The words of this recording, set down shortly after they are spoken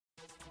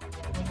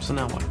So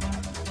now what?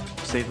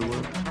 Save the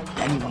world?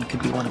 Anyone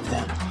could be one of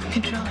them.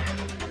 Controller.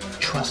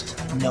 Trust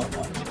no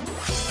one.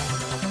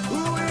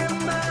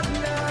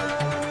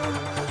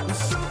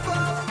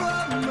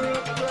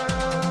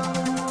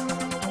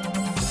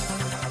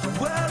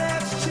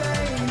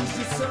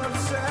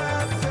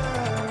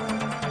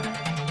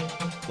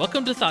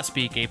 Welcome to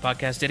ThoughtSpeak, a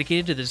podcast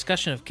dedicated to the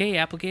discussion of K.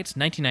 Applegate's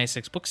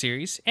 1996 book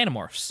series,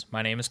 Animorphs.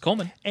 My name is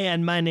Coleman.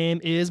 And my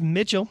name is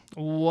Mitchell.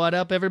 What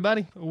up,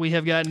 everybody? We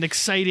have got an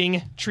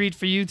exciting treat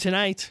for you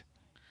tonight.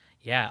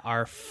 Yeah,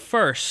 our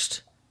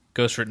first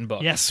ghost-written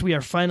book. Yes, we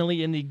are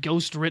finally in the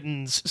Ghost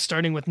Writtens,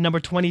 starting with number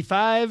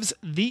 25's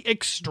The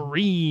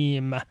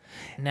Extreme.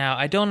 Now,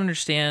 I don't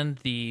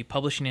understand the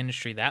publishing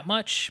industry that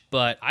much,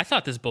 but I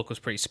thought this book was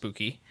pretty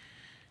spooky.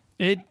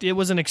 It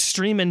was an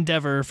extreme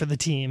endeavor for the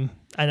team,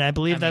 and I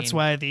believe that's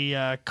why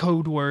the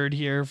code word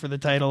here for the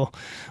title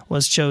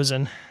was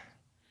chosen.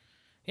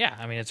 Yeah,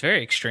 I mean, it's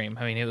very extreme.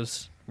 I mean, it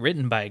was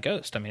written by a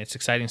ghost. I mean, it's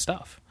exciting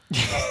stuff.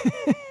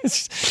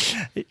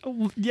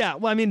 Yeah,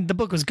 well, I mean, the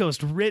book was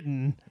ghost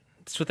written.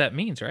 That's what that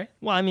means, right?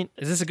 Well, I mean...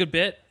 Is this a good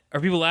bit?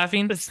 Are people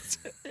laughing?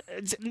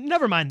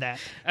 Never mind that.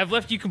 I've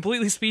left you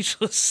completely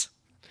speechless.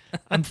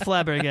 I'm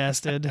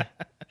flabbergasted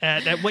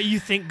at what you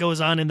think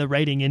goes on in the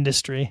writing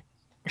industry.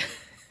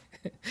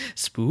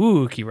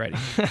 Spooky writing.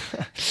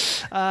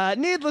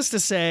 Needless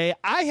to say,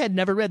 I had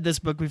never read this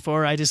book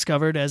before. I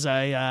discovered as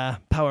I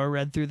power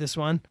read through this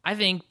one. I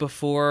think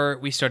before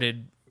we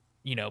started,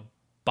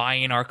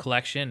 buying our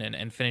collection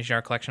and finishing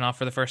our collection off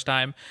for the first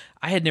time,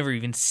 I had never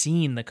even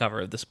seen the cover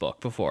of this book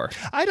before.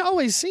 I'd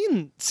always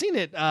seen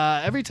it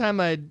every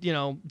time I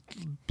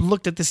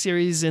looked at the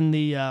series in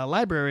the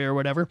library or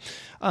whatever,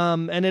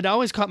 and it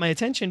always caught my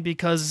attention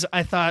because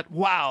I thought,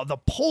 wow, the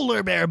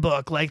polar bear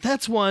book, like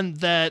that's one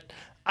that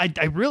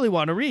I really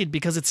want to read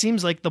because it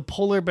seems like the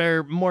polar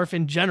bear morph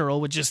in general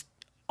would just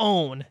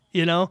own,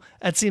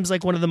 That seems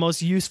like one of the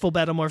most useful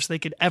battlemorphs they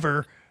could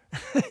ever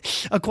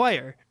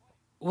acquire.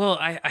 Well,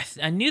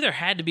 I knew there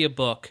had to be a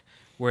book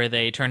where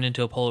they turned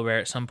into a polar bear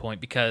at some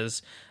point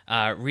because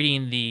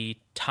reading the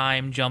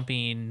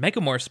time-jumping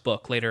Megamorphs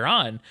book later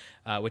on,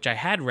 which I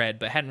had read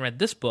but hadn't read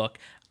this book,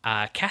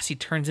 Cassie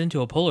turns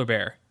into a polar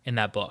bear in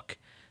that book.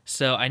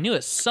 So I knew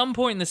at some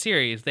point in the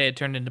series they had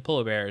turned into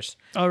polar bears.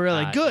 Oh,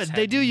 really? Good.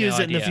 They do use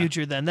it in the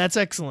future then. That's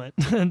excellent.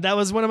 That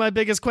was one of my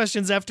biggest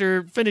questions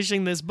after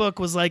finishing this book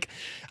was like,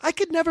 I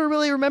could never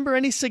really remember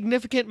any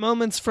significant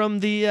moments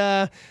from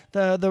the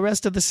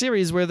rest of the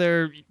series where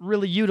they're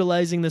really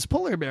utilizing this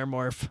polar bear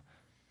morph.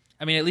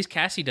 I mean, at least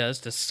Cassie does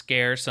to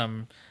scare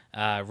some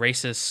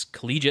racist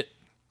collegiate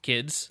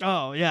kids.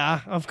 Oh, yeah,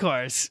 of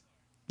course.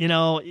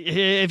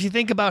 If you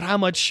think about how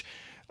much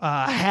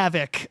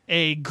havoc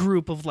a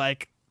group of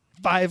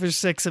 5 or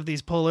 6 of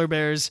these polar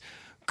bears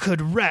could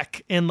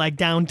wreck in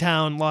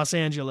downtown Los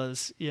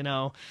Angeles,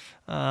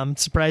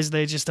 surprised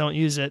they just don't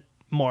use it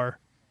more.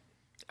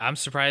 I'm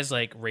surprised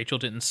Rachel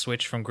didn't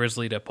switch from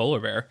grizzly to polar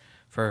bear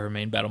for her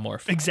main battle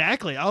morph.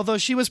 Exactly. Although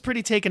she was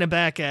pretty taken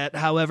aback at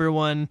how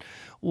everyone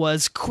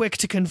was quick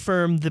to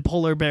confirm the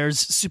polar bear's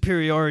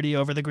superiority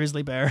over the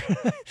grizzly bear.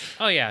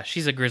 Oh yeah,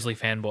 she's a grizzly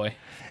fanboy.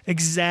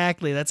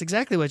 Exactly. That's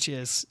exactly what she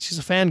is. She's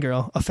a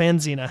fangirl, a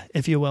fanzina,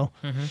 if you will.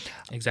 Mm-hmm.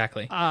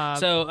 Exactly.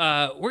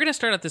 So we're going to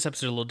start out this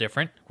episode a little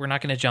different. We're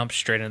not going to jump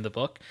straight into the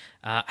book.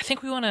 I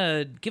think we want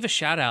to give a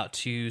shout out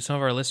to some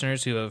of our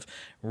listeners who have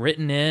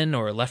written in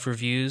or left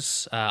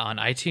reviews on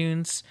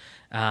iTunes.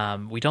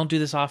 We don't do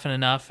this often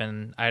enough,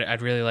 and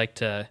I'd really like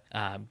to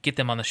get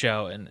them on the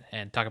show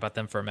and talk about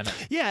them for a minute.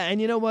 Yeah,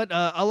 and you know what?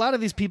 A lot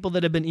of these people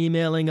that have been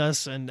emailing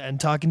us and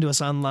talking to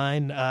us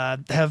online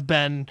have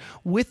been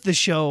with the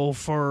show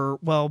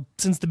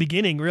since the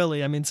beginning,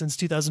 really. I mean, since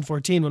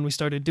 2014 when we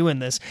started doing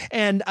this.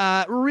 And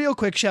real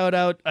quick shout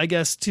out, I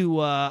guess, to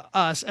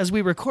us. As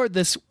we record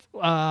this,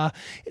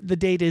 the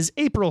date is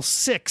April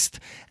 6th.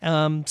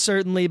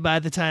 Certainly by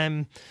the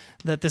time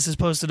that this is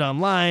posted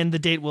online, the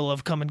date will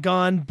have come and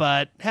gone,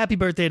 but happy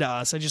birthday to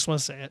us. I just want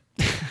to say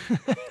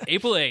it.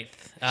 April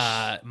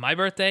 8th, my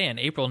birthday, and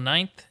April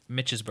 9th,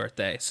 Mitch's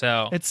birthday.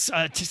 So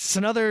it's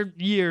another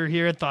year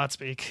here at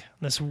ThoughtSpeak.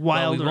 This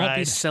wild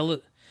ride.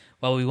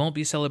 While we won't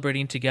be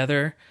celebrating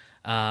together,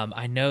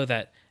 I know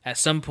that at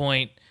some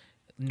point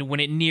when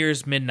it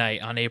nears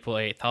midnight on April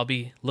 8th, I'll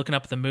be looking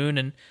up at the moon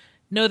and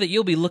know that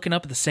you'll be looking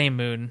up at the same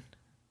moon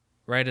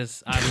right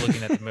as I'm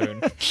looking at the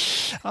moon.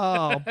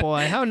 Oh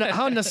boy, how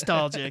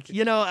nostalgic!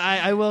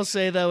 I will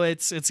say though,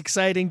 it's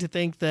exciting to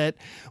think that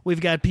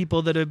we've got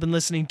people that have been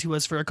listening to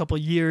us for a couple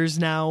years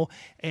now,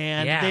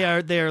 and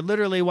they are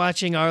literally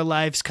watching our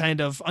lives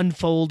kind of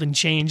unfold and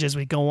change as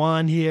we go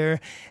on here,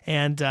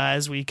 and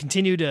as we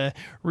continue to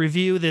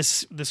review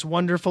this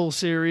wonderful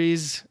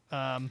series.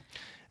 And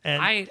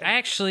I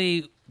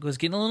actually was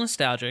getting a little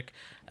nostalgic.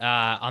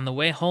 On the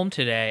way home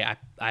today,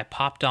 I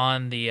popped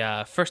on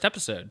the first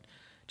episode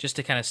just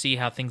to kind of see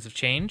how things have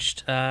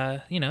changed.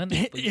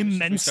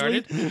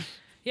 Immensely.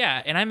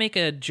 Yeah, and I make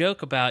a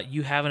joke about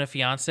you having a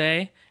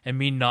fiance and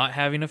me not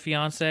having a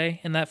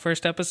fiance in that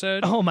first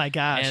episode. Oh my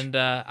gosh. And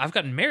I've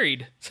gotten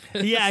married.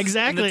 Yeah,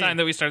 exactly. In the time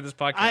that we started this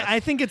podcast.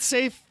 I think it's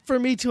safe for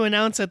me to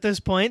announce at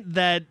this point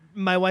that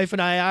my wife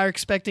and I are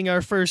expecting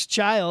our first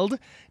child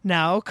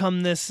now,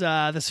 come this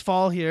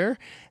fall here,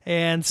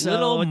 and so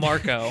Little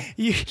Marco.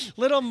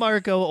 Little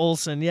Marco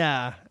Olsen.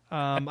 Yeah.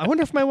 I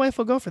wonder if my wife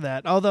will go for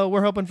that. Although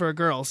we're hoping for a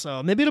girl,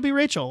 so maybe it'll be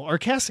Rachel or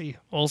Cassie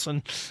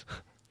Olsen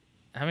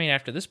I mean,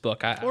 after this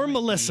book, or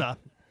Melissa.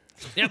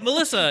 Yeah,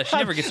 Melissa. She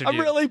never gets her I'm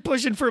due. really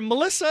pushing for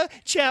Melissa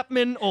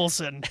Chapman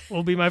Olsen.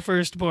 Will be my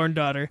firstborn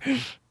daughter.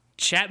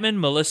 Chapman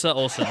Melissa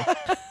Olsen.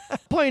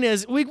 Point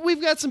is,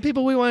 we've got some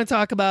people we want to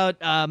talk about,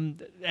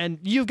 and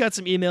you've got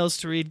some emails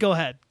to read. Go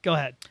ahead.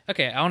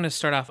 Okay, I want to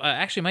start off.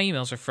 Actually, my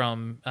emails are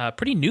from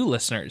pretty new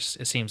listeners,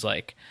 it seems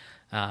like.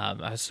 I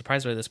was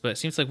surprised by this, but it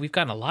seems like we've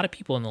gotten a lot of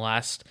people in the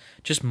last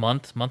just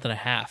month and a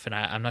half, and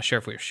I'm not sure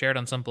if we were shared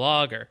on some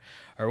blog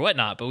or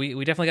whatnot, but we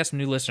definitely got some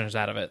new listeners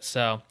out of it.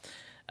 So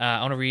I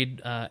want to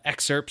read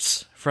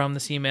excerpts from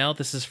this email.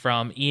 This is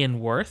from Ian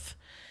Worth.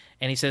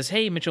 And he says,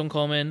 "Hey, Mitchell and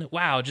Coleman,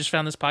 wow, just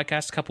found this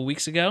podcast a couple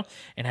weeks ago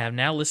and have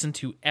now listened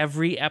to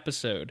every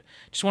episode.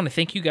 Just want to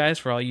thank you guys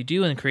for all you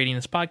do in creating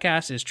this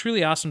podcast. It is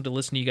truly awesome to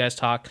listen to you guys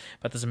talk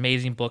about this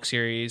amazing book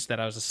series that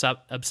I was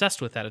obsessed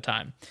with at a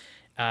time."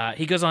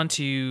 He goes on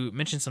to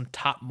mention some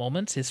top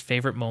moments, his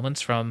favorite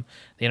moments from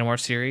the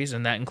Animorphs series,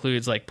 and that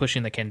includes like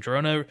pushing the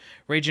Kandrona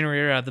ray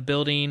generator out of the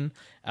building,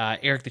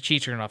 Eric the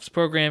Cheat turning off his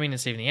programming and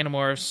saving the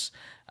Animorphs,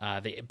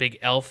 the big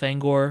elf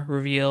Angor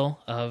reveal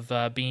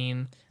of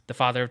being the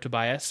father of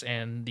Tobias,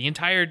 and the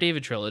entire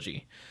David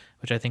trilogy,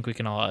 which I think we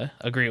can all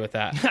agree with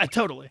that.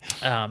 Totally.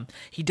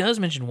 He does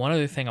mention one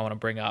other thing I want to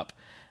bring up.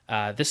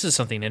 This is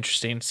something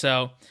interesting.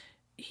 So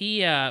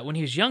he, when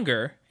he was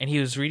younger and he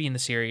was reading the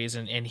series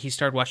and he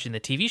started watching the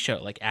TV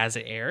show, like as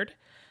it aired,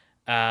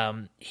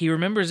 he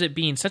remembers it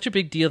being such a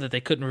big deal that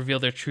they couldn't reveal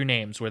their true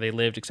names, where they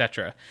lived,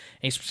 etc. And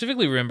he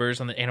specifically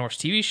remembers on the Animorphs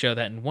TV show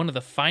that in one of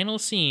the final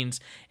scenes,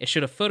 it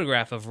showed a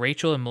photograph of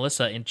Rachel and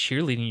Melissa in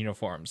cheerleading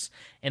uniforms.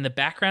 In the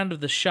background of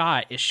the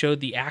shot, it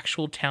showed the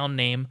actual town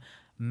name,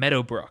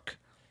 Meadowbrook.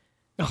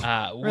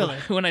 Really?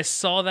 When I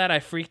saw that, I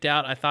freaked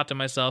out. I thought to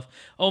myself,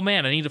 oh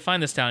man, I need to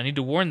find this town. I need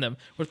to warn them.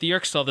 What if the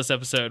Yerks saw this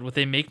episode? Would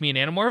they make me an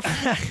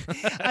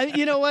Animorph?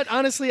 You know what?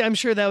 Honestly, I'm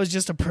sure that was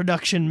just a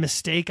production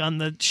mistake on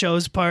the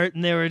show's part,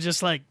 and they were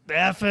just like,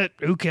 F it,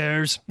 who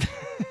cares?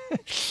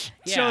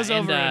 Show's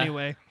over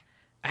anyway.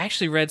 I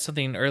actually read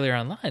something earlier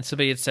online.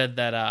 Somebody had said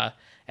that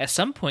at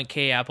some point,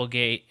 Kay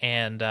Applegate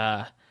and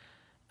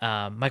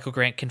Michael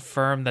Grant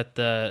confirmed that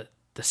the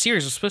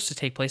series was supposed to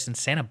take place in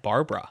Santa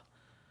Barbara.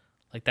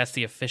 Like, that's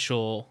the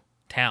official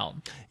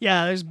town.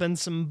 Yeah, there's been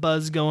some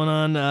buzz going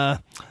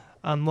on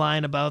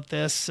online about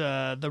this.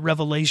 The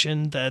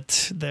revelation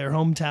that their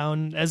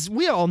hometown, as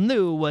we all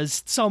knew,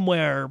 was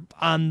somewhere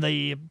on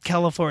the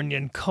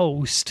Californian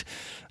coast.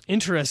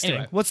 Interesting.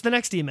 Anyway. What's the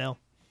next email?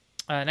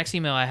 Next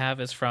email I have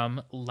is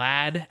from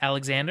Lad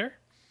Alexander.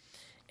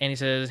 And he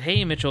says,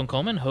 "Hey, Mitchell and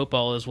Coleman, hope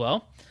all is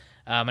well.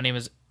 My name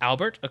is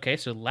Albert." Okay,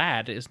 so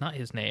Lad is not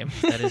his name.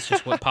 That is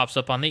just what pops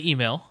up on the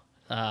email.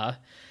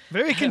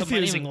 Very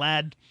confusing,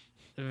 Lad.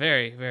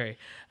 Very, very.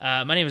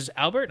 My name is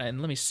Albert, and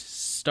let me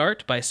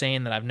start by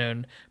saying that I've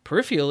known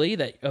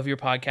peripherally of your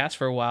podcast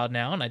for a while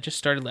now, and I just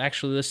started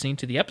actually listening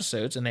to the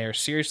episodes, and they are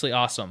seriously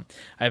awesome.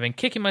 I've been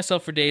kicking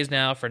myself for days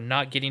now for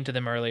not getting to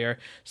them earlier,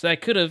 so that I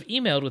could have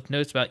emailed with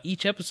notes about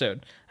each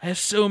episode. I have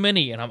so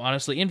many, and I'm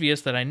honestly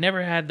envious that I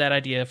never had that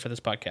idea for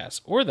this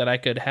podcast, or that I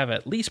could have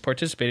at least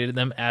participated in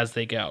them as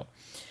they go.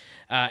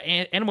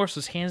 Animorphs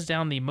was hands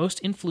down the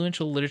most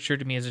influential literature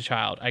to me as a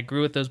child. I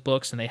grew with those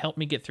books, and they helped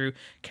me get through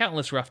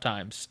countless rough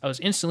times. I was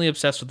instantly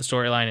obsessed with the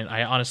storyline, and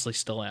I honestly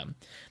still am.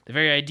 The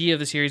very idea of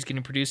the series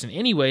getting produced in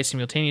any way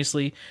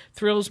simultaneously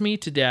thrills me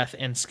to death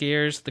and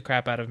scares the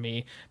crap out of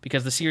me,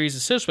 because the series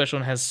is so special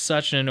and has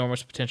such an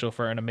enormous potential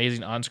for an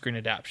amazing on-screen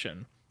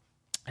adaptation.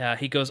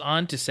 He goes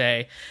on to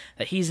say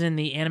that he's in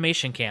the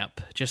animation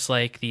camp, just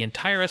like the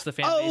entire rest of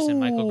the fan base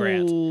and Michael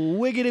Grant.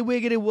 Wiggity,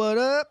 wiggity, what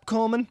up,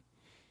 Coleman?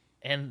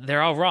 And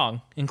they're all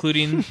wrong,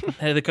 including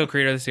the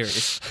co-creator of the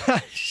series.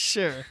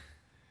 Sure.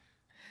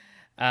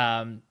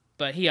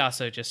 But he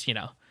also just,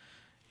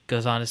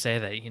 goes on to say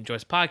that he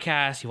enjoys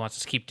podcasts, he wants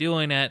us to keep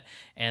doing it,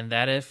 and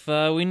that if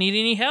we need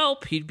any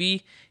help, he'd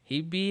be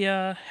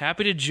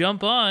happy to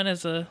jump on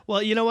as a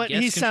well. You know what?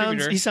 He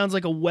sounds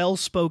like a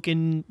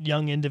well-spoken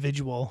young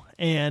individual,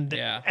 and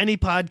any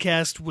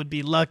podcast would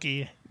be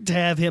lucky to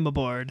have him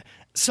aboard,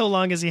 so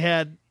long as he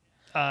had,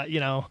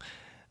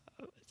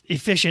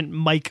 efficient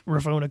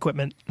microphone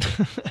equipment.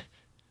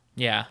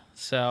 Yeah.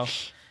 So,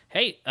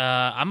 hey,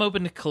 I'm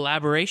open to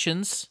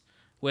collaborations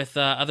with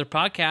other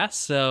podcasts.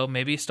 So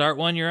maybe start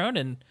one your own,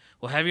 and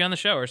we'll have you on the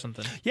show or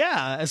something.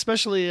 Yeah,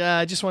 especially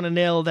I just want to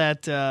nail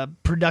that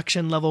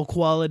production level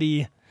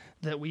quality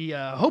that we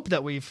hope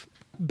that we've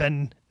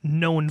been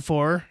known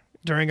for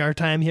during our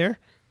time here.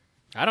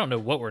 I don't know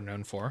what we're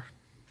known for.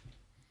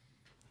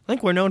 I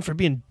think we're known for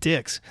being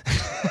dicks.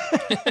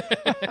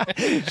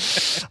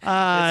 It's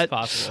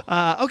possible.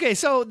 Okay,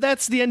 so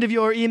that's the end of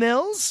your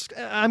emails.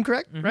 I'm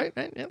correct, right?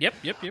 Yep.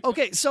 Yep.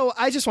 Okay, so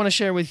I just want to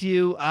share with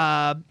you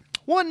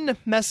one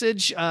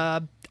message.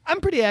 I'm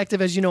pretty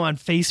active, as you know, on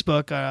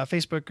Facebook,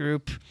 Facebook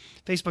group,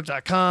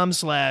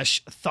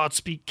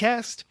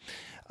 facebook.com/ThoughtSpeakCast.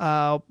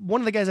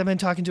 One of the guys I've been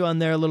talking to on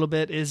there a little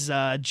bit is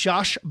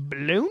Josh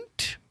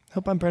Blount.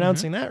 Hope I'm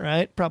pronouncing that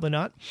right. Probably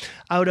not.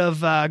 Out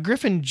of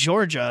Griffin,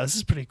 Georgia. This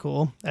is pretty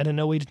cool. I didn't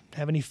know we'd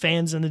have any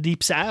fans in the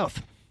Deep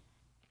South.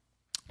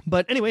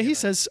 But anyway, he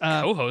says...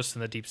 co-host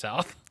in the Deep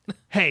South.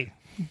 Hey,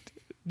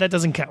 that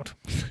doesn't count.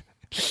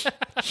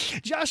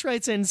 Josh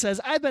writes in and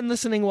says, I've been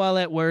listening while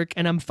at work,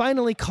 and I'm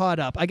finally caught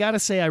up. I gotta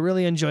say, I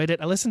really enjoyed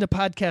it. I listen to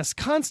podcasts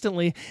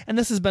constantly, and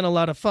this has been a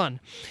lot of fun.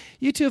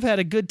 You two have had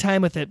a good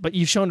time with it, but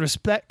you've shown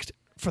respect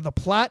for the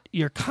plot.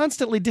 You're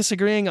constantly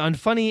disagreeing on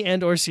funny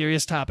and or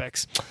serious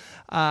topics.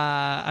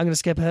 I'm going to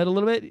skip ahead a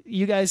little bit.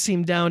 You guys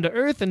seem down to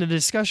earth, and the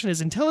discussion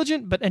is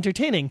intelligent but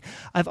entertaining.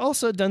 I've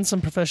also done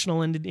some professional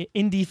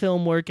indie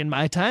film work in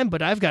my time,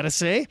 but I've got to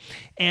say,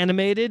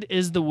 animated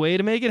is the way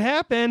to make it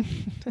happen.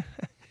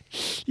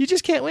 You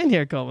just can't win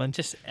here, Coleman.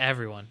 Just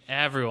everyone.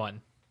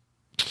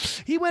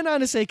 He went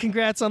on to say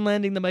congrats on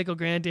landing the Michael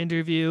Grant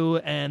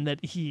interview and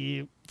that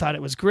he thought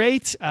it was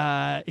great.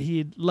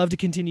 He'd love to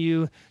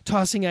continue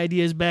tossing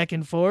ideas back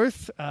and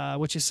forth,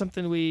 which is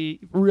something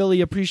we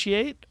really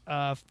appreciate.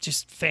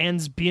 Just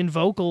fans being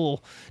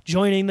vocal,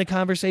 joining the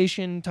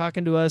conversation,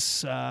 talking to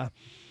us.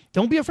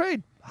 Don't be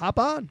afraid. Hop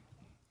on.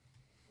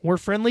 We're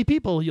friendly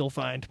people, you'll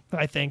find,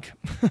 I think.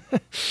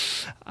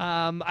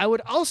 I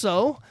would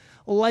also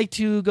like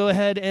to go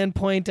ahead and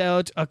point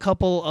out a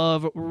couple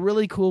of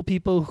really cool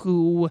people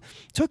who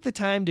took the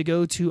time to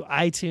go to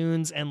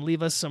iTunes and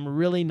leave us some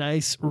really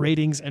nice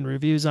ratings and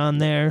reviews on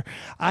there.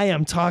 I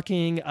am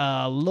talking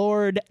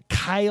Lord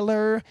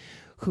Kyler,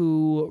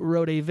 who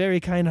wrote a very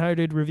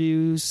kind-hearted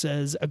review,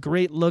 says a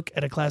great look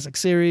at a classic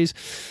series.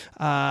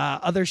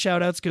 Other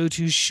shout-outs go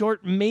to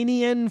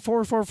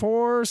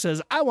Shortmanian444,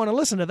 says, I want to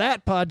listen to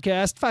that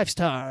podcast, 5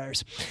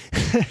 stars.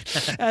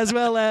 As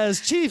well as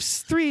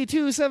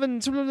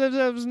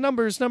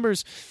Chiefs327,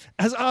 numbers,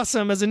 as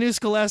awesome as a new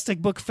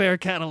Scholastic Book Fair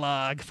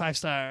catalog, 5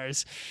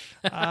 stars.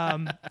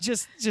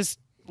 Just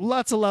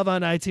lots of love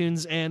on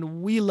iTunes,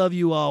 and we love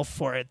you all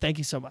for it. Thank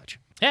you so much.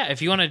 Yeah,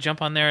 if you want to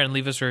jump on there and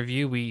leave us a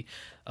review, we,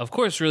 of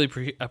course,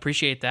 really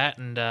appreciate that.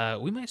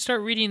 And we might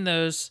start reading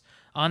those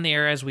on the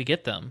air as we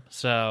get them.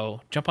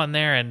 So jump on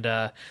there and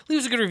leave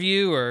us a good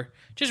review or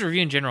just a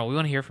review in general. We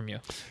want to hear from you.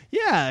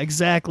 Yeah,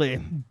 exactly.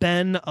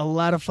 Been a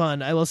lot of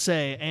fun, I will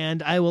say.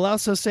 And I will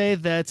also say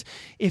that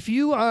if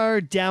you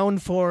are down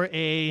for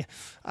a,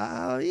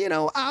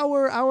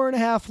 hour and a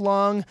half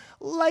long,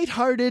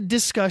 lighthearted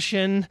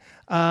discussion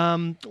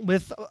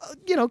with,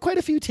 quite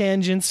a few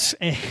tangents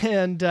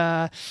and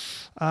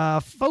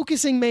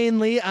focusing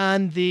mainly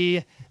on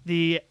the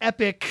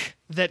epic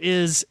that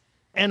is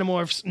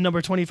Animorphs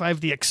number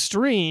 25, The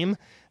Extreme,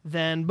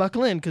 then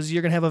buckle in because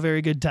you're going to have a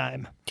very good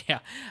time. Yeah.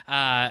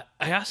 I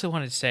also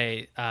wanted to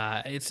say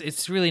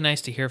it's really nice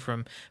to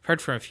I've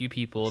heard from a few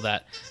people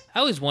that I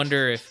always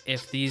wonder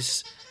if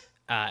these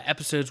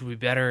episodes would be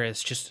better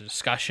as just a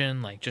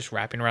discussion, like just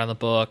wrapping around the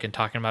book and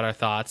talking about our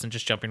thoughts and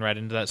just jumping right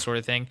into that sort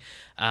of thing,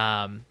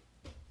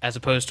 as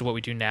opposed to what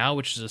we do now,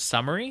 which is a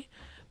summary.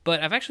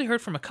 But I've actually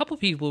heard from a couple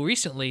people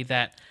recently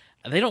that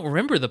they don't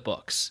remember the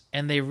books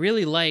and they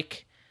really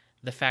like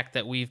the fact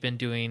that we've been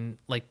doing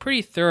like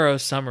pretty thorough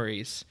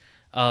summaries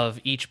of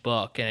each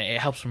book, and it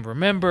helps them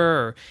remember.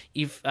 Or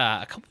if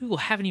a couple people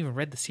haven't even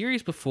read the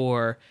series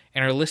before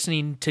and are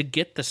listening to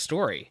get the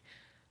story.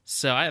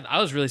 So I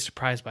was really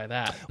surprised by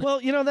that.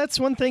 Well, that's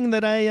one thing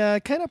that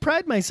I kind of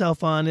pride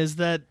myself on is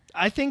that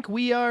I think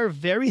we are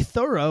very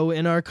thorough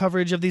in our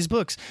coverage of these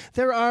books.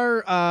 There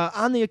are,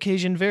 on the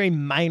occasion, very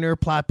minor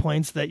plot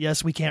points that,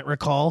 yes, we can't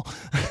recall,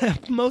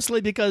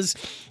 mostly because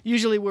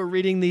usually we're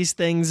reading these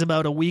things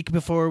about a week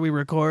before we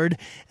record,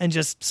 and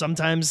just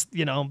sometimes,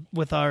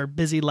 with our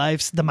busy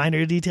lives, the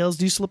minor details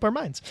do slip our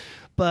minds.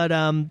 But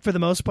for the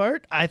most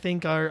part, I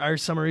think our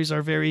summaries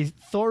are very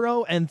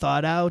thorough and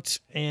thought out,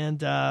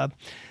 and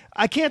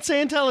I can't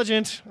say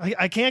intelligent.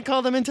 I can't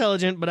call them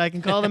intelligent, but I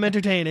can call them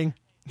entertaining.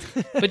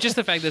 But just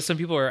the fact that some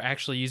people are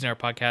actually using our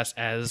podcast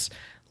as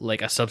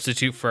like a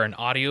substitute for an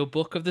audio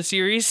book of the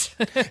series.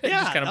 It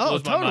just kind of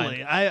blows my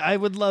mind. I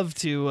would love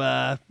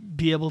to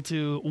be able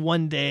to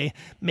one day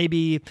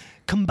maybe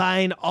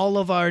combine all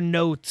of our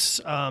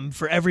notes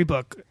for every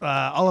book,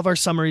 all of our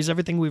summaries,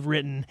 everything we've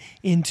written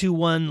into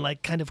one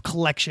like kind of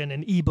collection,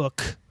 an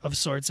ebook of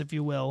sorts, if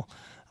you will,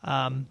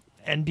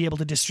 and be able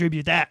to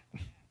distribute that.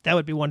 That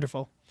would be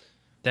wonderful.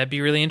 That'd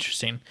be really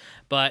interesting.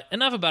 But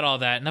enough about all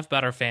that. Enough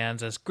about our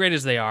fans, as great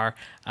as they are.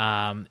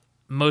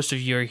 Most of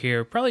you are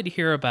here probably to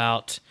hear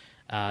about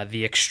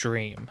The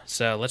Extreme.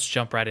 So let's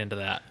jump right into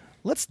that.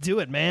 Let's do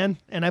it, man.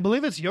 And I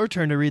believe it's your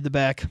turn to read the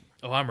back.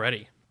 Oh, I'm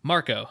ready.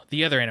 Marco,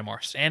 the other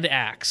Animorphs, and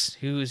Axe,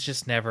 who is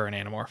just never an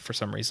Animorph for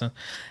some reason,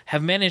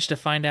 have managed to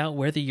find out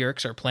where the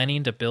Yeerks are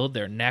planning to build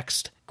their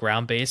next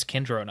ground-based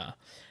Kandrona.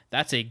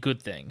 That's a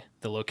good thing.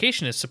 The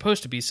location is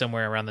supposed to be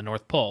somewhere around the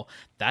North Pole.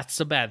 That's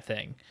a bad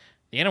thing.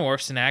 The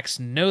Animorphs and Axe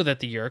know that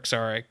the Yeerks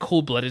are a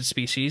cold-blooded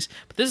species,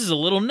 but this is a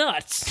little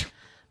nuts.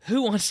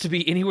 Who wants to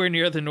be anywhere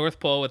near the North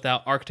Pole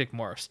without Arctic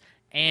morphs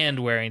and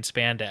wearing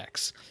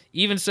spandex?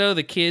 Even so,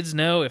 the kids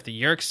know if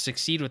the Yeerks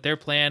succeed with their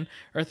plan,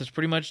 Earth is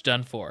pretty much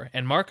done for.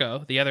 And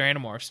Marco, the other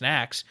Animorphs and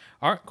Axe,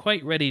 aren't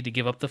quite ready to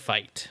give up the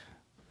fight.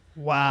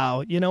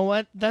 Wow. You know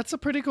what? That's a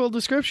pretty cool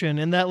description,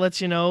 and that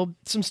lets you know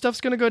some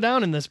stuff's going to go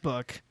down in this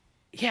book.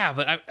 Yeah,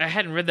 but I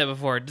hadn't read that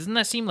before. Doesn't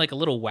that seem like a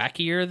little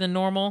wackier than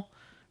normal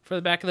for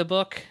the back of the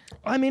book?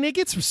 I mean, it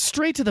gets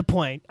straight to the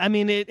point. I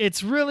mean,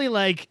 it's really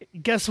like,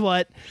 guess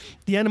what?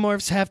 The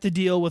Animorphs have to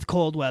deal with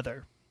cold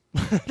weather.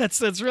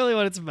 That's really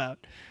what it's about.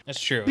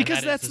 That's true.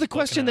 Because that's the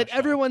question that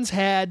everyone's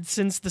had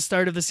since the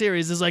start of the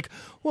series is like,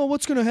 well,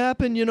 what's going to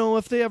happen,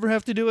 if they ever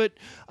have to do it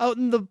out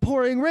in the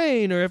pouring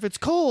rain or if it's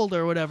cold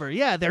or whatever?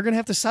 Yeah, they're going to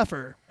have to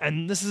suffer.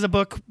 And this is a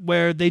book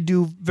where they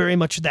do very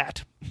much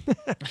that.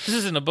 This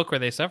isn't a book where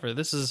they suffer.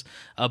 This is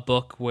a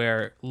book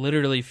where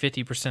literally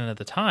 50% of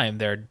the time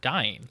they're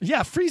dying.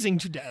 Yeah, freezing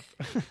to death.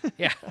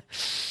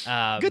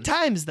 Yeah. Good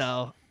times,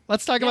 though.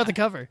 Let's talk about the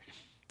cover.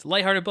 It's a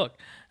lighthearted book.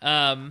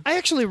 I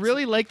actually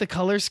really like the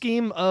color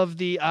scheme of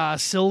the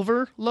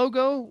silver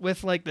logo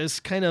with like this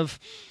kind of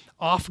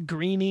off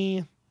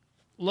greeny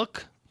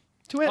look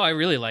to it. Oh, I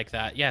really like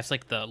that. Yeah, it's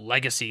like the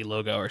Legacy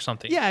logo or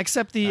something. Yeah,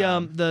 except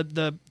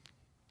the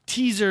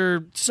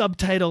teaser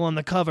subtitle on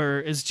the cover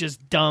is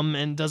just dumb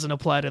and doesn't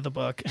apply to the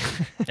book.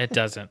 It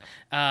doesn't.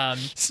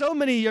 So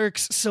many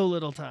Yeerks, so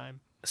little time.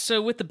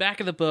 So with the back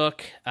of the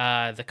book,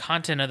 the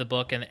content of the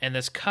book, and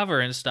this cover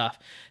and stuff,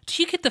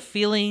 do you get the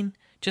feeling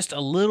just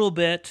a little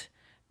bit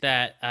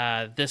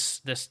that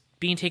this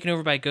being taken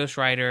over by Ghost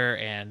Rider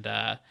and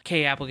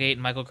Kay Applegate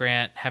and Michael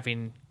Grant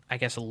having, I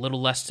guess, a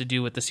little less to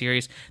do with the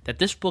series, that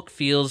this book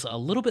feels a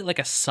little bit like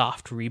a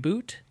soft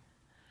reboot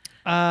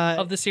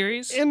of the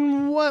series?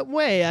 In what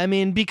way? I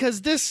mean,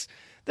 because this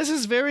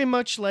is very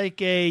much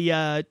like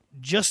a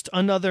just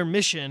another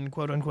mission,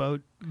 quote unquote,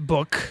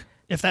 book,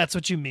 if that's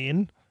what you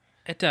mean.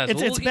 It does.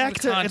 It's back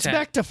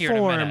to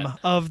form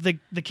of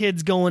the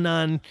kids going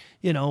on,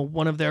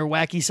 one of their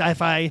wacky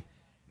sci-fi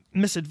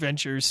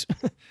misadventures.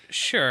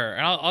 Sure,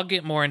 and I'll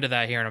get more into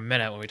that here in a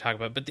minute when we talk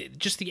about it. But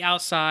just the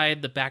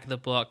outside, the back of the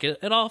book,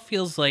 it all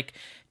feels like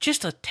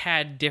just a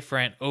tad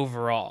different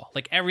overall.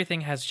 Like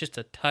everything has just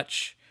a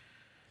touch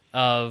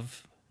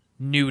of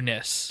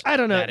newness. I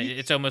don't know.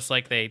 It's almost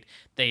like they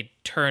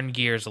turn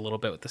gears a little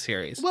bit with the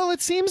series. Well,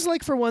 it seems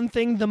like, for one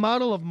thing, the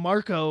model of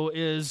Marco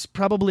is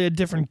probably a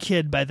different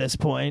kid by this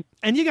point.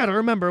 And you got to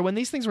remember, when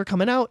these things were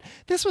coming out,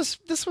 this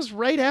was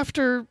right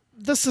after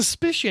The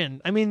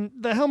Suspicion. I mean,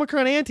 the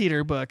Helmicron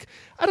Anteater book.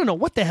 I don't know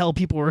what the hell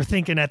people were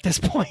thinking at this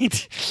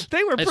point.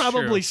 They were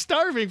probably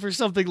starving for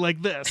something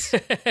like this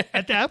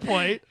at that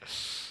point.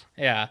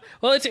 Yeah.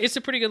 Well, it's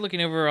a pretty good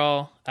looking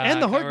overall.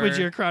 And the cover.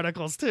 Hork-Bajir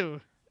Chronicles,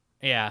 too.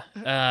 Yeah.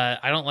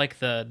 I don't like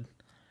the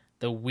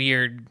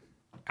weird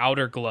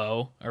outer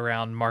glow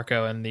around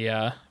Marco and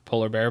the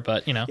polar bear,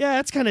 but Yeah,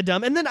 it's kind of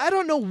dumb. And then I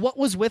don't know what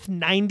was with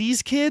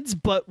 90s kids,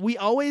 but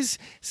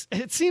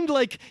it seemed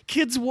like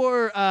kids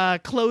wore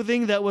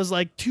clothing that was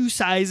like 2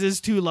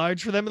 sizes too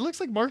large for them. It looks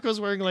like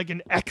Marco's wearing like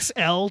an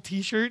XL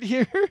t-shirt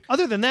here.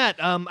 Other than that,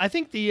 I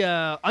think the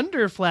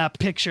underflap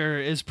picture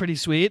is pretty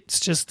sweet. It's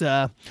just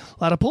a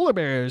lot of polar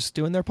bears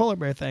doing their polar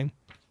bear thing.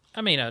 I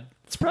mean,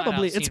 it's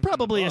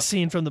probably a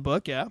scene from the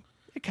book. Yeah,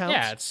 it counts.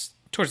 Yeah, it's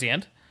towards the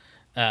end.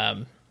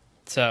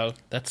 So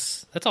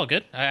that's all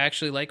good. I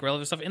actually like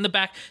relevant stuff in the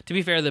back. To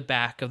be fair, the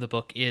back of the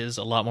book is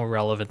a lot more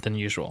relevant than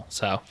usual.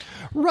 So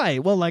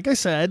right. Well, like I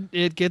said,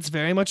 it gets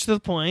very much to the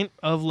point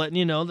of letting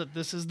you know that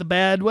this is the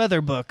bad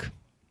weather book.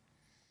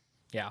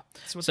 Yeah.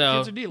 That's what the So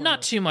kids are dealing not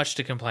with. too much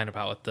to complain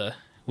about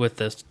with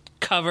the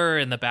cover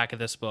and the back of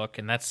this book,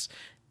 and that's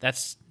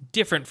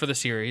different for the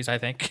series, I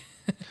think.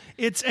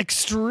 It's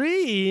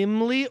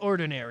extremely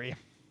ordinary.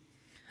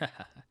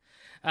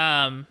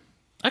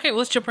 Okay, well,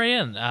 let's jump right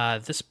in.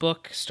 This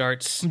book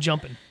starts. I'm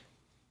jumping.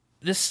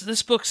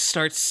 This book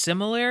starts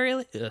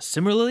similarly.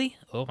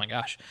 Oh my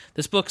gosh,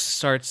 this book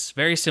starts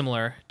very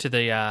similar to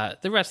the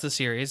rest of the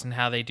series and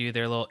how they do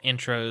their little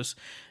intros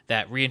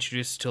that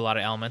reintroduces to a lot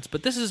of elements.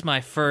 But this is my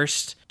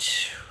first.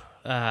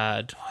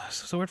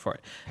 What's the word for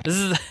it?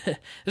 This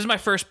is my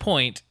first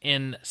point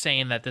in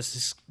saying that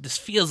this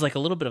feels like a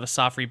little bit of a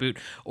soft reboot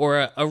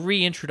or a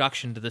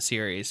reintroduction to the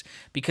series,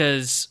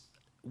 because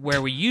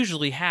where we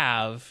usually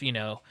have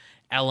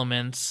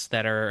elements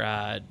that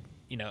are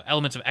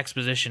elements of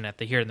exposition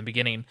here in the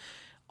beginning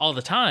all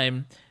the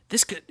time,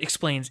 this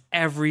explains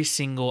every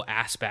single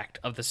aspect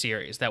of the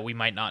series that we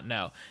might not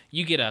know.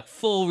 You get a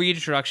full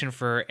reintroduction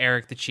for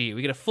Eric the Cheat.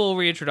 We get a full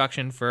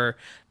reintroduction for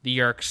the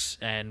Yeerks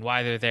and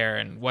why they're there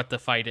and what the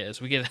fight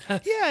is. We get a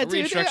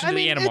reintroduction to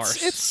the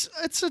Animorphs.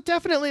 It's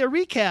definitely a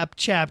recap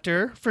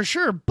chapter for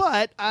sure,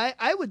 but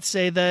I would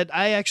say that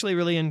I actually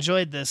really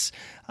enjoyed this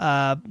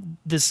 1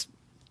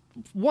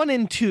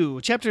 and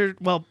 2. Chapter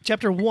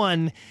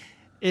 1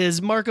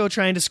 is Marco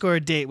trying to score a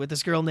date with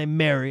this girl named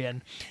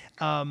Marion.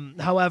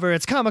 However,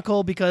 it's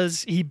comical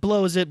because he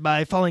blows it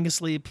by falling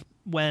asleep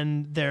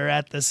when they're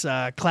at this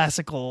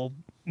classical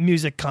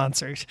music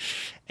concert,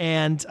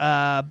 and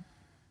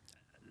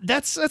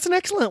that's an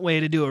excellent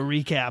way to do a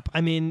recap.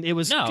 I mean, it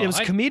was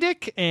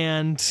comedic,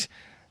 and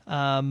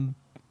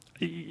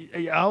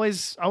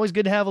always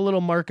good to have a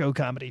little Marco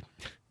comedy.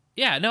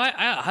 Yeah, no,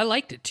 I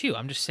liked it too.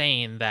 I'm just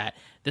saying that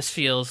this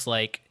feels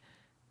like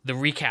the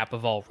recap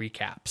of all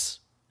recaps.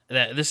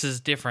 That this is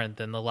different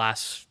than the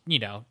last,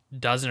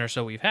 dozen or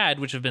so we've had,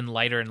 which have been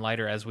lighter and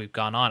lighter as we've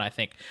gone on. I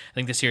think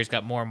the series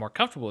got more and more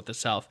comfortable with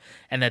itself,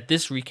 and that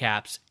this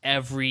recaps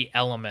every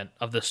element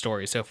of the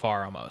story so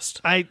far almost.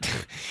 I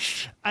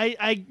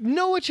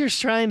know what you're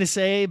trying to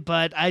say,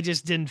 but I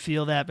just didn't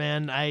feel that,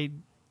 man. I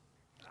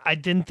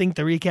didn't think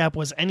the recap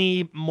was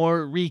any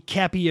more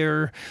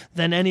recappier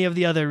than any of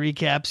the other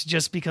recaps,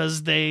 just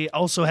because they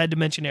also had to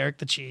mention Eric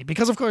the Chi,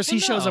 because of course he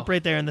shows up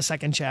right there in the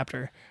second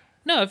chapter.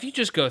 No, if you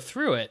just go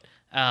through it,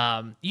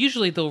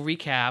 usually they'll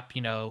recap,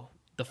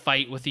 the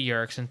fight with the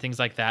Yeerks and things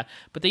like that,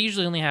 but they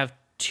usually only have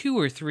 2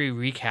 or 3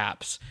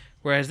 recaps,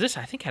 whereas this,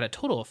 I think, had a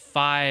total of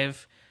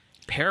 5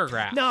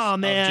 paragraphs. No,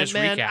 man, of just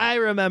recap. I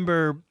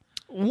remember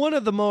one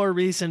of the more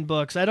recent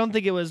books. I don't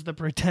think it was The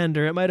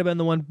Pretender. It might have been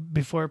the one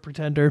before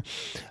Pretender.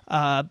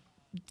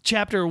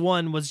 Chapter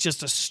 1 was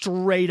just a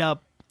straight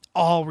up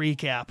all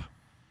recap.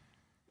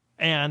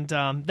 And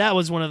that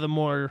was one of the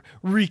more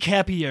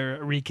recappier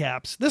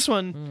recaps. This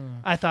one,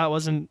 I thought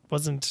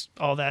wasn't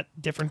all that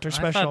different or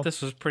special. I thought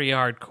this was pretty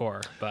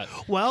hardcore, but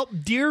well,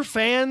 dear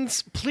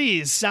fans,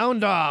 please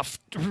sound off.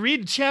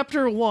 Read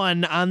chapter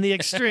 1 on the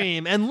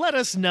extreme and let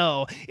us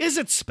know. Is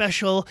it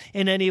special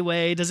in any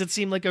way? Does it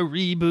seem like a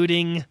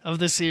rebooting of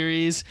the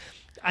series?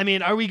 I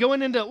mean, are we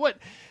going into what?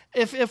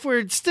 If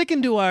we're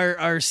sticking to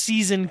our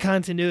season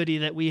continuity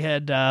that we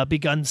had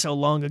begun so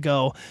long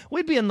ago,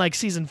 we'd be in like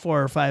season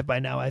 4 or 5 by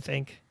now, I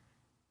think.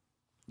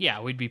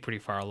 Yeah, we'd be pretty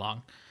far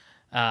along.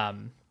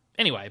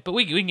 Anyway, but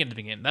we can get to the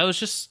beginning. That was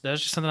just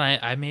something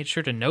I made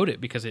sure to note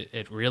it because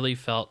it really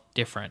felt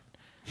different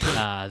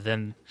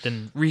than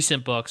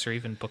recent books or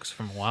even books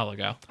from a while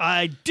ago.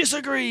 I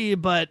disagree,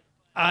 but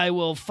I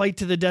will fight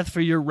to the death for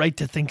your right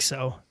to think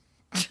so.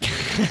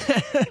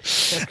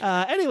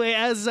 Anyway,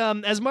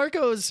 as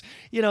Marco's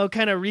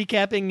kind of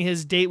recapping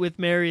his date with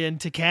Marion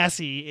to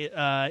Cassie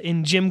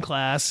in gym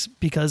class,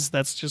 because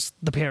that's just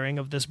the pairing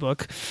of this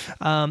book,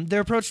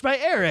 they're approached by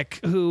Eric,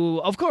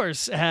 who of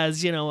course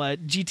has a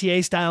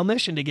GTA style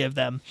mission to give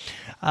them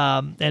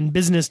and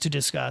business to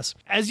discuss.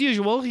 As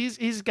usual,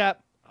 he's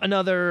got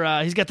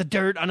the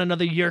dirt on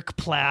another Yeerk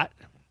Platt.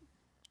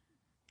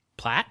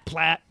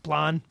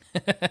 Blonde.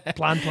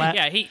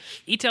 Yeah,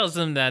 he tells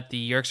them that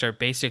the Yeerks are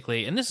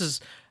basically, and this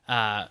is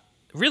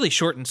really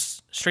short and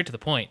straight to the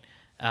point.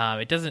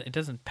 It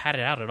doesn't pad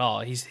it out at all.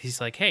 He's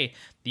like, hey,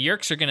 the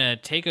Yeerks are gonna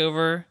take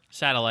over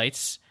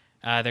satellites.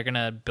 They're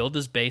gonna build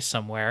this base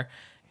somewhere,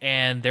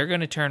 and they're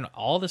gonna turn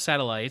all the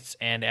satellites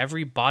and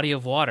every body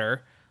of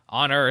water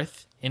on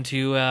Earth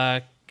into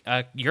a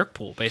Yeerk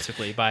pool,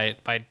 basically by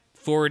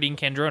forwarding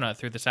Kandrona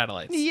through the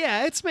satellites.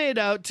 Yeah, it's made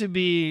out to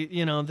be,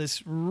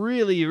 this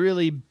really,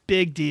 really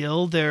big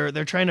deal.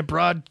 They're trying to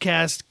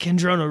broadcast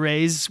Kandrona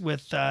rays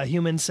with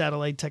human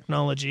satellite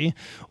technology,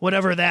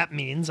 whatever that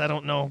means. I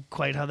don't know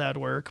quite how that'd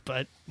work,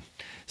 but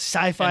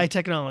sci-fi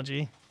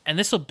technology. And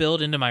this will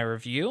build into my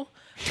review,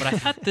 but I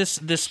thought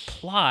this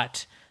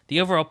plot, the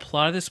overall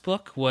plot of this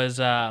book was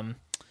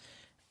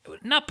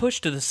not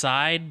pushed to the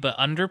side, but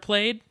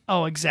underplayed.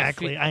 Oh,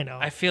 exactly. I know.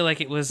 I feel like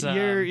it was.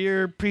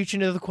 You're preaching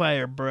to the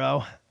choir,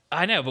 bro.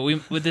 I know, but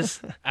with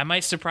this, I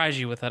might surprise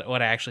you with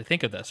what I actually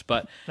think of this.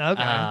 But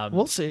okay,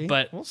 we'll see.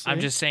 But we'll see. I'm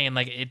just saying,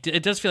 like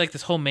it does feel like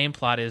this whole main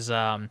plot is,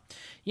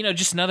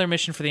 just another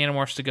mission for the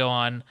Animorphs to go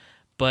on,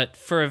 but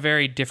for a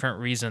very different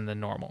reason than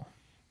normal.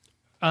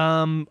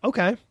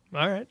 Okay.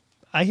 All right.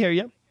 I hear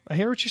you. I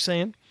hear what you're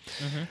saying.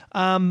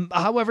 Mm-hmm.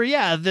 However,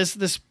 yeah,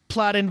 this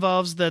plot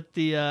involves that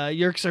the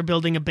Yeerks are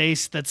building a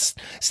base that's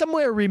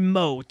somewhere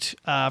remote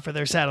for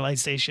their satellite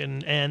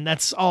station, and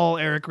that's all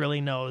Eric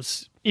really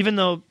knows. Even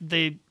though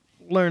they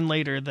learn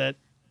later that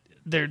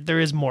there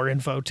is more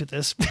info to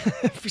this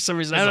for some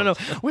reason. I don't know.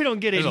 We don't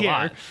get it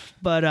here,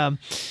 but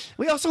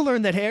we also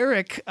learned that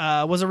Eric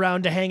was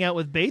around to hang out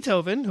with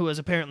Beethoven, who was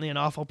apparently an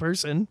awful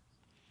person.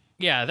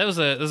 Yeah, that was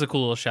a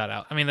cool little shout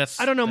out. I mean,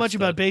 I don't know much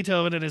about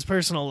Beethoven and his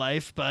personal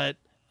life, but.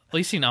 Well,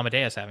 you've seen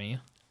Amadeus, haven't you?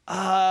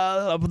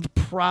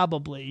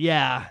 Probably,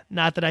 yeah.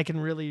 Not that I can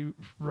really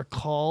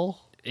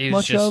recall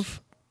much just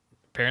of.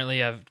 Apparently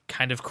a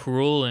kind of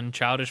cruel and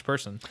childish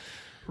person.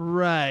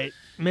 Right.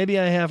 Maybe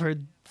I have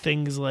heard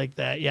things like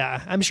that.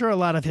 Yeah. I'm sure a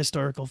lot of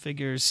historical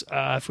figures,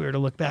 if we were to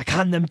look back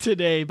on them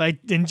today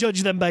and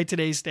judge them by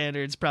today's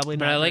standards, probably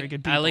not very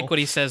good people. I like what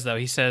he says, though.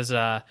 He says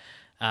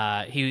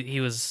he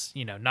was,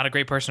 not a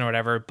great person or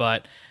whatever,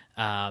 but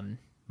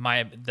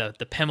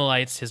the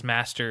Pemalites, his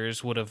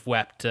masters, would have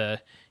wept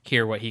to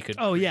hear what he could.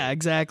 Oh yeah,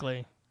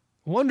 exactly.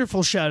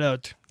 Wonderful shout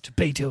out to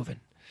Beethoven.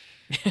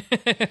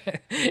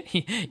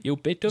 Yo,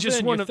 Beethoven,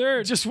 Just one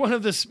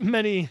of the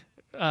many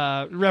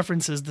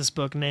references this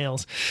book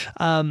nails.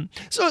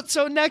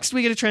 So next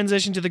we get a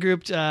transition to the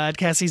group at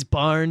Cassie's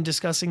barn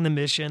discussing the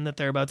mission that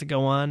they're about to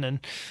go on, and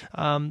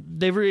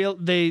they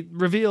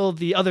reveal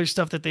the other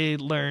stuff that they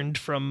learned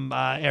from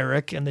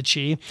Eric and the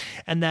Chi,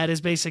 and that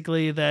is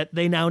basically that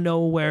they now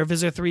know where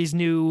Visitor 3's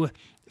new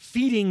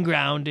feeding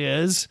ground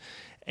is,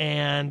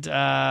 and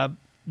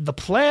the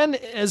plan,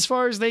 as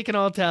far as they can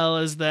all tell,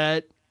 is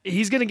that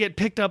he's going to get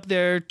picked up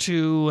there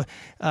to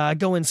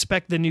go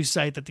inspect the new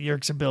site that the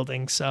Yeerks are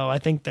building. So I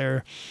think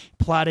they're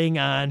plotting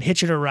on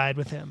hitching a ride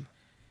with him.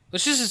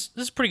 This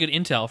is pretty good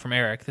intel from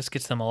Eric. This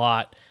gets them a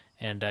lot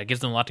and gives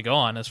them a lot to go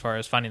on as far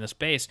as finding this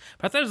base.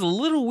 But I thought it was a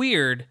little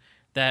weird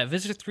that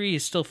Visitor 3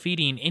 is still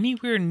feeding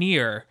anywhere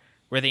near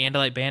where the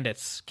Andalite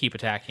bandits keep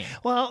attacking.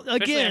 Well,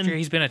 Especially again, after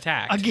he's been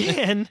attacked.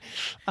 Again,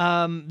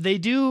 they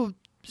do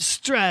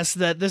stress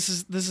that this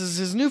is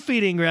his new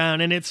feeding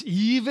ground, and it's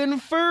even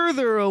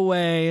further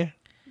away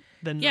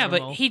than normal.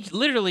 But he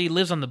literally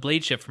lives on the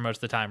Blade ship for most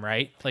of the time,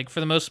 right? Like, for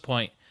the most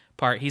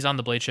part, he's on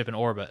the Blade ship in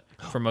orbit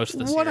for most of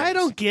the series. What I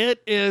don't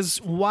get is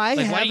why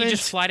don't you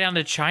just fly down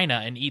to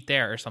China and eat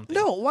there or something?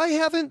 No, why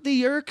haven't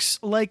the Yeerks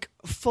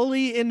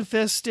fully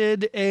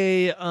infested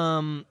a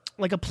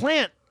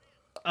plant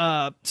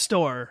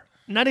store?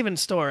 Not even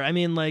store. I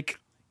mean like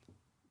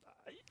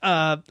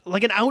an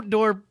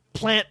outdoor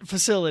plant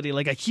facility,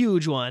 like a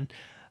huge one,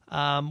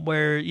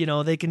 where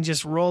they can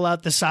just roll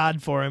out the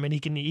sod for him and he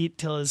can eat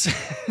till his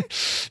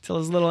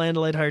little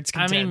Andalite heart's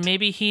content. I mean,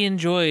 maybe he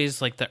enjoys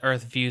the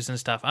Earth views and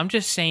stuff. I'm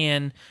just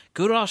saying,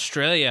 go to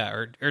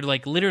Australia or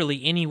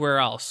literally anywhere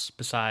else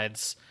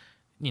besides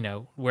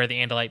where the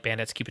Andalite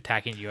bandits keep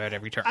attacking you at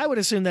every turn. I would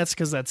assume that's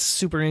because that's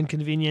super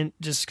inconvenient,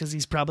 just because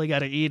he's probably got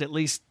to eat at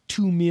least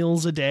 2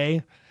 meals a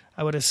day,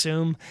 I would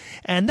assume.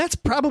 And that's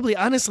probably,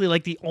 honestly,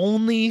 the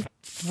only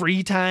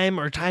free time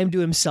or time to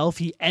himself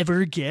he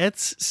ever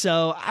gets.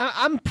 So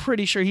I'm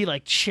pretty sure he,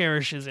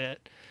 cherishes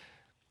it.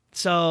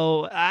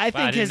 So I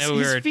think his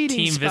feeding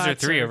Team Visitor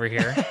 3 over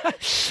here.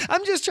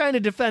 I'm just trying to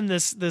defend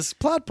this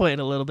plot point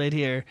a little bit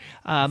here.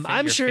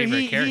 I'm sure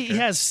he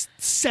has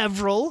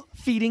several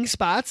feeding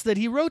spots that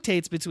he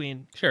rotates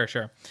between. Sure.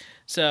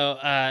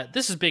 So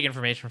this is big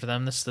information for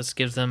them. This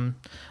gives them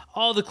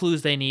all the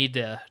clues they need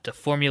to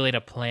formulate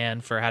a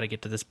plan for how to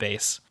get to this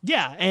base.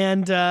 Yeah,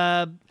 and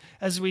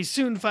as we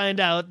soon find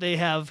out, they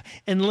have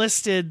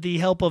enlisted the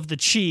help of the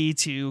Chi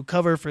to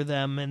cover for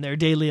them in their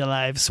daily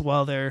lives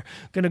while they're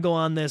going to go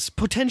on this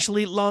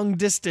potentially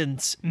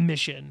long-distance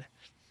mission.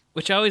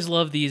 Which I always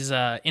love these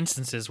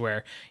instances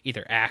where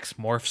either Axe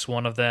morphs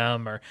one of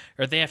them or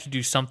they have to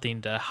do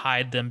something to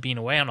hide them being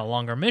away on a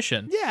longer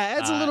mission. Yeah,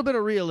 it adds a little bit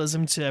of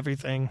realism to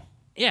everything.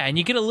 Yeah, and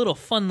you get a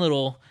fun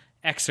little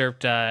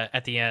excerpt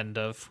at the end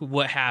of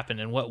what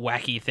happened and what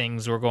wacky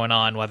things were going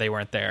on while they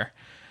weren't there.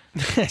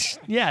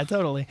 Yeah,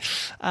 totally.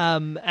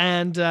 And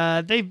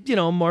they,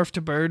 morph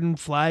to bird and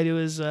fly to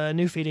his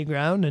new feeding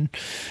ground. And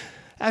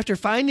after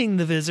finding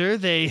the Visitor,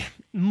 they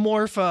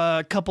morph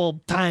a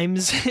couple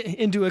times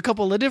into a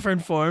couple of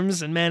different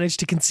forms and manage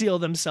to conceal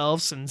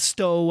themselves and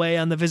stow away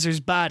on the Visitor's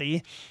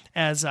body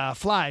as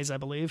flies, I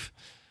believe.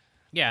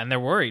 Yeah, and they're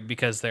worried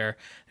because they're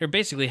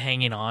basically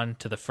hanging on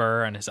to the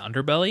fur on his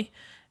underbelly.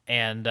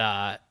 And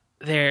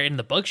they're in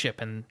the bug ship,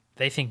 and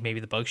they think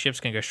maybe the bug ship's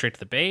going to go straight to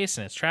the base,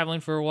 and it's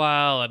traveling for a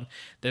while, and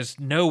there's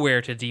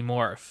nowhere to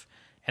demorph.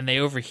 And they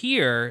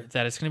overhear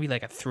that it's going to be a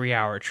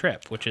 3-hour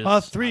trip, which is a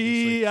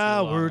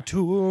 3-hour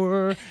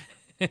tour.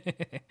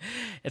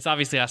 It's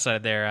obviously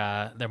outside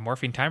their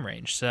morphing time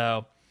range.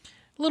 So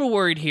a little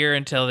worried here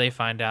until they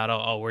find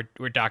out,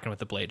 we're docking with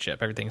the Blade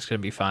ship. Everything's going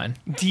to be fine.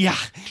 Yeah,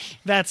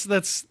 that's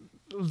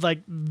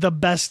the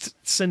best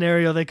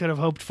scenario they could have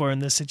hoped for in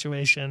this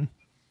situation.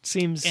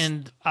 Seems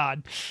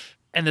odd.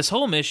 And this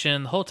whole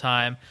mission, the whole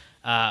time,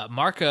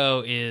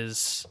 Marco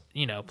is,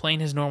 playing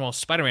his normal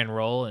Spider-Man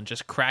role and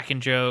just cracking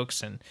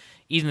jokes and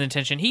easing the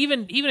tension. He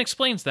even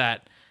explains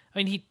that.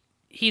 I mean,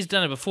 he's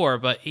done it before,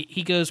 but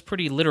he goes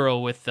pretty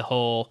literal with the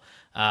whole,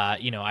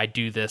 I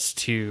do this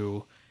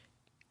to,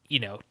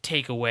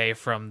 take away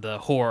from the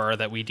horror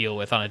that we deal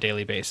with on a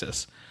daily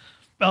basis.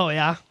 Oh,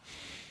 yeah.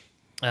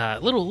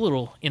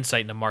 Little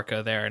insight into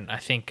Marco there, and I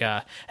think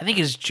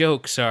his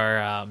jokes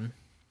are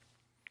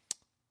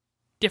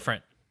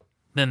different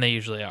than they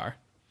usually are.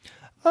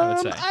 I would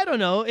say. I don't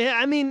know.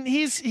 I mean,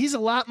 he's a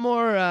lot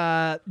more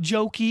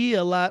jokey,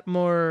 a lot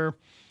more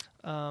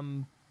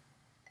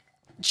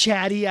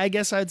chatty, I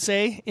guess I'd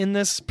say, in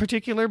this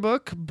particular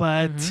book.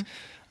 But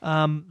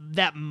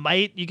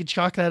that you could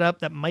chalk that up.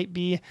 That might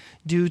be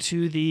due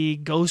to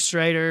the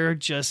ghostwriter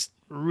just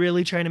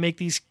really trying to make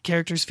these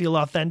characters feel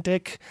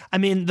authentic. I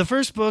mean, the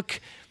first book,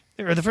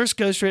 or the first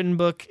ghostwritten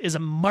book, is a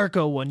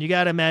Marco one. You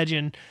got to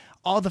imagine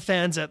all the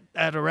fans at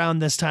around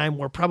this time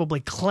were probably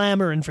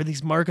clamoring for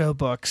these Marco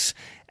books,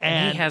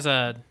 and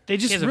they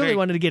just really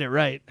wanted to get it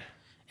right.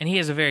 And he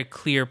has a very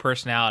clear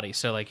personality,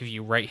 so if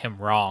you write him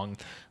wrong,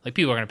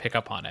 people are going to pick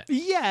up on it.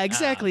 Yeah,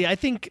 exactly. I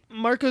think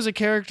Marco's a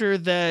character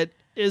that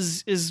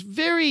is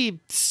very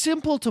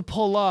simple to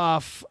pull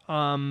off,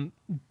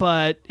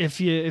 but if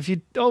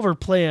you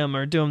overplay them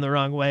or do them the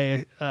wrong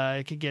way,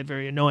 it could get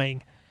very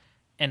annoying.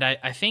 And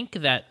I think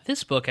that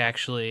this book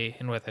actually,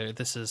 and whether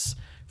this is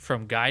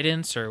from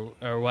guidance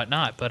or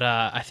whatnot, but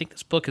I think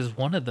this book is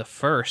one of the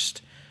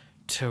first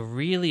to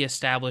really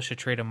establish a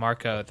trait of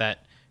Marco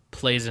that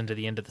plays into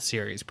the end of the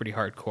series pretty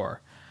hardcore.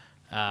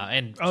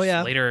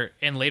 Later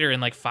in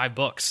like 5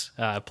 books,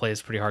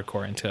 plays pretty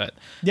hardcore into it.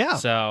 Yeah.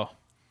 So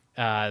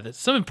there's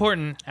some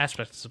important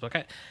aspects of this book.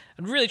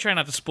 I'm really trying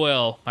not to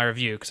spoil my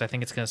review because I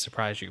think it's going to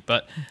surprise you.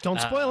 But don't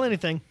spoil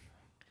anything.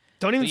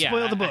 Don't even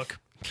spoil the book.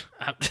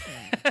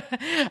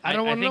 I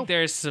don't want to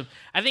know.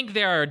 I think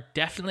there are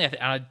definitely.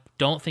 I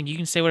don't think you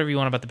can say whatever you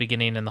want about the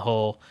beginning and the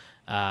whole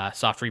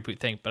soft reboot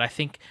thing, but I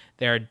think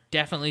there are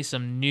definitely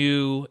some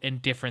new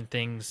and different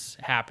things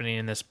happening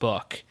in this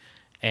book,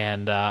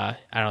 and I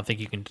don't think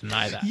you can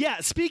deny that. Yeah.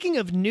 Speaking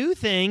of new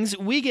things,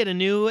 we get a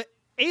new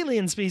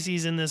alien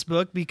species in this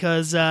book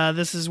because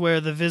this is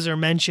where the Visser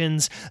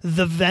mentions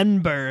the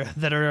Venber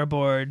that are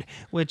aboard,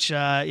 which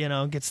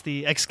gets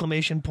the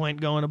exclamation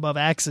point going above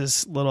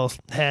Axe's little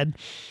head.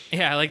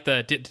 Yeah, I like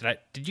the.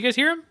 Did you guys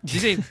hear him? Did you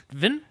say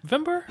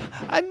Venber?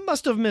 I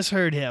must have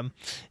misheard him.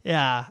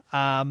 Yeah.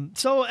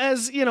 So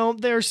as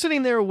they're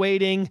sitting there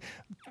waiting,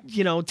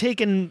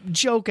 taking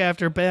joke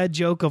after bad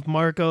joke of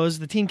Marco's.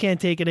 The team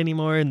can't take it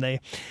anymore, and they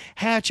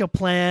hatch a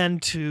plan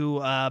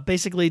to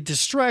basically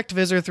distract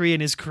Visser 3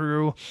 and his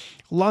crew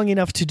long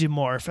enough to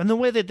demorph. And the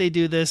way that they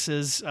do this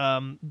is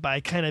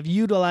by kind of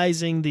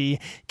utilizing the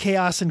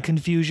chaos and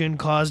confusion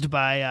caused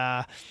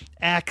by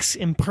Axe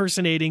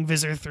impersonating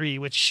Visser 3,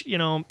 which,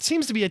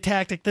 seems to be a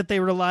tactic that they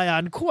rely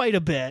on quite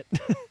a bit.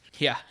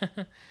 Yeah.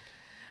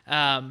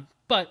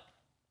 But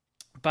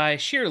by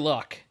sheer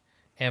luck,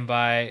 and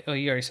by... Oh,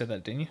 you already said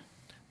that, didn't you?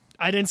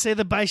 I didn't say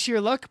the by sheer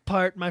luck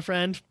part, my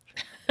friend.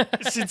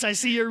 Since I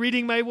see you're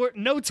reading my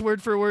notes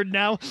word for word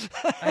now.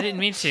 I didn't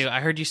mean to. I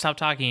heard you stop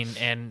talking,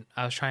 and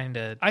I was trying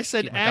to... I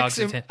said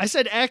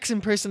Axe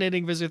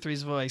impersonating Visser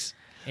 3's voice.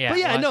 Yeah, but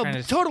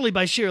yeah, totally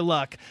by sheer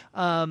luck.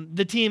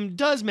 The team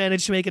does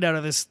manage to make it out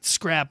of this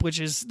scrap,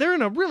 which is... They're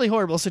in a really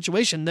horrible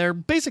situation. They're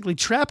basically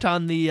trapped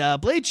on the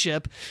Blade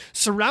ship,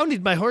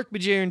 surrounded by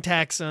Hork-Bajir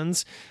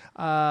Taxxons.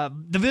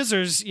 The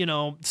Visser's,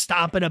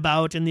 stomping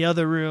about in the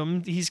other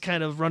room. He's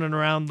kind of running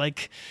around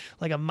like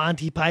a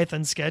Monty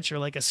Python sketch or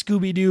like a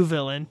Scooby-Doo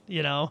villain,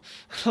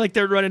 like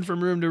they're running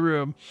from room to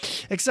room.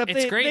 Except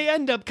they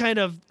end up kind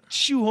of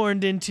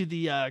shoehorned into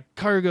the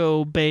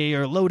cargo bay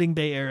or loading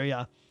bay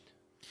area.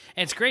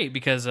 And it's great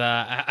because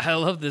I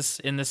love this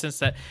in the sense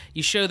that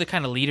you show the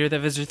kind of leader that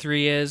Visser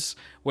 3 is,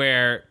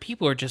 where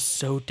people are just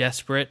so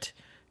desperate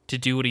to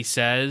do what he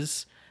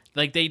says.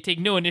 Like, they take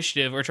no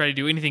initiative or try to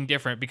do anything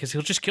different because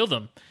he'll just kill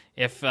them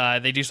if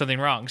they do something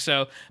wrong.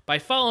 So by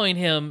following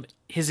him,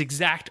 his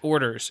exact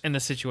orders in the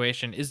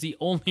situation is the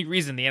only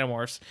reason the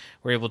Animorphs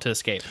were able to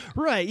escape.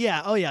 Right,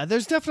 yeah. Oh, yeah.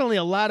 There's definitely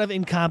a lot of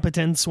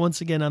incompetence, once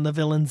again, on the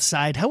villain's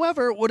side.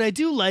 However, what I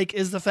do like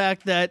is the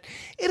fact that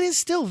it is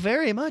still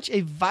very much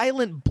a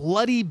violent,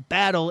 bloody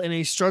battle in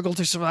a struggle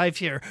to survive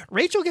here.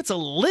 Rachel gets a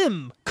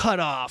limb cut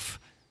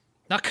off.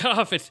 Not cut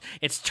off.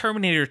 It's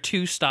Terminator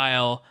 2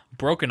 style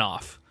broken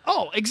off.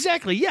 Oh,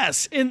 exactly.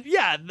 Yes, and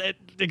yeah,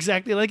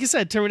 exactly like you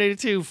said, Terminator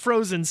 2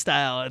 Frozen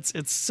style.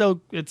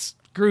 It's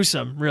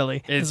gruesome.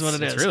 Really, is what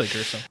it is. It's really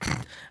gruesome.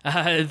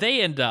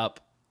 They end up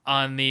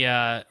on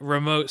the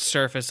remote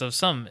surface of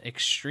some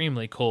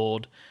extremely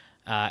cold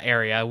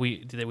area.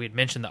 We had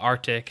mentioned the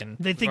Arctic, and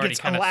they think it's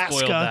kind Alaska. of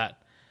spoiled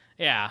that.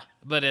 Yeah,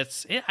 but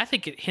I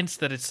think it hints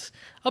that it's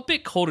a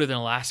bit colder than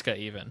Alaska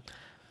even.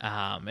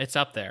 It's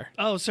up there.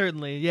 Oh,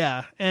 certainly,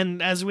 yeah.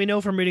 And as we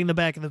know from reading the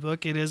back of the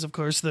book, it is, of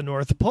course, the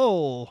North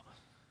Pole.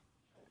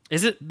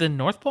 Is it the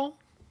North Pole?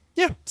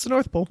 Yeah, it's the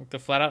North Pole. The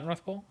flat-out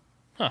North Pole?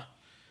 Huh.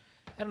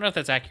 I don't know if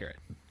that's accurate.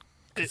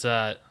 Because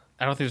I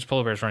don't think there's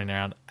polar bears running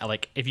around,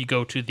 like, if you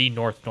go to the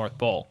North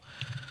Pole.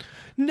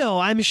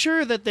 No, I'm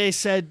sure that they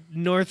said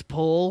North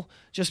Pole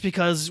just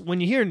because when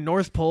you hear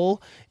North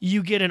Pole,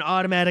 you get an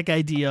automatic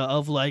idea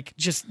of, like,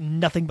 just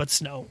nothing but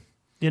snow.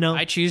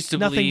 I choose to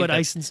nothing believe but that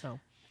ice and snow.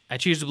 I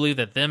choose to believe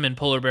that them and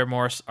polar bear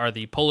morphs are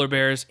the polar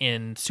bears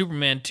in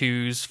Superman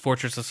 2's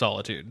Fortress of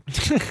Solitude.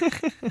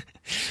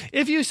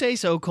 If you say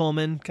so,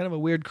 Coleman. Kind of a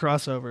weird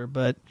crossover,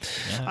 but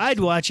I'd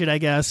watch it, I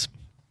guess.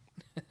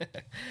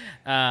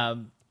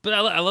 But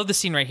I love the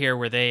scene right here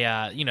where they,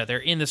 they're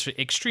in this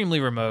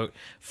extremely remote,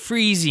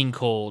 freezing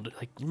cold,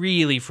 like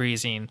really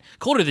freezing,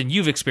 colder than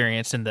you've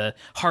experienced in the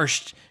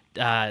harsh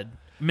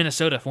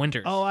Minnesota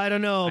winters. Oh, I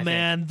don't know,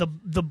 man.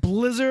 The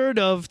blizzard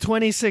of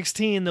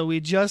 2016 that we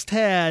just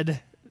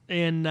had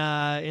in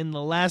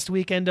the last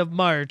weekend of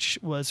March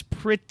was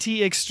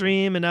pretty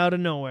extreme and out of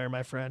nowhere,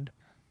 my friend.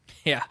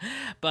 Yeah,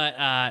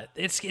 but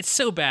it's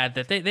so bad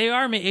that they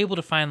are able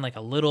to find like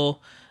a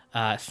little.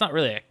 It's not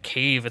really a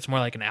cave; it's more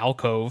like an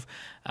alcove.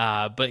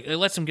 But it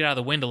lets them get out of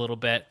the wind a little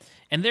bit,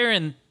 and they're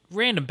in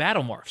random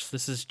battle morphs.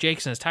 This is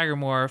Jake's in his tiger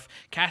morph.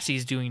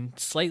 Cassie's doing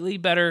slightly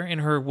better in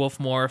her wolf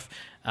morph.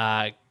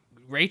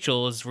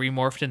 Rachel is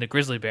remorphed into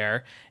grizzly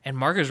bear, and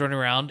Marco's running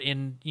around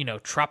in,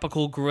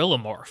 tropical gorilla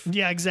morph.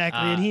 Yeah,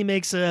 exactly. And he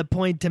makes a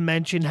point to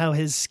mention how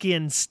his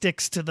skin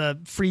sticks to the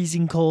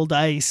freezing cold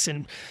ice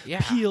and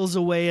peels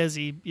away as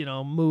he,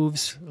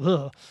 moves.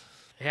 Ugh.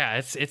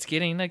 Yeah, it's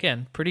getting,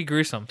 again, pretty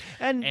gruesome.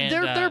 And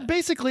they're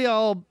basically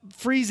all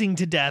freezing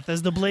to death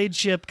as the Blade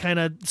ship kind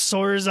of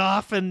soars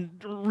off and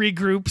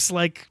regroups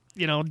like,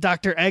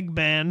 Dr.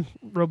 Eggman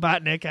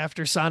Robotnik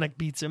after Sonic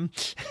beats him.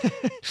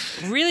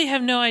 Really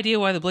have no idea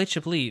why the Blade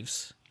ship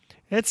leaves.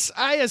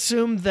 I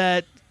assume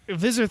that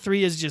Visser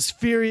 3 is just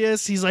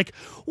furious. He's like,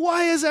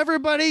 why is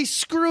everybody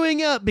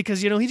screwing up?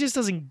 Because, he just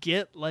doesn't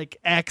get, like,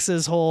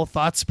 Axe's whole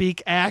thought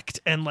speak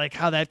act and, like,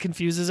 how that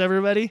confuses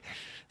everybody.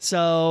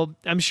 So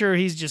I'm sure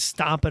he's just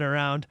stomping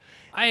around.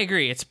 I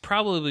agree. It's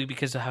probably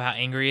because of how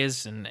angry he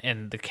is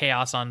and the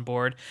chaos on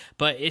board.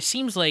 But it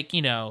seems like,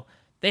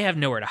 they have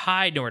nowhere to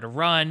hide, nowhere to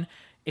run.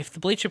 If the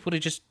Blade ship would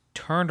have just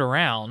turned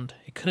around,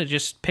 it could have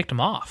just picked them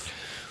off.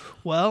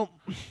 Well,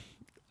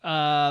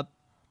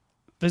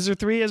 Visser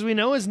 3, as we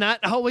know, is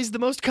not always the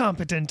most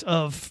competent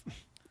of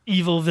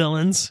evil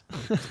villains.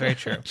 Very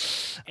true.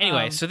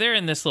 Anyway, so they're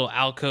in this little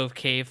alcove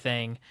cave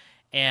thing.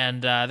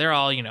 And they're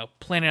all,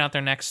 planning out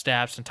their next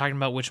steps and talking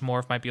about which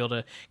morph might be able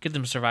to get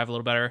them to survive a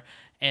little better.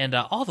 And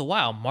all the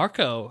while,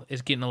 Marco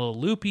is getting a little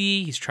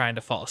loopy. He's trying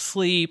to fall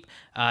asleep.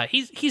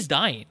 He's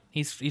dying.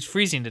 He's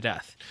freezing to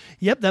death.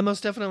 Yep, that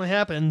most definitely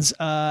happens.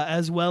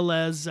 As well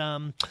as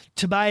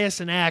Tobias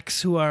and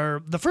Axe, who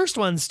are the first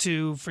ones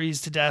to freeze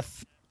to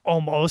death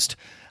almost,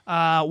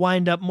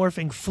 wind up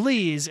morphing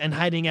fleas and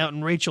hiding out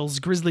in Rachel's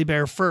grizzly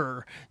bear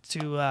fur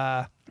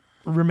to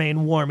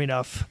remain warm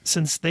enough,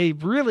 since they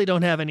really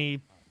don't have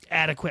any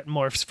adequate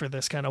morphs for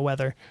this kind of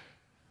weather.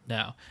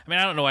 No. I mean,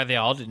 I don't know why they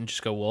all didn't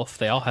just go wolf.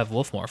 They all have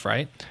wolf morph,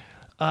 right?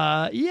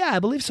 Yeah, I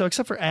believe so,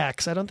 except for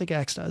Axe. I don't think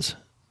Axe does.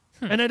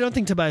 And I don't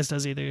think Tobias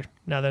does either,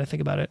 now that I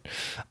think about it.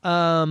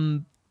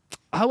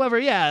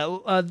 However,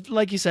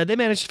 like you said, they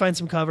managed to find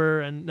some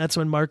cover, and that's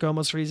when Marco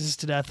almost freezes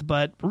to death.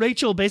 But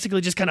Rachel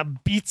basically just kind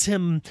of beats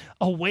him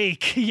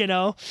awake,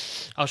 Oh,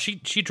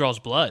 she draws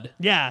blood.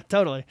 Yeah,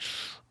 totally.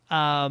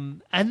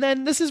 And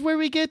then this is where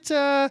we get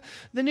the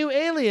new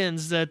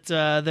aliens that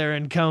they're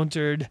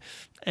encountered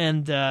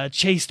and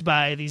chased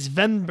by these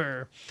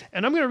Venber.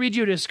 And I'm going to read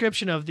you a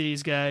description of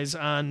these guys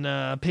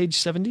on page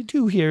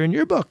 72 here in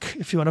your book,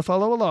 if you want to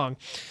follow along.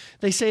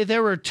 They say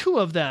there were 2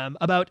 of them,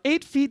 about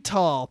 8 feet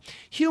tall,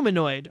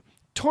 humanoid,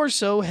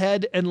 torso,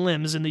 head, and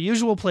limbs in the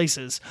usual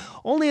places.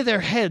 Only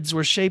their heads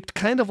were shaped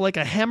kind of like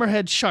a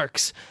hammerhead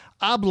shark's,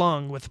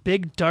 oblong with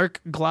big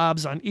dark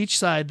globs on each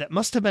side that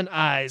must have been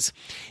eyes.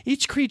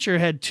 Each creature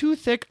had 2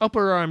 thick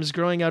upper arms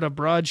growing out of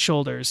broad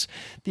shoulders.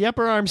 The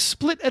upper arms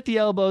split at the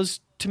elbows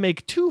to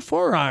make 2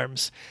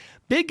 forearms.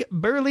 Big,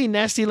 burly,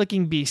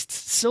 nasty-looking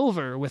beasts,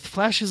 silver, with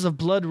flashes of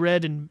blood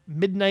red and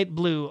midnight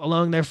blue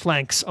along their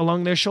flanks,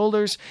 along their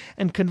shoulders,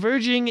 and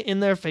converging in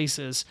their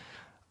faces.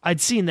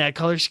 I'd seen that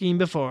color scheme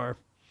before.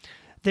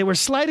 They were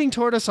sliding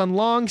toward us on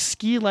long,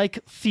 ski-like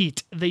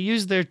feet. They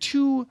used their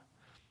two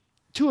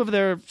of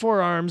their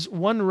forearms,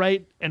 one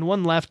right and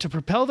one left, to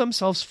propel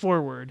themselves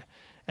forward,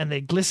 and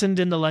they glistened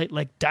in the light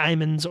like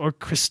diamonds or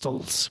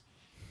crystals.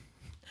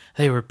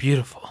 They were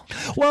beautiful.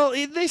 Well,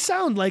 they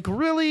sound like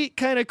really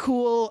kind of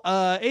cool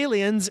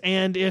aliens,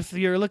 and if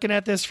you're looking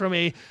at this from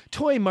a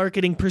toy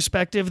marketing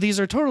perspective, these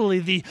are totally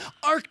the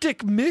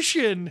Arctic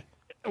Mission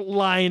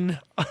line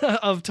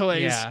of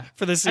toys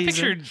for the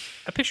season.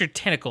 I pictured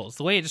tentacles,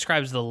 the way it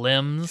describes the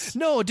limbs.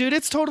 No, dude,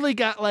 it's totally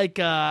got like,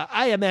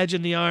 I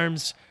imagine the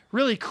arms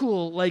really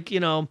cool, like,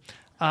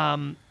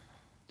 where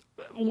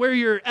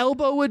your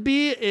elbow would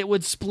be, it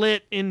would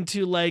split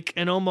into like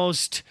an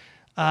almost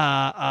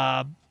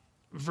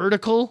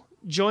vertical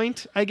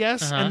joint, I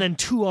guess, and then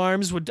 2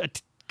 arms would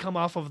come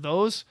off of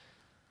those.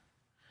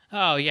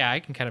 Oh, yeah, I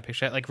can kind of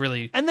picture that, like,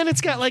 really. And then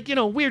it's got, like,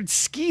 weird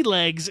ski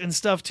legs and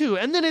stuff, too.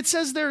 And then it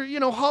says they're,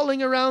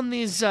 hauling around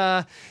these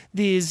cannons,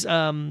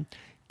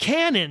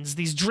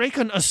 these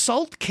Dracon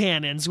assault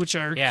cannons, which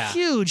are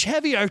huge,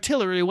 heavy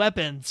artillery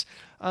weapons.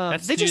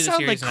 They just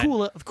sound like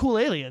cool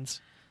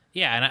aliens.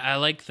 Yeah, and I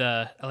like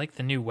the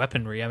new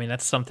weaponry. I mean,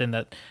 that's something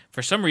that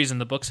for some reason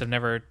the books have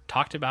never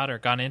talked about or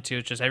gone into.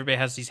 It's just everybody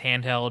has these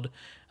handheld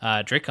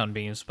Dracon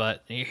beams,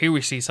 but here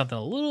we see something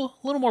a little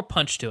more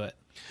punch to it.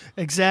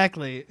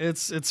 Exactly.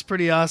 It's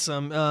pretty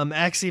awesome.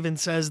 Axe even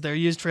says they're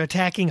used for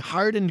attacking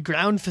hardened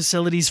ground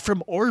facilities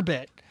from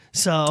orbit.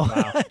 So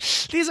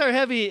these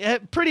are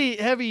pretty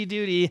heavy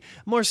duty,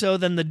 more so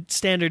than the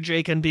standard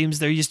Dracon beams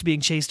they're used to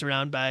being chased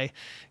around by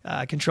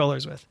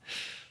controllers with.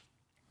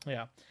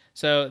 Yeah.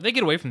 So they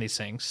get away from these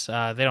things.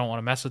 They don't want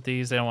to mess with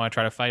these. They don't want to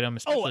try to fight them.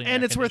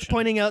 And it's worth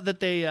pointing out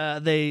that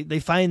they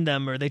find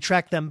them or they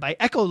track them by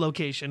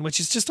echolocation, which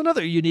is just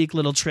another unique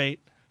little trait.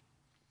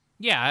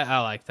 Yeah, I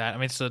like that. I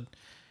mean,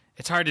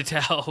 it's hard to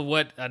tell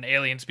what an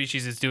alien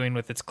species is doing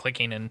with its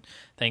clicking and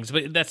things,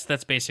 but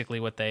that's basically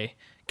what they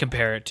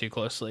compare it to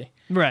closely.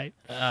 Right.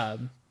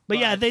 But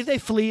yeah, they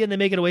flee and they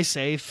make it away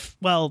safe.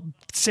 Well,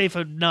 safe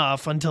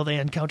enough until they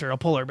encounter a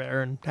polar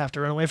bear and have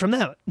to run away from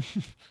that.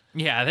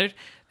 Yeah,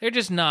 they're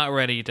just not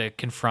ready to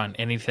confront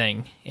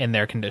anything in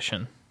their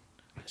condition.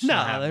 It's not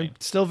No, they're happening.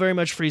 still very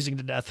much freezing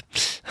to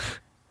death.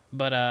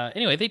 But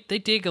anyway, they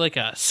dig like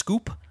a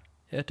scoop,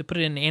 to put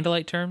it in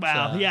Andalite terms.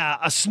 Wow, yeah,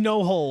 a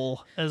snow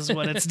hole is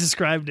what it's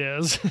described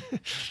as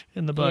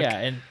in the book.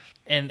 Yeah,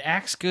 and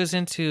Axe goes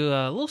into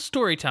a little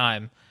story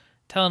time,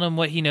 telling him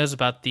what he knows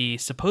about the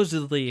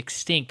supposedly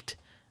extinct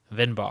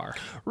Vinbar.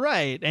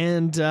 Right,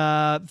 and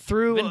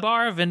through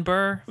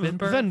Vinbar.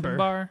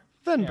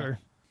 Venber.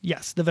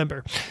 Yes, the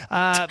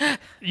Venber.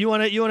 You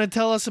want to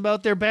tell us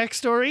about their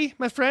backstory,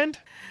 my friend?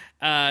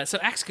 So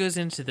Axe goes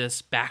into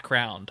this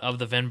background of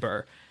the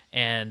Vinbar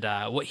and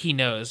what he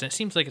knows, and it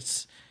seems like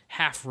it's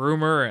half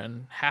rumor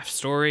and half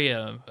story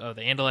of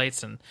the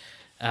Andalites, and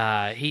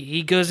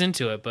he goes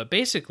into it. But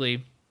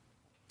basically,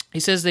 he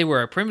says they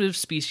were a primitive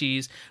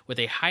species with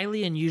a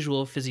highly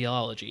unusual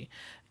physiology.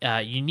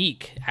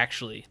 Unique,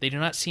 actually. They do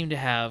not seem to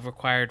have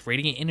required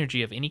radiant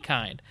energy of any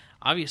kind.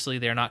 Obviously,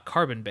 they are not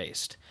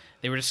carbon-based.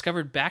 They were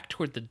discovered back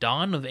toward the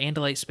dawn of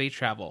Andalite space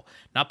travel,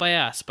 not by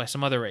us, by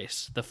some other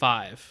race, the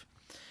Five.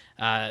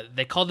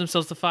 They called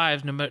themselves the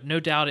Five. No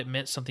doubt it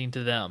meant something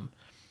to them.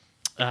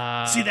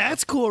 See,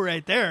 that's cool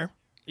right there.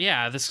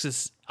 Yeah, this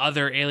is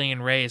other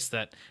alien race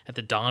that at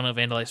the dawn of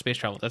Andalite space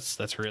travel.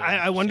 That's really.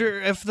 I wonder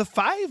if the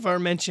Five are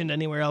mentioned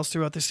anywhere else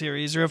throughout the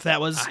series, or if that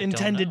was don't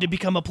intended know. to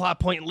become a plot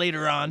point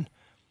later on.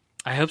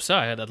 I hope so.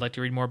 I'd like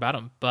to read more about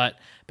them. But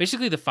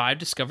basically, the Five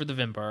discovered the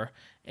Vinbar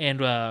and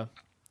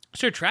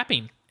started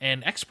trapping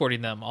and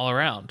exporting them all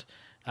around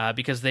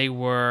because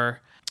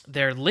they're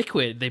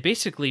liquid. They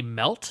basically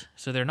melt,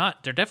 so they're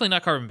definitely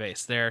not carbon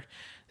based. They're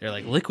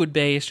like liquid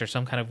based or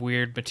some kind of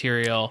weird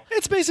material.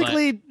 It's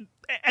basically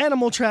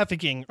animal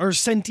trafficking or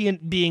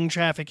sentient being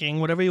trafficking,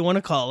 whatever you want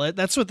to call it.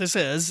 That's what this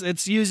is.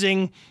 It's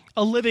using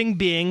a living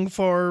being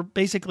for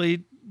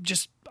basically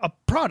just a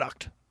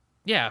product.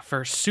 Yeah,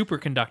 for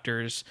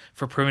superconductors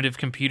for primitive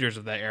computers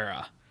of that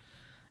era.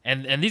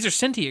 And these are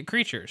sentient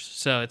creatures,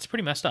 so it's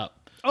pretty messed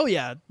up. Oh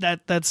yeah,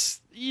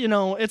 that's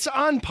it's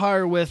on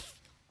par with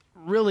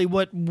really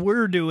what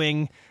we're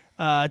doing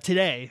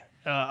today.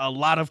 A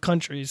lot of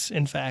countries,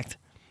 in fact.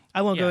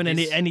 I won't go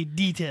into any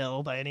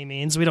detail by any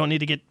means. We don't need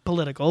to get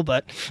political,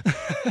 but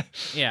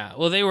yeah.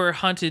 Well, they were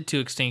hunted to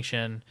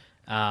extinction,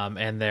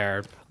 and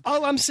they're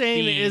all I'm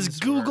saying is beings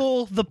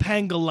Google the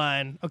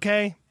pangolin,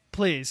 okay?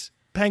 Please,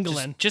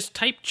 pangolin. just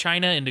type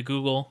China into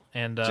Google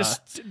and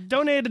Just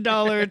donate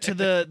 $1 to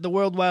the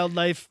World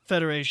Wildlife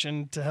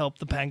Federation to help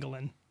the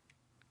pangolin.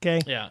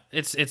 Okay. yeah,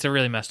 it's a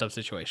really messed up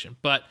situation,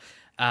 but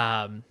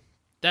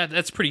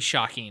that's pretty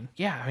shocking.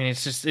 Yeah, I mean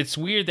it's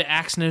weird that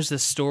Axe knows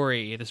this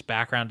story, this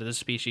background to this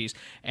species,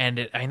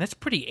 and that's a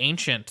pretty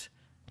ancient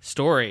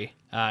story.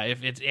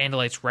 If it's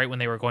Andalites right when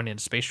they were going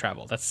into space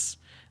travel, that's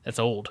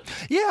old.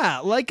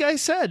 Yeah, like I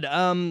said,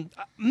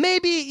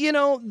 maybe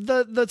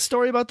the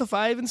story about the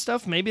Five and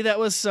stuff. Maybe that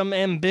was some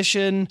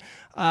ambition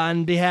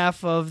on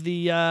behalf of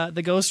the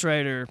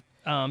ghostwriter,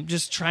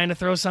 just trying to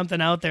throw something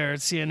out there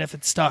and seeing if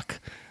it stuck.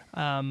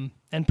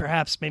 And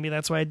perhaps maybe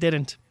that's why it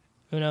didn't.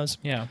 Who knows?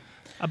 Yeah.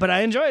 But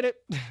I enjoyed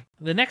it.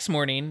 The next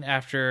morning,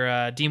 after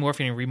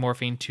demorphing and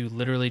remorphing to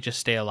literally just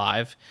stay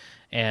alive,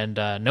 and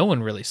no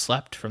one really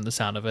slept from the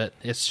sound of it.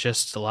 It's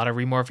just a lot of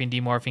remorphing,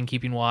 demorphing,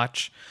 keeping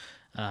watch,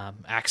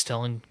 Axe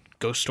telling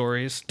ghost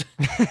stories.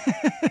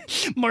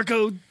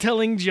 Marco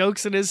telling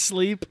jokes in his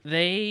sleep.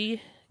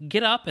 They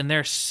get up and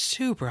they're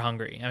super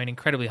hungry. I mean,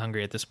 incredibly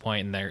hungry at this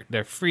point, and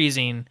they're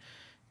freezing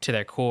to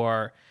their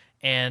core.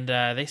 And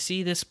they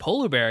see this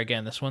polar bear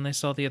again, this one they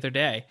saw the other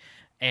day.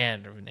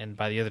 And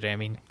by the other day, I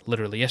mean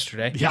literally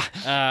yesterday.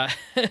 Yeah.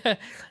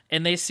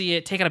 And they see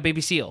it take out a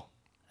baby seal.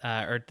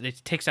 Or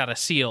it takes out a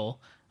seal,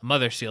 a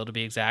mother seal to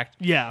be exact.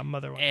 Yeah,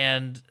 mother one.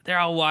 And they're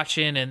all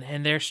watching,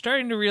 and they're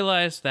starting to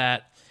realize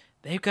that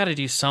they've got to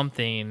do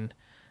something,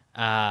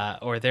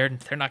 or they're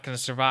not going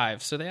to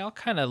survive. So they all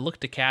kind of look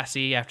to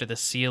Cassie after the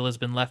seal has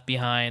been left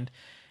behind.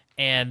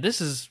 And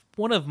this is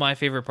one of my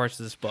favorite parts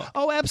of this book.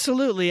 Oh,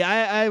 absolutely.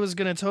 I was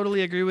going to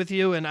totally agree with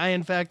you, and I,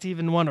 in fact,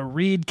 even want to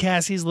read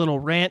Cassie's little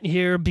rant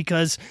here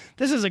because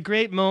this is a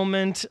great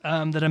moment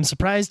that I'm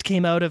surprised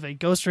came out of a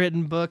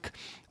ghostwritten book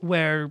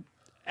where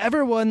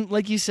everyone,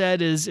 like you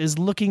said, is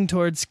looking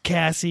towards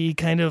Cassie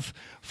kind of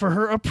for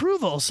her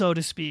approval, so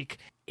to speak.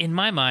 In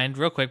my mind,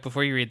 real quick,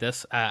 before you read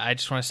this, I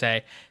just want to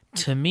say,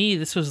 to me,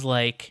 this was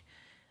like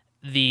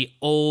the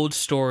old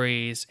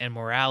stories and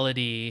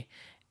morality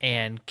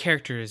and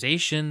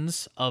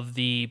characterizations of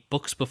the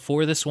books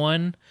before this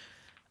one,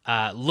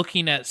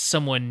 looking at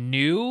someone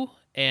new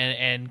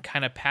and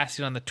kind of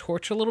passing on the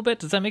torch a little bit.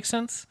 Does that make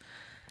sense?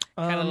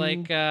 Kind of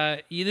like,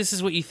 this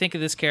is what you think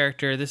of this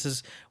character. This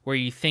is where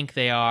you think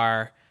they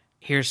are.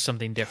 Here's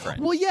something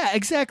different. Well, yeah,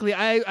 exactly.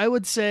 I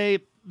would say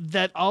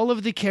that all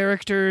of the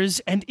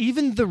characters and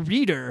even the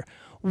reader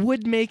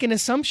would make an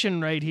assumption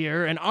right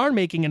here and are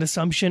making an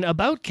assumption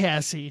about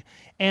Cassie.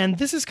 And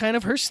this is kind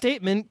of her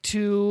statement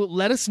to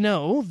let us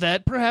know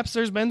that perhaps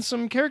there's been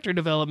some character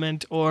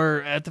development,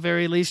 or at the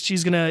very least,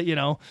 she's going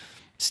to,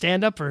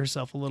 stand up for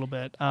herself a little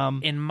bit.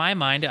 In my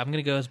mind, I'm going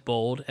to go as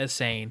bold as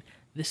saying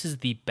this is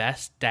the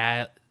best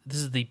this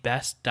is the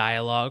best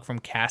dialogue from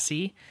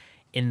Cassie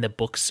in the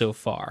book so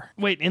far.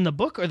 Wait, in the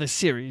book or the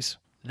series?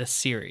 The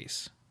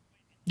series.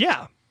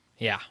 Yeah.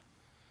 Yeah.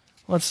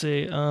 Let's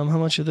see. How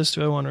much of this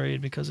do I want to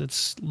read? Because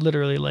it's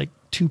literally like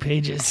 2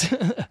 pages.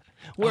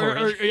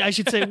 Or I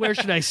should say, where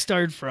should I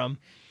start from?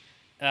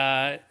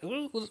 Well,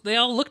 they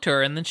all look to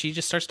her, and then she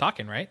just starts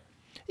talking, right?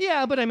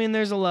 Yeah, but I mean,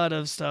 there's a lot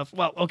of stuff.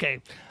 Well,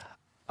 okay.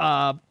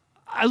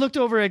 I looked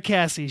over at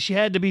Cassie. She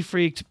had to be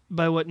freaked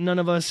by what none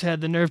of us had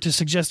the nerve to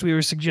suggest we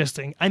were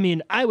suggesting. I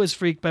mean, I was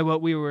freaked by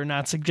what we were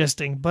not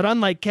suggesting, but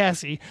unlike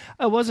Cassie,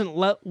 I wasn't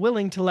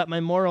willing to let my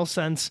moral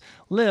sense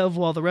live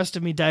while the rest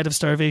of me died of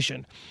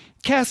starvation.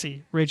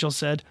 Cassie, Rachel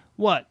said.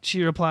 What?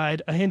 She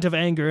replied, a hint of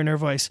anger in her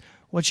voice.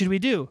 What should we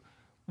do?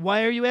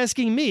 Why are you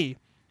asking me?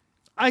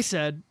 I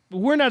said,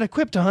 we're not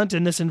equipped to hunt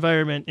in this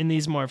environment in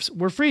these morphs.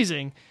 We're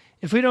freezing.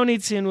 If we don't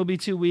eat soon, we'll be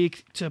too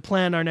weak to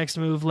plan our next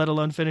move, let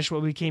alone finish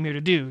what we came here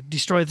to do,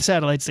 destroy the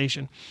satellite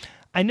station.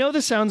 I know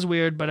this sounds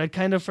weird, but I'd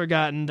kind of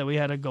forgotten that we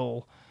had a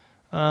goal.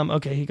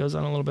 Okay, he goes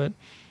on a little bit.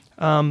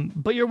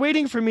 But you're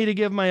waiting for me to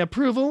give my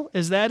approval?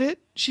 Is that it?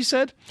 She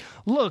said.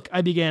 Look,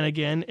 I began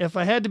again. If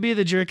I had to be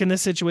the jerk in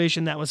this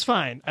situation, that was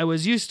fine. I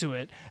was used to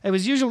it. I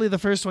was usually the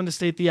first one to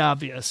state the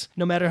obvious,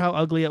 no matter how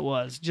ugly it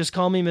was. Just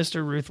call me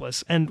Mr.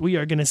 Ruthless, and we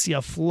are going to see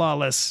a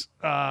flawless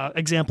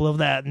example of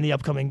that in the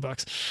upcoming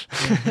books.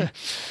 Mm-hmm.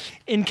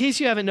 In case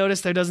you haven't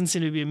noticed, there doesn't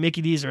seem to be a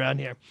Mickey D's around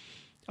here.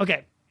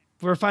 Okay,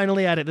 we're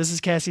finally at it. This is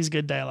Cassie's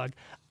good dialogue.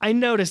 I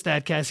noticed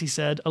that, Cassie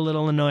said, a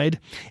little annoyed.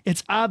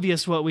 It's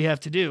obvious what we have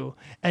to do,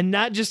 and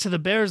not just to the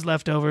bear's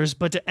leftovers,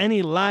 but to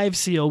any live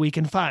seal we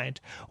can find.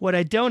 What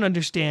I don't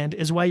understand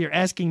is why you're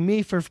asking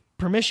me for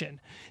permission.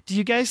 Do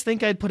you guys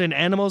think I'd put an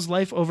animal's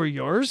life over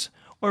yours?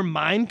 Or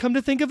mine, come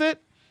to think of it?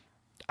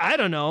 I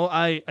don't know,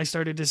 I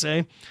started to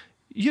say.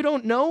 You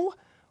don't know?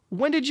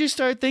 When did you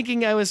start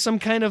thinking I was some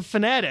kind of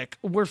fanatic?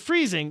 We're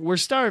freezing, we're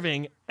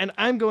starving, and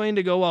I'm going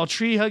to go all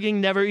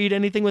tree-hugging, never eat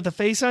anything with a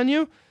face on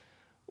you?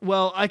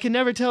 Well, I can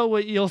never tell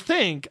what you'll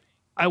think,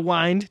 I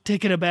whined,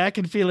 taken aback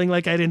and feeling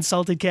like I'd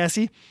insulted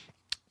Cassie.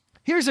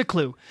 Here's a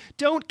clue.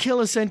 Don't kill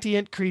a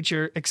sentient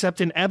creature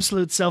except in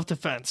absolute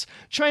self-defense.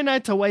 Try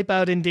not to wipe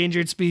out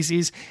endangered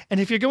species, and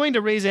if you're going to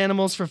raise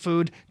animals for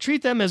food,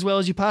 treat them as well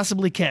as you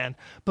possibly can.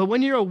 But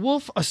when you're a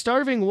wolf, a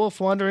starving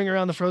wolf wandering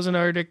around the frozen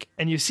Arctic,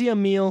 and you see a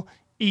meal,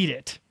 eat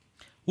it.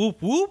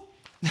 Whoop, whoop.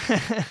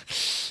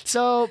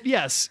 So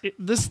yes,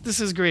 this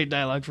is great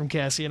dialogue from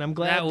Cassie, and I'm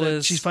glad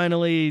that she's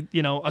finally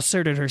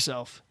asserted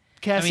herself.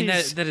 Cassie's, I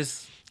mean that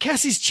is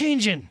Cassie's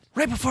changing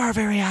right before our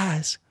very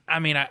eyes. I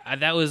mean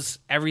that was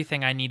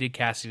everything I needed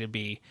Cassie to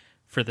be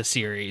for the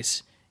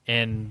series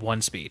in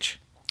one speech.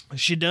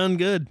 She done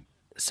good.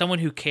 Someone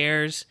who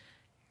cares,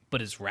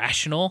 but is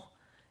rational,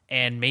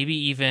 and maybe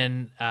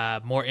even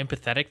more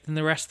empathetic than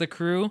the rest of the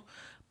crew,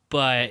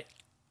 but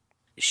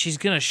she's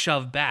gonna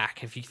shove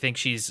back if you think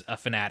she's a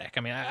fanatic. I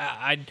mean,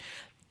 I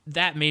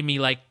that made me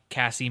like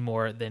Cassie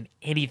more than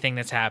anything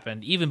that's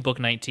happened, even book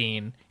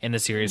 19 in the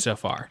series so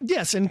far.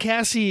 Yes, and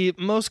Cassie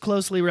most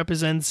closely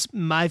represents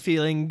my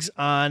feelings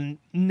on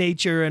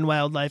nature and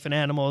wildlife and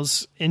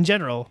animals in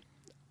general.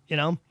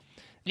 Yeah,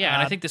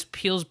 and I think this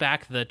peels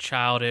back the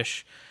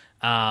childish,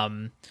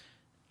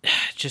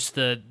 just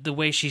the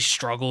way she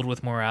struggled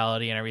with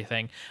morality and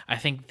everything. I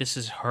think this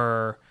is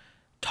her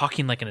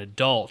talking like an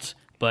adult,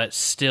 but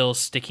still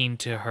sticking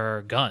to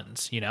her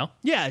guns,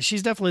 Yeah,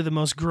 she's definitely the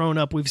most grown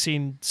up we've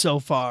seen so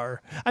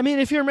far. I mean,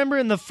 if you remember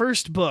in the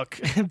first book,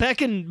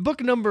 back in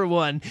book number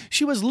 1,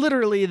 she was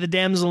literally the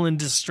damsel in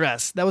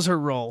distress. That was her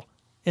role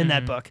in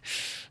that book.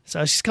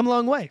 So she's come a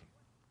long way.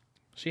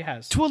 She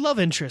has. To a love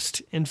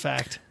interest, in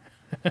fact.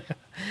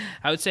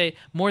 I would say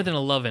more than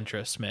a love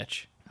interest,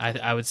 Mitch.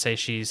 I would say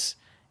she's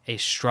a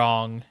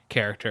strong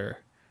character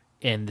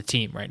in the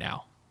team right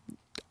now.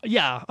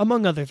 Yeah,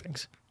 among other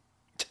things.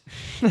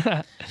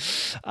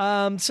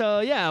 So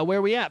yeah,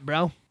 where we at,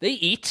 bro? They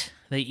eat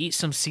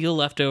some seal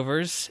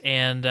leftovers,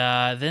 and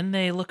then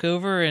they look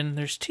over and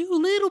there's 2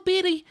 little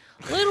bitty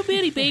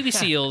baby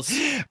seals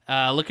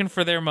looking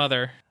for their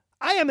mother.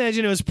 I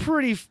imagine it was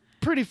pretty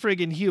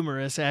friggin'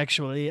 humorous,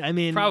 actually. I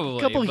mean, probably,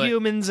 a couple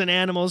humans and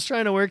animals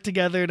trying to work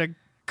together to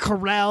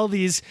corral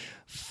these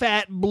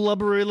fat,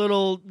 blubbery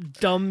little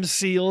dumb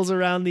seals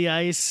around the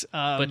ice.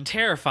 But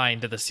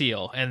terrifying to the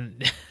seal.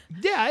 And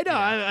yeah, I know.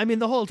 Yeah. I mean,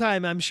 the whole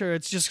time, I'm sure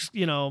it's just,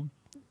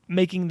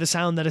 making the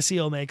sound that a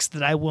seal makes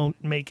that I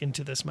won't make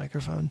into this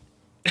microphone.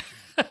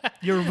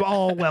 You're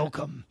all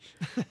welcome.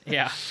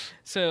 Yeah.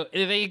 So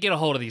they get a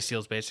hold of these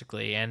seals,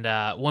 basically, and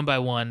one by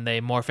one, they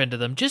morph into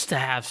them just to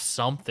have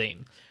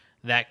something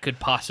that could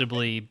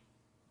possibly,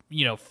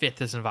 fit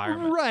this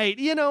environment. Right.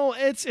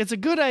 It's a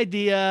good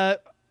idea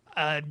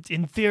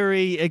in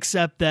theory,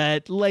 except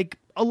that, like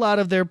a lot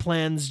of their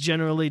plans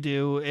generally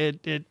do,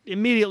 it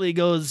immediately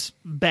goes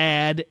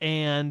bad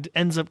and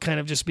ends up kind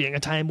of just being a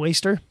time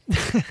waster.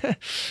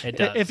 It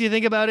does. If you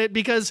think about it,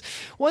 because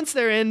once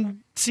they're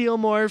in seal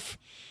morph,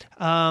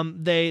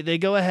 they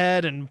go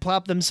ahead and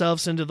plop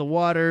themselves into the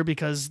water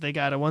because they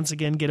got to once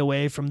again get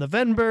away from the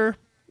Venber,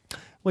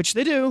 which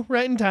they do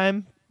right in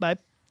time by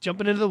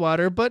jumping into the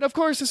water. But of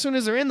course, as soon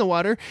as they're in the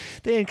water,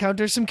 they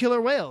encounter some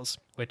killer whales.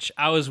 Which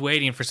I was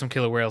waiting for some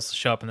killer whales to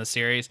show up in the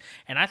series,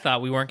 and I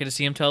thought we weren't going to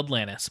see them till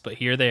Atlantis, but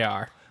here they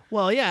are.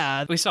 Well,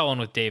 yeah. We saw one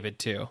with David,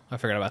 too. I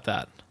forgot about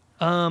that.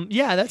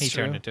 Yeah, that's He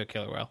true. turned into a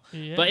killer whale.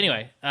 Yeah. But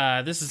anyway,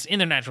 this is in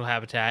their natural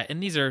habitat,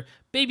 and these are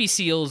baby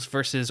seals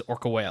versus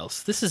orca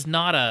whales. This is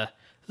not a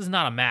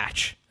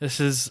match.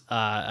 This is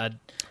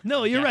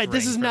No, you're death right.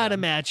 This ring is for not a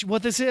them. match.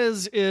 What this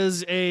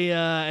is a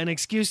an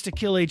excuse to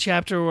kill a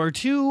chapter or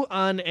two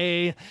on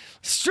a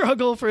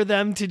struggle for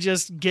them to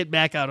just get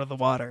back out of the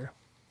water.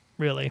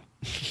 Really.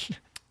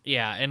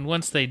 Yeah, and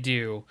once they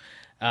do,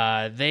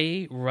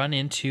 they run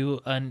into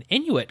an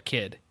Inuit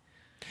kid.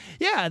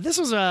 Yeah, this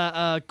was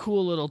a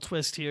cool little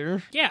twist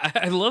here. Yeah,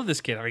 I love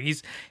this kid. I mean,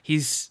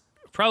 he's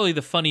probably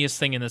the funniest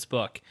thing in this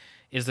book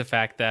is the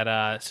fact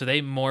that so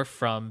they morph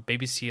from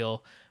baby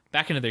seal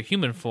back into their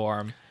human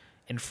form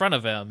in front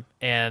of him,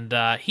 and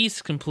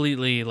he's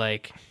completely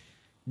like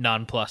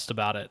nonplussed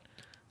about it.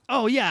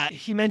 Oh, yeah.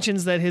 He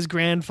mentions that his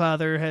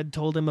grandfather had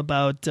told him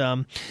about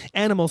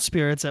animal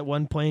spirits at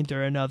one point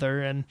or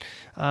another.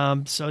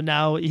 And so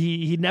now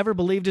he never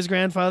believed his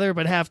grandfather,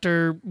 but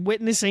after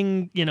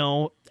witnessing,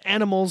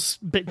 animals,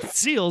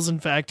 seals, in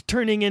fact,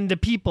 turning into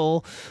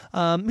people,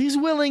 he's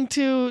willing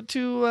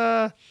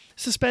to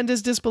suspend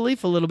his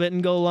disbelief a little bit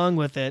and go along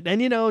with it. And,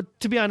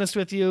 to be honest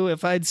with you,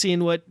 if I'd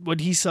seen what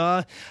he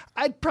saw,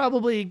 I'd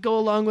probably go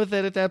along with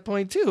it at that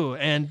point too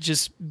and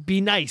just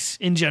be nice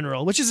in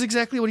general, which is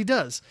exactly what he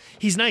does.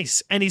 He's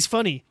nice and he's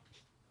funny.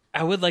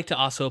 I would like to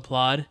also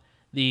applaud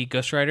the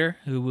ghostwriter,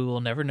 who we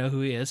will never know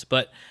who he is,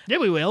 but Yeah,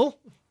 we will.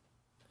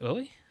 will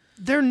we?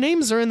 Their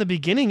names are in the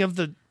beginning of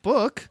the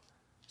book.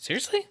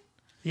 Seriously?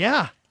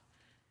 Yeah.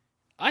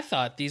 I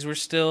thought these were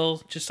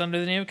still just under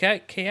the name of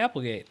Kay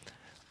Applegate.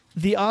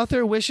 The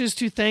author wishes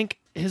to thank,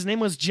 his name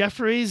was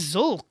Jeffrey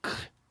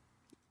Zulk,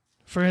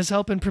 for his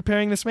help in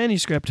preparing this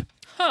manuscript.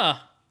 Huh.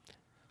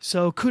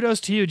 So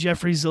kudos to you,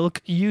 Jeffrey Zulk.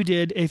 You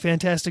did a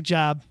fantastic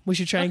job. We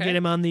should try and Okay. get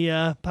him on the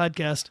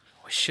podcast.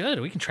 We should.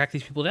 We can track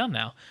these people down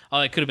now. Oh,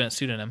 it could have been a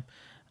pseudonym.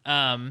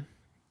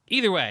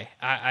 Either way,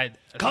 I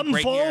Come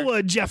right here-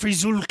 forward, Jeffrey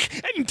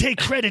Zulk, and take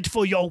credit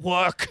for your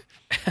work.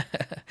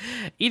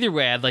 Either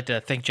way, I'd like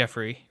to thank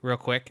Jeffrey real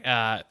quick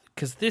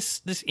because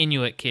this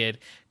Inuit kid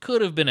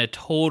could have been a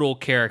total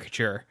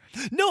caricature.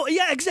 No,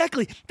 yeah,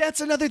 exactly.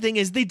 That's another thing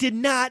is they did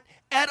not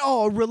at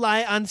all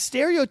rely on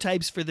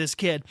stereotypes for this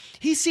kid.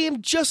 He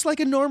seemed just like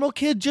a normal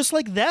kid, just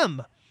like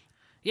them.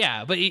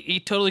 Yeah, but he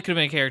totally could have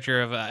been a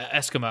character of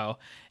Eskimo.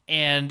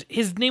 And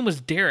his name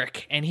was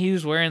Derek, and he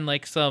was wearing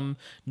like some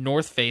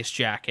North Face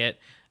jacket.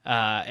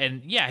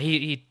 And yeah,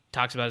 he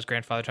talks about his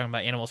grandfather talking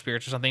about animal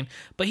spirits or something.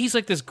 But he's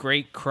like this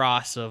great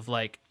cross of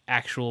like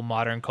actual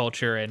modern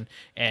culture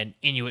and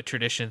Inuit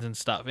traditions and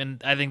stuff.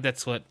 And I think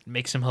that's what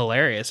makes him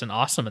hilarious and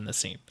awesome in the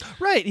scene.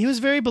 Right. He was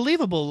very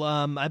believable.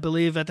 I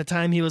believe at the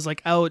time he was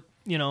like out,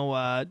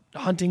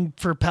 hunting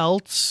for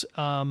pelts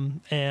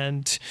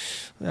and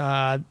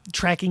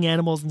tracking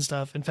animals and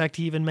stuff. In fact,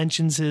 he even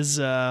mentions his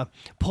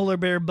polar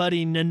bear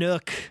buddy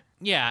Nanook.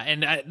 Yeah,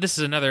 and this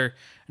is another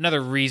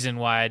reason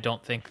why I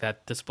don't think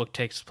that this book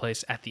takes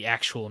place at the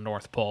actual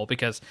North Pole,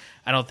 because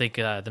I don't think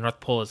the North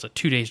Pole is a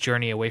 2 days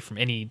journey away from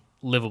any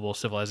livable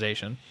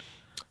civilization.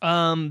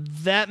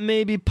 That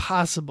may be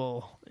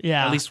possible.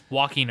 Yeah. At least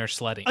walking or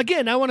sledding.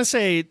 Again, I want to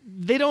say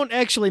they don't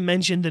actually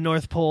mention the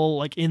North Pole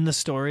like in the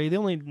story. The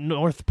only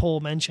North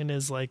Pole mention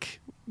is like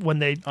when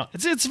they.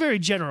 It's very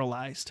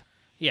generalized.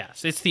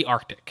 Yes, it's the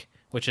Arctic,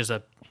 which is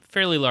a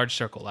fairly large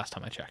circle last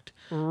time I checked.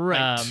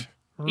 Right.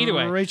 Either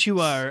way. Right, you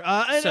are.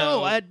 I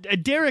know.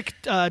 Derek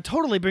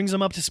totally brings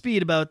them up to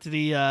speed about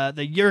the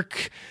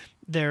Yerk,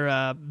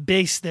 their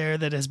base there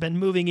that has been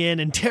moving in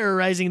and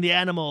terrorizing the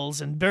animals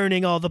and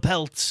burning all the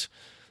pelts.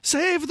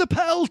 Save the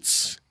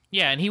pelts!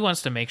 Yeah, and he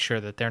wants to make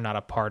sure that they're not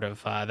a part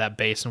of that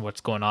base and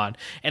what's going on.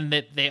 And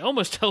that they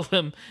almost tell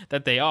him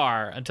that they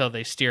are until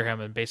they steer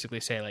him and basically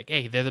say, like,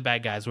 hey, they're the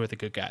bad guys, we're the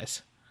good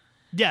guys.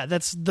 Yeah,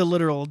 that's the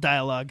literal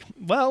dialogue.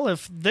 Well,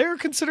 if they're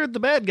considered the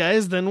bad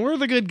guys, then we're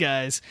the good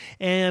guys.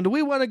 And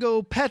we want to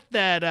go pet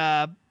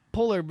that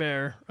polar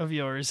bear of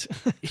yours.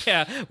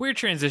 Yeah, weird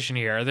transition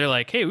here. They're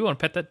like, hey, we want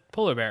to pet that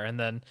polar bear. And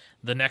then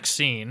the next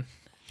scene.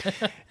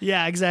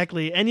 Yeah,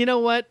 exactly. And you know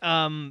what?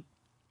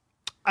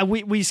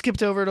 We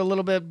skipped over it a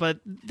little bit,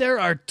 but there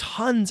are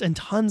tons and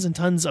tons and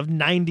tons of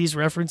 90s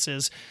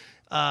references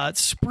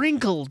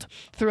sprinkled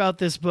throughout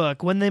this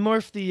book. When they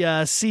morph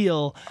the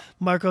seal,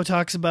 Marco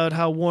talks about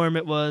how warm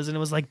it was, and it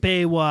was like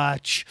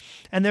Baywatch.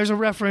 And there's a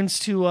reference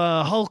to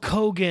Hulk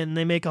Hogan.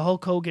 They make a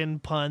Hulk Hogan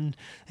pun.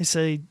 They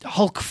say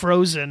Hulk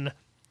Frozen.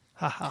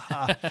 Ha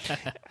ha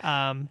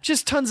ha.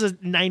 Just tons of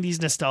 90s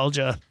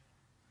nostalgia.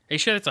 Are you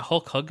sure it's a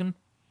Hulk Hogan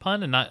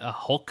pun and not a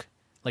Hulk,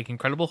 like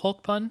Incredible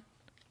Hulk pun?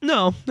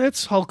 No,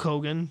 it's Hulk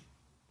Hogan.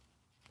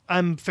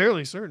 I'm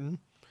fairly certain.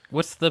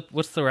 What's the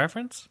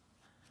reference?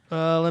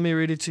 Let me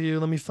read it to you.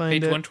 Let me find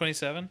Page it.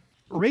 127?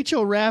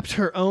 Rachel wrapped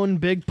her own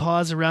big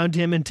paws around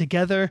him, and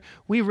together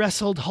we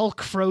wrestled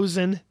Hulk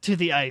Frozen to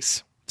the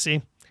ice.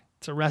 See?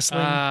 It's a wrestling.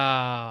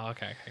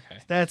 Okay.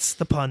 That's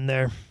the pun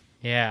there.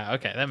 Yeah,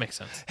 okay, that makes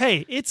sense.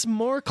 Hey, it's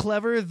more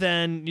clever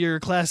than your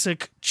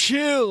classic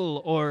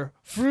chill or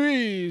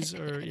freeze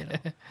or,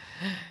 whatever.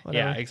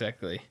 Yeah,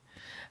 exactly.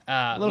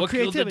 little What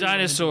killed the creativity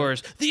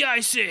dinosaurs? The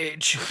Ice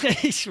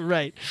Age.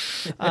 Right.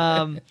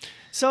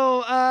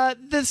 So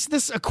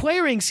this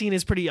acquiring scene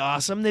is pretty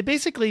awesome. They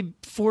basically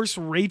force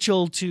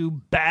Rachel to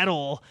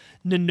battle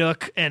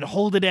Nanook and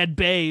hold it at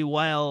bay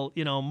while,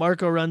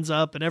 Marco runs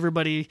up and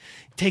everybody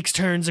takes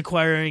turns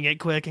acquiring it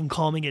quick and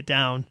calming it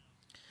down.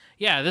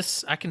 Yeah,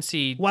 this I can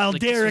see. While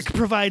Derek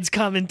provides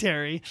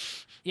commentary.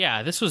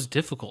 Yeah, this was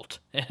difficult.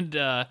 And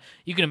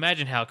you can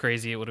imagine how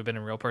crazy it would have been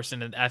in real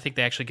person. And I think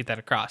they actually get that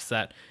across,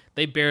 that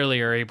they barely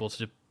are able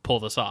to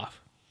pull this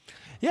off.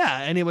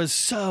 Yeah, and it was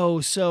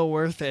so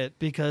worth it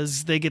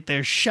because they get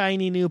their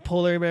shiny new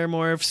polar bear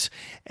morphs,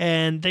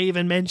 and they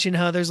even mention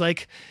how there's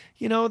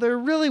there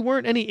really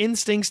weren't any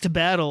instincts to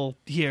battle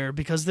here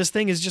because this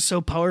thing is just so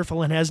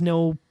powerful and has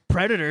no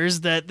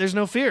predators that there's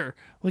no fear.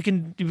 We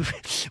can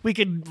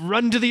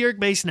run to the Yerk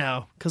base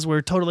now because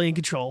we're totally in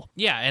control.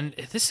 Yeah, and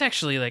this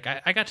actually,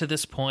 I got to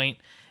this point,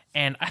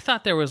 and I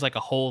thought there was a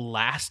whole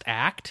last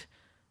act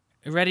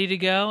ready to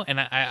go, and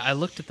I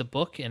looked at the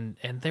book, and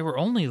there were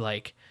only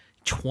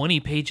 20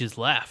 pages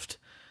left,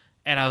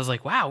 and I was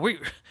like, wow,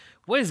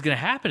 what is going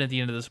to happen at the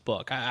end of this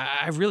book?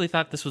 I really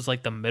thought this was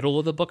the middle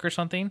of the book or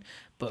something,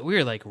 but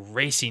we were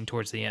racing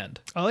towards the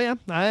end. Oh yeah,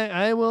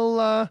 I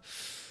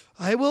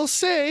will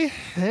say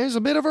there's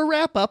a bit of a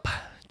wrap up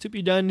to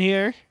be done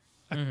here.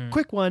 A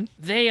quick one.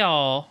 They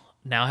all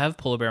now have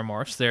polar bear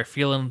morphs. They're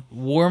feeling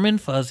warm and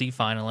fuzzy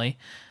finally.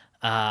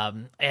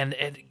 And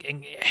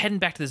heading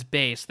back to this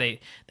base, they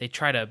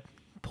try to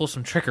pull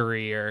some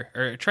trickery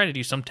or try to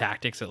do some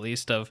tactics at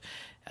least of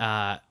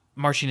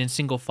marching in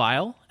single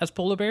file as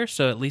polar bears.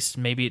 So at least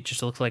maybe it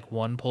just looks like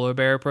one polar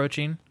bear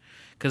approaching.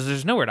 Because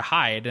there's nowhere to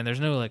hide, and there's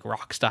no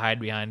rocks to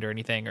hide behind or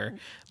anything, or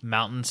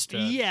mountains to.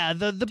 Yeah,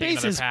 the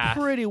base is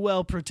pretty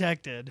well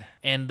protected,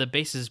 and the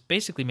base is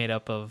basically made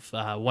up of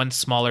one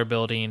smaller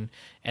building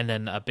and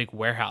then a big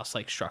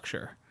warehouse-like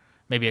structure,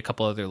 maybe a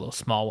couple other little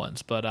small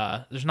ones, but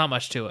there's not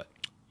much to it.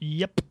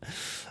 Yep.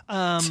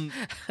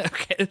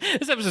 Okay,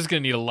 this episode's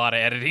gonna need a lot of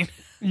editing.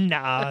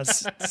 Nah,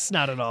 it's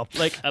not at all.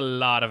 A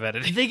lot of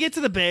editing. They get to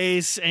the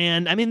base,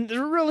 and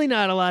really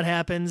not a lot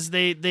happens.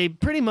 They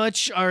pretty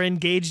much are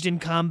engaged in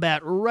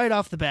combat right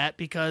off the bat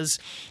because,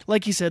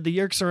 like you said, the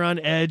Yerks are on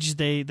edge.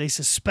 They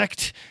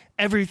suspect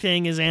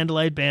everything is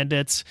Andalite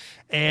bandits,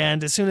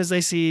 and as soon as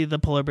they see the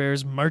polar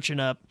bears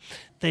marching up,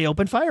 they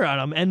open fire on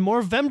them, and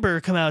more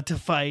Vember come out to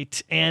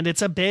fight, and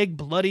it's a big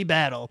bloody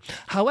battle.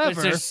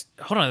 However,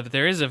 hold on,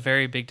 there is a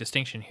very big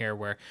distinction here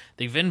where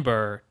the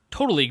Vember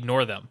totally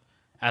ignore them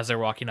as they're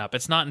walking up.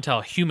 It's not until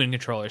a human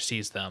controller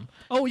sees them.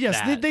 Oh yes,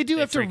 they do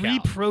have to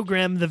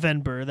reprogram the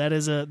Vember. That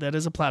is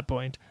a plot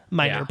point,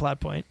 minor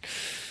plot point.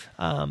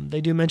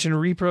 They do mention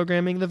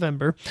reprogramming the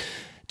Vember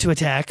to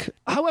attack.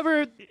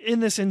 However, in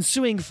this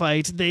ensuing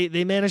fight,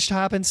 they manage to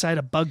hop inside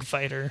a bug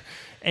fighter,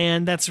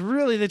 and that's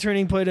really the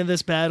turning point of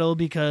this battle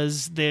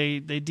because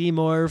they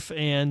demorph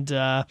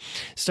and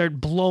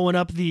start blowing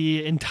up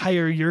the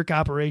entire Yerk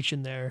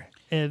operation there.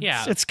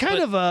 It's kind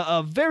of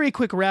a very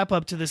quick wrap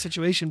up to the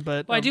situation,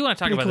 but I do want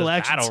to talk about cool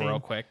this battle scene. real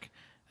quick.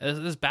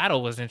 This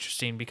battle was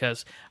interesting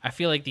because I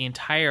feel like the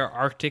entire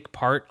Arctic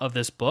part of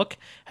this book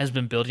has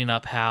been building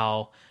up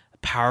how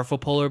powerful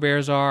polar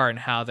bears are and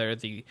how they're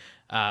the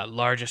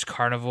largest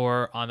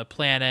carnivore on the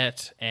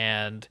planet,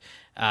 and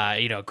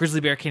grizzly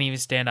bear can't even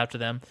stand up to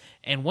them.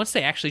 And once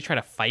they actually try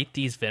to fight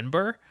these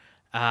Vember,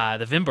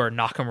 the Vember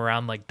knock them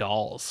around like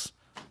dolls.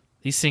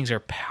 These things are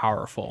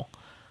powerful.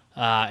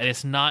 And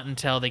it's not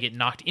until they get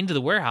knocked into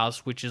the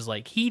warehouse, which is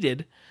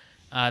heated,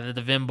 that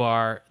the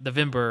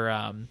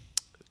Vember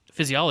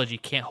physiology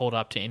can't hold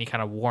up to any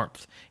kind of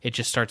warmth. It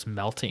just starts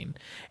melting,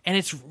 and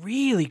it's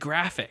really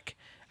graphic.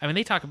 I mean,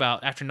 they talk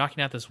about after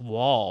knocking out this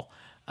wall,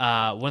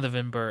 one of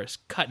the Vember is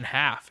cut in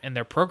half, and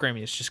their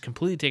programming is just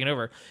completely taken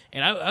over.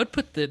 And I would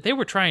put that they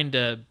were trying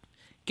to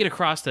get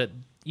across that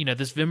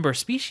this Vember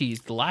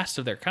species, the last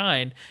of their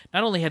kind,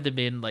 not only had they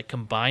been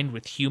combined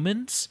with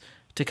humans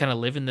to kind of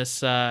live in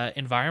this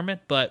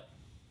environment, but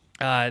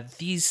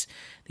these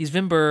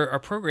Vember are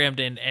programmed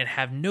and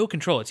have no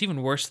control. It's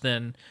even worse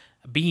than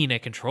being a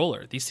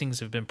controller. These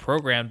things have been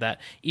programmed that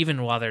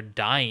even while they're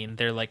dying,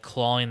 they're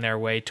clawing their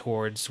way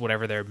towards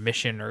whatever their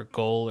mission or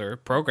goal or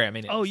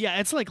programming is. Oh yeah,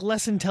 it's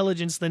less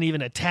intelligence than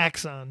even a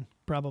taxon,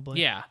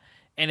 probably. Yeah.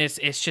 And it's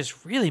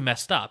just really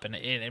messed up.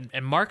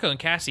 And Marco and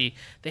Cassie,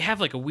 they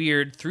have a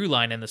weird through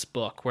line in this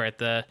book where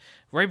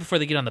right before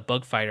they get on the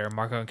bug fighter,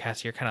 Marco and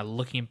Cassie are kind of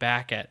looking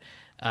back at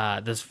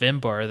this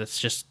Vember that's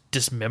just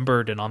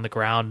dismembered and on the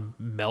ground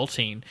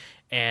melting,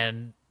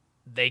 and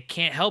they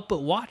can't help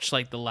but watch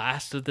the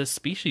last of this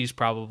species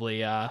probably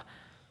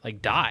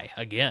die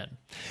again.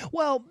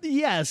 Well,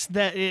 yes,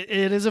 that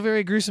it is a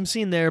very gruesome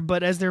scene there,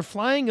 but as they're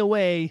flying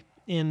away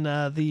in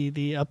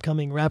the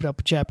upcoming wrapped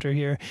up chapter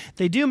here,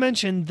 they do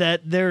mention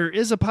that there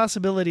is a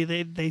possibility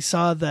they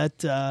saw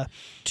that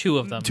two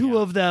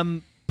of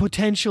them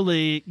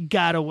potentially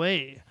got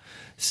away.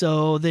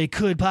 So they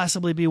could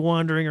possibly be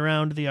wandering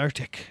around the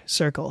Arctic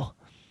Circle.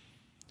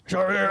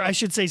 Or I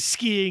should say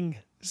skiing.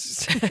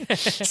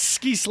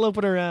 Ski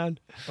sloping around.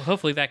 Well,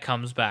 hopefully that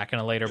comes back in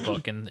a later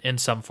book in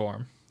some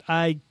form.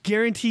 I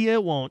guarantee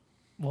it won't.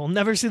 We'll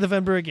never see the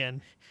Vember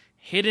again.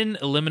 Hidden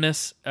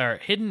Illuminous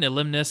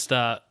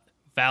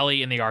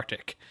Valley in the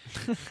Arctic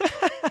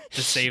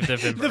to save the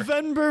Vember. The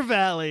Vember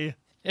Valley.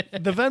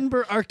 The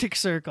Vember Arctic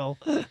Circle.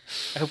 I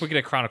hope we get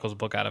a Chronicles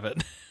book out of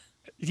it.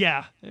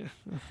 Yeah,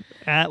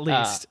 at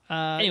least.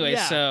 Anyway,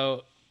 yeah.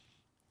 so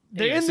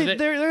they're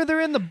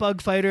in the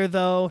bug fighter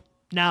though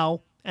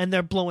now, and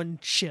they're blowing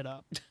shit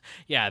up.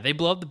 Yeah, they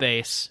blow up the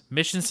base.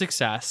 Mission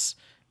success.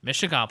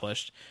 Mission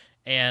accomplished.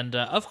 And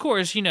of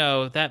course,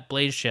 that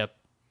blade ship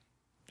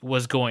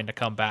was going to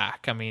come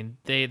back. I mean,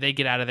 they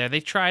get out of there.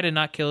 They try to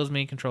not kill as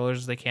many controllers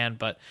as they can,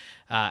 but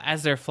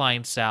as they're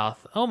flying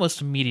south,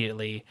 almost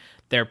immediately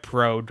they're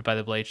probed by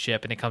the blade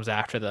ship, and it comes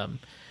after them.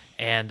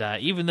 And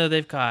even though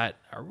they've got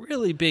a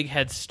really big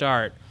head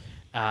start,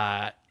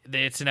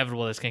 it's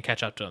inevitable that it's going to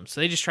catch up to them.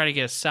 So they just try to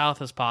get as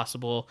south as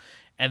possible.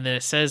 And then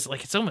it says,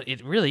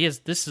 it really is,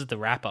 this is the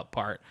wrap-up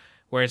part,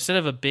 where instead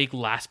of a big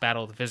last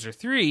battle with Visser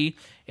 3,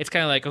 it's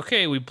kind of like,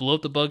 okay, we blew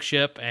up the bug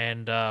ship,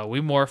 and we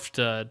morphed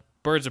to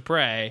birds of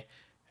prey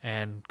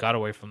and got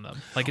away from them.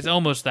 It's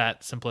almost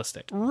that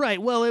simplistic.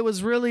 Right. Well, it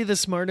was really the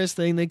smartest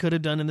thing they could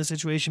have done in the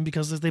situation,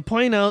 because as they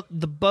point out,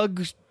 the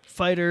bug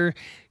fighter,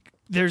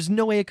 there's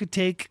no way it could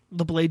take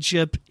the blade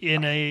ship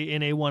in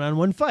a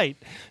one-on-one fight.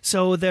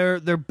 So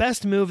their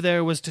best move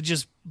there was to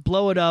just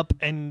blow it up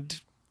and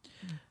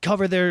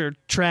cover their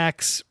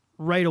tracks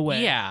right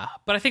away. Yeah,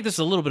 but I think this is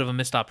a little bit of a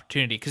missed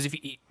opportunity, because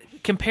if you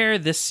compare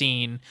this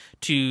scene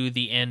to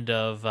the end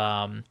of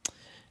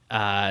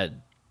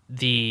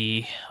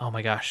The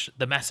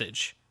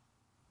Message,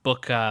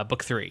 book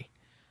 3.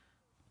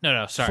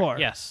 No, sorry. 4.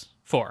 Yes,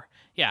 4.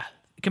 Yeah,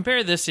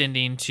 compare this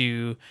ending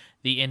to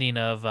the ending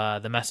of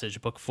The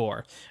Message, book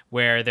 4,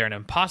 where they're in an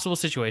impossible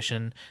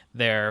situation.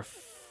 They're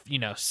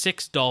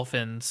 6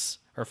 dolphins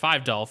or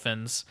 5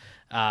 dolphins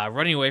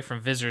running away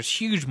from Visser's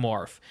huge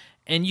morph.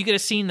 And you get a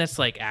scene that's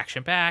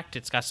action-packed.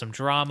 It's got some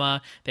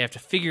drama. They have to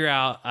figure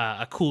out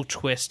a cool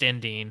twist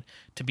ending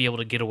to be able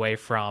to get away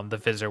from the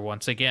Visser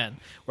once again.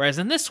 Whereas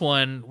in this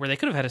one, where they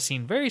could have had a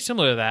scene very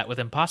similar to that with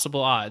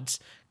impossible odds,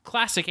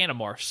 classic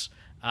Animorphs,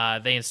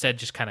 they instead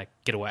just kind of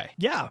get away.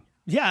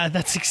 Yeah,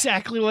 that's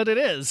exactly what it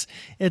is.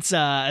 It's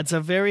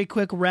a very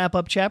quick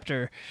wrap-up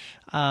chapter.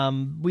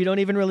 We don't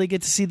even really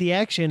get to see the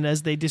action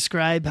as they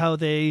describe how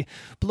they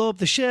blow up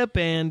the ship,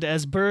 and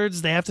as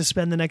birds, they have to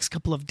spend the next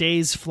couple of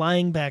days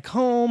flying back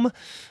home.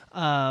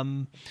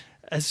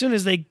 As soon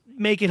as they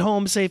make it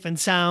home safe and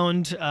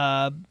sound,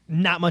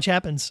 not much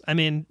happens. I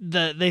mean,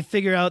 they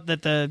figure out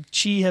that the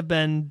Chee have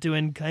been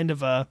doing kind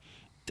of a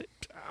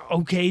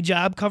okay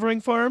job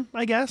covering for him,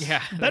 I guess.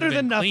 Yeah, better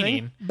than nothing.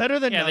 Cleaning. Better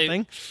than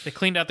nothing. They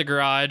cleaned out the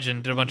garage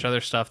and did a bunch of other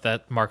stuff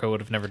that Marco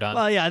would have never done.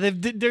 Well, yeah,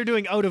 they're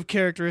doing out of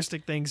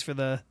characteristic things for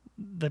the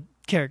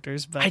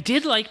characters. But I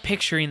did like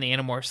picturing the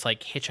Animorphs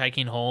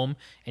hitchhiking home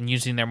and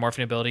using their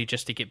morphing ability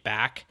just to get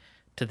back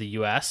to the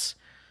U.S.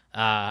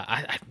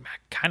 I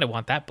kind of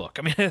want that book.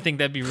 I mean, I think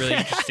that'd be really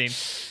interesting.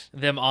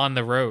 Them on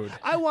the road.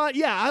 I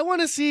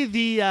want to see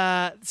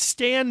the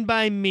Stand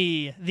By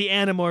Me, the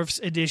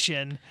Animorphs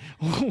edition,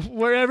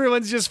 where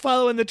everyone's just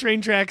following the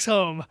train tracks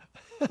home.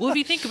 Well, if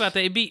you think about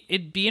that, it'd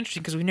be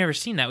interesting, because we've never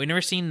seen that. We've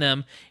never seen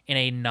them in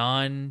a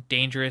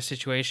non-dangerous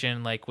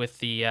situation,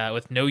 with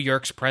no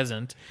Yeerks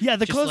present. Yeah,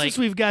 the closest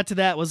we've got to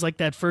that was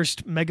that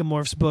first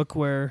Megamorphs book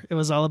where it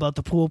was all about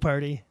the pool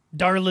party,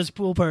 Darla's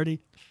pool party.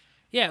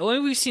 Yeah,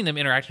 well, we've seen them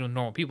interacting with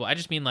normal people. I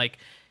just mean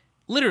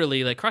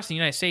literally across the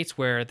United States,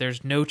 where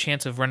there's no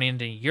chance of running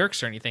into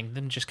Yeerks or anything,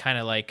 them just kind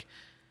of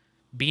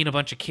being a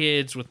bunch of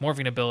kids with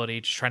morphing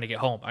ability just trying to get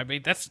home. I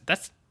mean, that's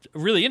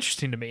really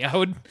interesting to me.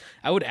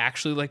 I would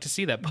actually like to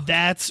see that book.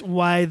 That's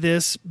why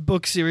this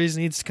book series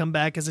needs to come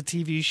back as a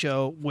TV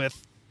show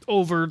with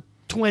over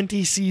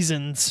 20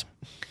 seasons.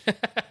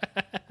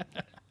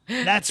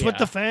 That's what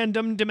the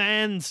fandom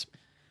demands.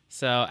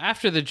 So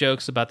after the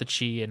jokes about the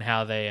Chee and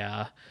how they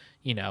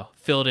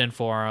filled in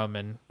for them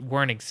and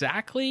weren't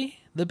exactly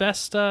the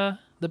best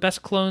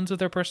clones of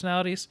their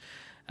personalities,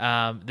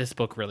 this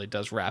book really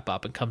does wrap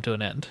up and come to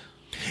an end.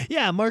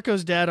 Yeah,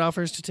 Marco's dad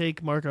offers to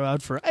take Marco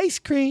out for ice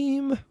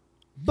cream.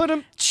 But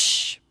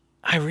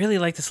I really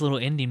like this little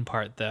ending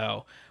part,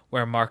 though,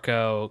 where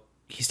Marco,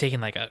 he's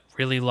taking a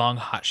really long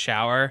hot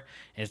shower,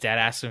 and his dad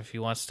asks him if he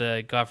wants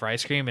to go out for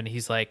ice cream, and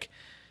he's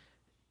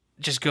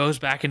just goes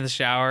back into the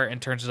shower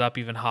and turns it up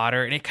even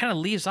hotter, and it kind of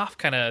leaves off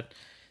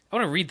I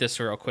want to read this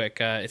real quick.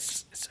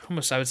 It's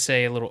almost, I would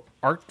say, a little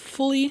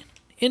artfully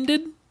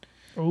ended.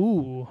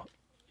 Ooh.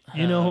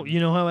 You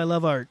know how I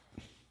love art.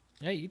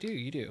 Yeah, you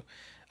do.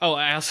 Oh,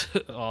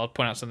 I'll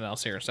point out something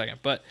else here in a second.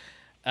 But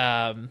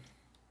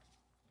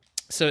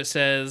so it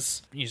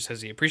says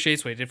he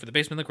appreciates what he did for the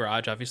basement and the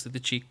garage. Obviously, the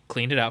Chee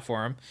cleaned it out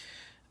for him.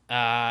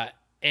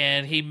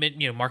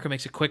 And Marco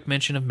makes a quick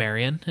mention of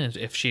Marion,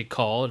 if she had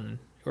called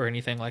or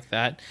anything like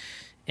that.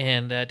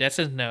 And Dad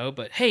says no,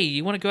 but hey,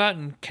 you want to go out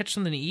and catch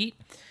something to eat?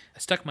 I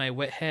stuck my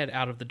wet head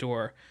out of the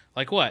door.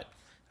 Like what?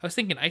 I was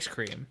thinking ice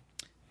cream.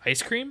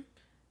 Ice cream?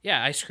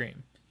 Yeah, ice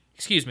cream.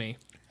 Excuse me.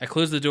 I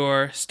closed the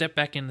door, stepped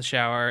back in the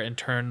shower, and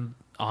turned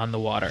on the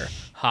water.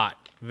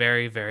 Hot.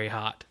 Very, very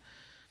hot.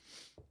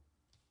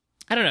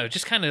 I don't know,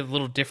 just kind of a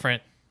little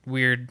different,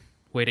 weird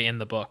way to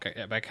end the book.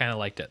 I kind of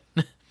liked it.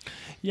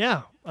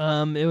 Yeah,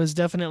 it was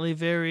definitely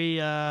very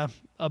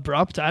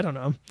abrupt. I don't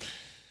know.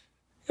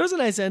 It was a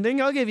nice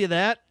ending. I'll give you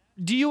that.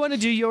 Do you want to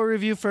do your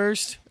review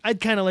first? I'd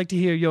kind of like to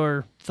hear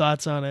your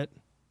thoughts on it.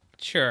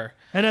 Sure.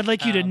 And I'd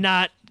like you to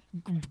not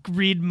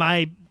read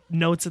my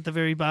notes at the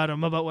very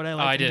bottom about what I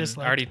liked I and didn't.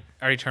 disliked.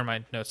 I already turned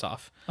my notes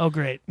off. Oh,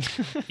 great.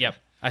 Yep.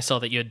 I saw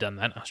that you had done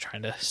that. I was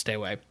trying to stay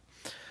away.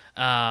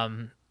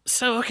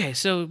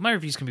 So my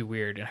reviews can be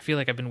weird, and I feel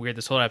like I've been weird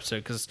this whole episode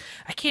because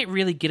I can't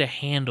really get a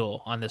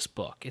handle on this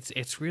book.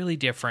 It's really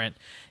different,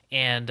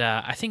 and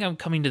I think I'm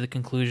coming to the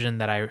conclusion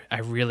that I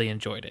really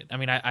enjoyed it. I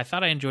mean, I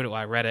thought I enjoyed it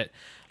while I read it,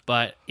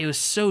 but it was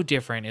so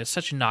different. It was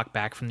such a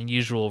knockback from the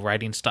usual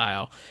writing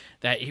style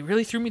that it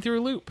really threw me through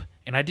a loop,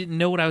 and I didn't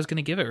know what I was going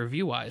to give it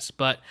review-wise.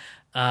 But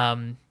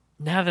now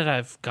that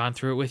I've gone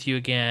through it with you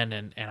again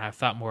and I've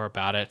thought more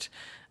about it,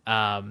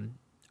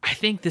 I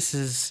think this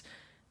is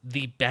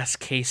the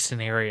best case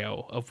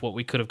scenario of what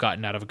we could have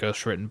gotten out of a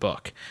ghost-written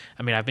book.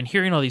 I mean, I've been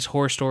hearing all these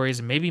horror stories,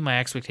 and maybe my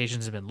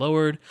expectations have been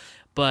lowered,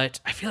 but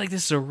I feel like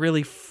this is a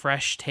really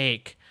fresh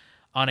take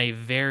on a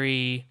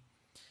very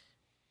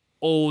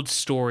old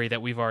story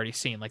that we've already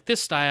seen. Like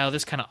this style,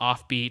 this kind of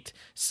offbeat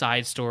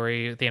side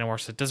story with the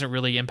Animorphs that doesn't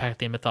really impact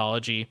the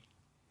mythology.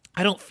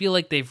 I don't feel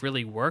like they've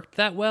really worked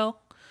that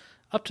well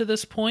up to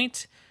this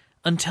point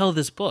until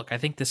this book. I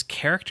think this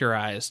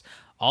characterized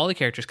all the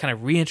characters, kind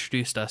of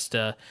reintroduced us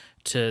to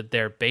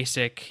their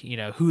basic,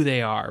 who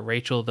they are.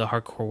 Rachel, the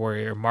hardcore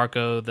warrior,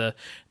 Marco, the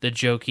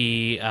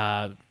jokey,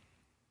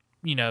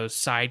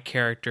 side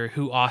character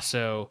who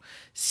also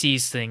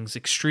sees things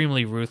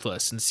extremely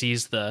ruthless and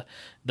sees the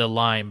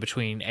line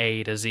between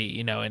A to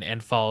Z,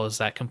 and follows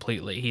that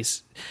completely.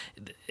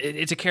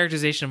 It's a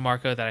characterization of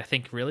Marco that I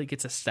think really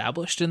gets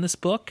established in this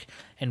book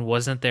and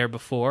wasn't there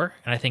before.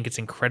 And I think it's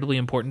incredibly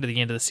important to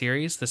the end of the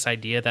series, this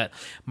idea that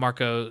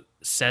Marco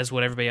says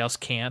what everybody else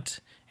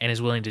can't and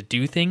is willing to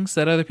do things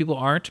that other people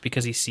aren't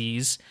because he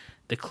sees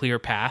the clear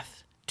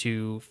path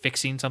to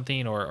fixing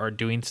something or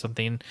doing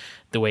something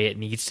the way it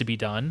needs to be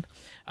done.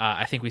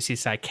 I think we see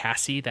side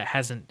Cassie that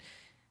hasn't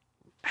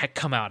had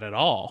come out at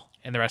all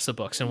in the rest of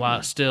the books. And while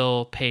it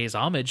still pays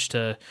homage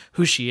to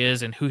who she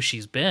is and who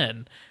she's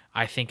been,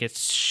 I think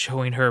it's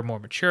showing her more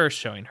mature,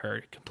 showing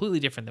her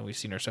completely different than we've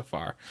seen her so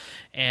far.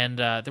 And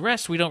the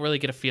rest we don't really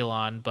get a feel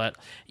on, but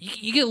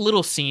you get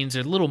little scenes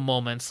or little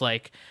moments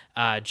like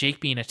Jake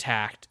being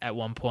attacked at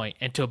one point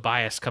and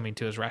Tobias coming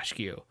to his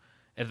rescue.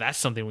 And that's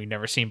something we've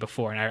never seen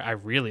before, and I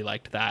really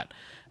liked that.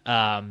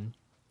 And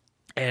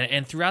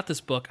throughout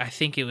this book, I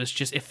think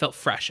it felt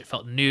fresh. It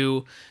felt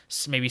new,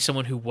 maybe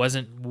someone who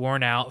wasn't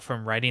worn out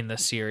from writing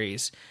this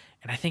series.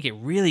 And I think it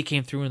really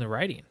came through in the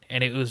writing.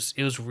 And it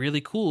was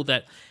really cool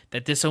that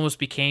this almost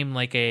became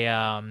like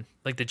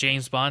like the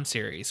James Bond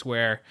series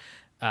where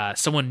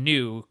someone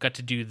new got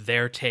to do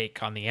their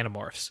take on the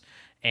Animorphs.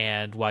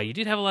 And while you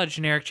did have a lot of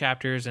generic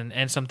chapters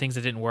and some things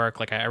that didn't work,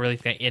 like I really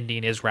think the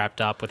ending is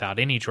wrapped up without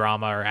any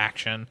drama or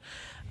action.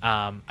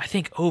 I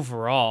think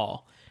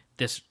overall,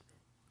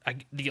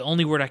 the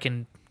only word I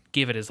can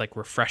give it is like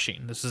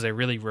refreshing. This is a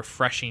really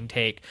refreshing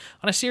take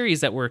on a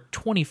series that we're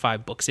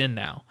 25 books in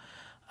now.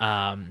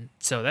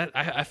 So that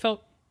I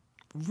felt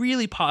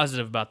really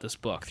positive about this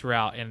book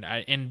throughout.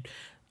 And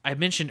I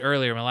mentioned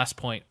earlier, my last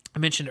point,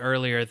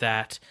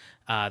 that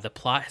the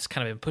plot has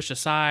kind of been pushed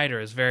aside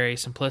or is very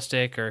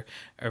simplistic or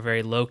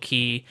very low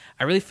key.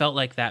 I really felt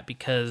like that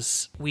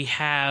because we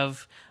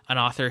have an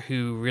author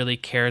who really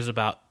cares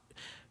about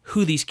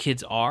who these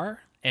kids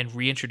are and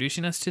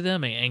reintroducing us to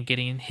them and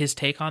getting his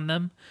take on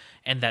them,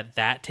 and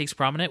that takes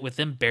prominent with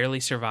them barely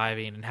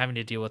surviving and having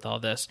to deal with all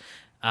this.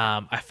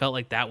 I felt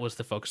like that was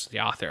the focus of the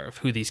author, of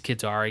who these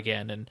kids are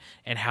again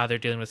and how they're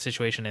dealing with the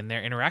situation and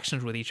their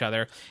interactions with each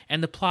other.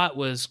 And the plot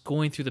was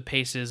going through the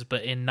paces,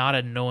 but in not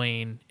an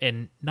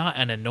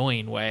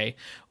annoying way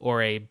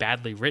or a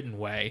badly written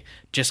way,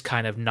 just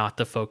kind of not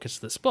the focus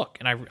of this book.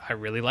 And I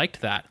really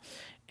liked that.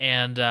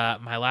 And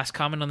my last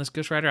comment on this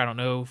ghostwriter, I don't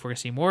know if we're going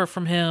to see more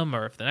from him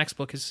or if the next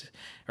book's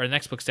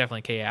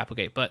definitely K.A.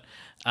 Applegate, but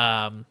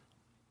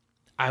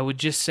I would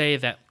just say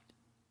that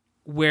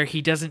where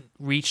he doesn't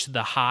reach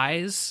the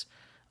highs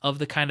of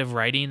the kind of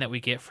writing that we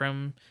get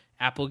from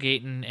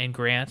Applegate and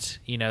Grant,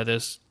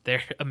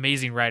 they're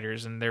amazing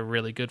writers and they're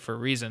really good for a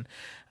reason.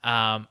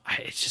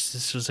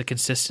 This was a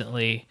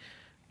consistently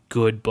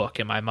good book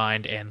in my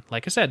mind. And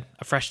like I said,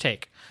 a fresh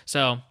take.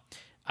 So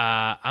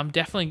I'm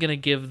definitely going to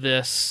give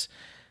this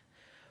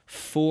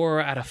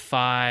 4 out of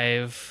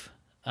 5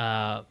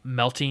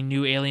 melting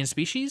new alien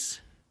species.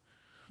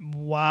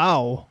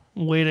 Wow.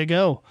 Way to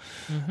go.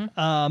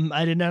 Mm-hmm.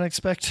 I did not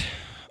expect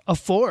a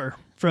 4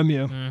 from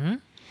you. Mm-hmm.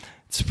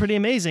 It's pretty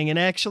amazing, and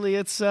actually,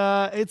 it's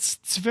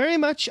very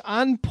much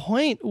on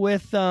point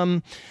with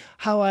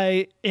how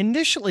I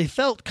initially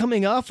felt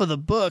coming off of the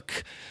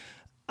book.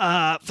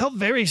 Felt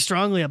very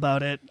strongly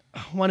about it.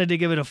 Wanted to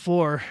give it a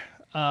 4.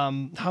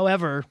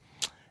 However,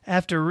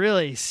 after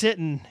really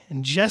sitting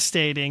and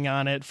gestating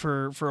on it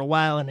for a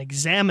while and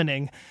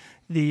examining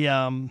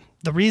the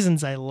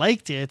reasons I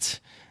liked it,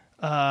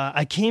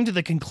 I came to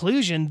the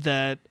conclusion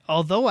that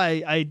although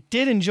I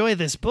did enjoy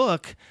this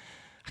book,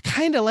 I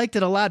kind of liked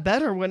it a lot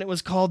better when it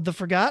was called The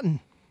Forgotten.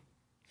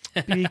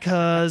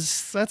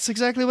 Because that's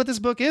exactly what this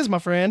book is, my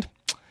friend.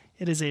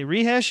 It is a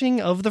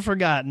rehashing of The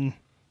Forgotten.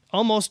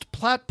 Almost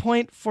plot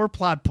point for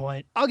plot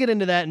point. I'll get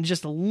into that in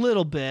just a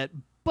little bit,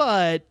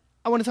 but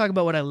I want to talk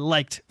about what I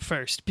liked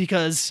first.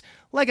 Because,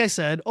 like I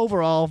said,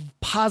 overall,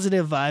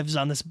 positive vibes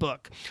on this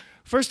book.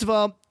 First of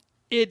all,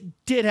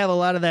 it did have a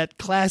lot of that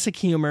classic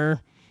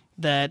humor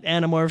that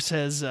Animorphs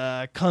has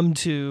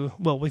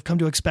we've come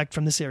to expect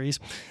from the series.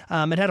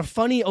 It had a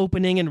funny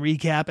opening and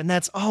recap, and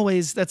that's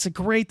a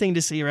great thing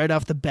to see right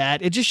off the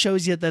bat. It just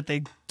shows you that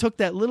they took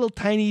that little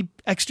tiny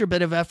extra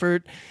bit of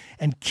effort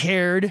and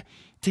cared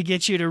to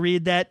get you to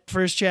read that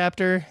first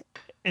chapter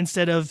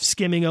instead of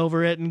skimming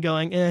over it and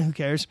going, who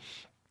cares?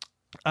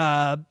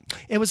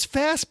 It was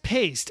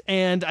fast-paced,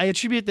 and I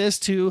attribute this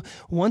to,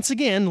 once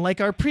again, like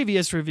our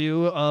previous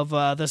review of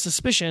The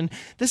Suspicion,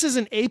 this is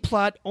an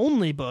A-plot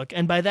only book,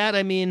 and by that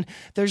I mean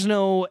there's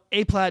no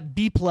A-plot,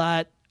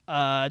 B-plot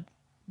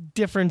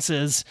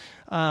differences.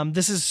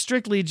 This is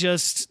strictly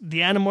just the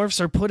Animorphs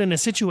are put in a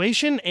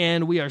situation,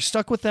 and we are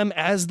stuck with them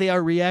as they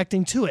are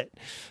reacting to it.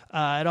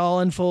 It all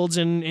unfolds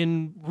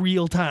in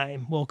real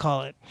time, we'll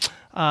call it.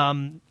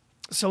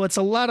 So it's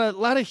a lot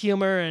of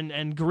humor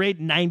and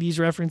great 90s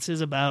references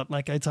about,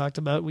 like I talked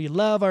about, we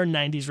love our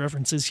 90s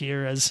references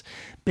here as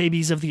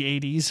babies of the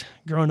 80s,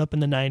 growing up in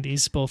the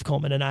 90s, both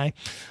Coleman and I.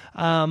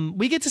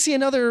 We get to see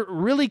another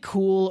really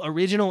cool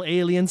original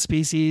alien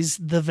species,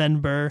 the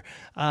Venber.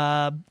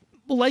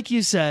 Like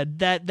you said,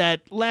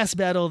 that last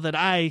battle that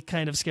I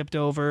kind of skipped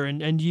over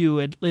and you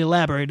had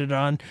elaborated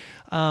on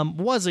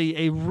was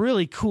a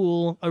really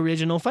cool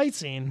original fight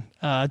scene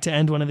to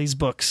end one of these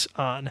books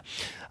on.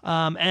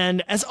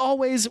 And as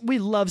always, we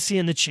love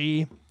seeing the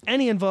Chee.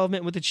 Any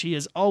involvement with the Chee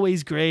is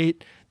always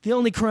great. The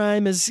only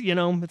crime is,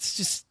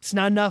 it's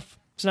not enough.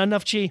 It's not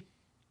enough Chee.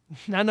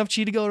 Not enough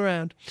Chee to go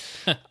around.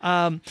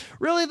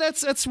 Really,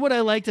 that's what I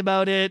liked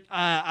about it.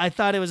 I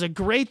thought it was a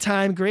great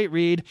time, great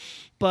read.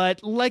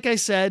 But like I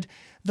said,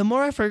 the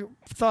more I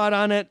thought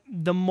on it,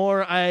 the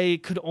more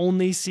I could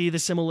only see the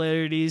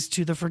similarities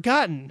to The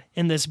Forgotten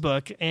in this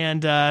book.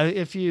 And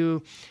if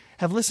you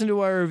have listened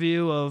to our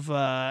review of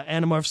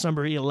Animorphs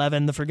number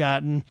 11, The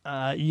Forgotten,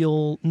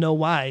 you'll know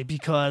why,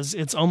 because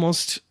it's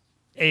almost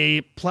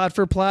a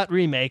plot-for-plot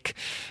remake.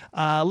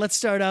 Let's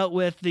start out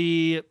with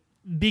the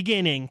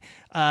beginning.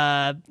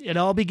 It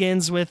all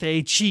begins with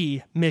a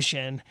Chee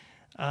mission.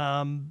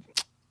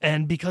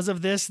 And because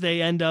of this,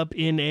 they end up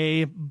in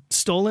a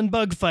stolen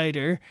bug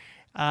fighter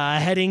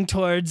heading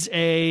towards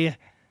a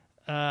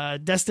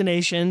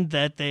destination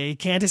that they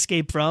can't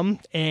escape from,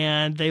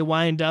 and they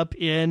wind up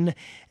in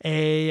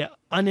a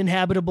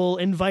uninhabitable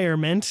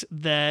environment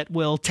that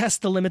will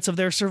test the limits of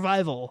their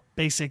survival,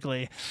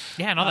 basically.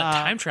 Yeah, and all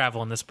that time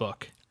travel in this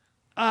book.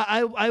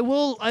 I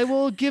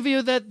will give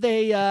you that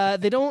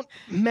they don't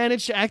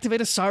manage to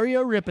activate a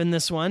Sario Rip in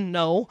this one,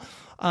 no.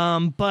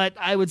 But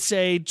I would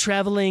say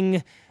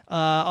traveling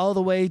all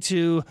the way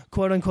to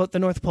quote unquote the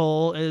North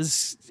Pole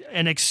is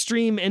an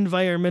extreme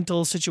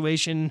environmental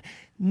situation,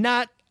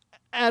 not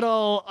at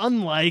all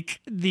unlike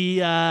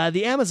the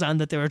Amazon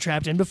that they were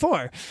trapped in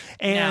before.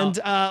 And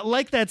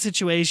like that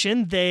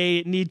situation,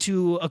 they need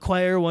to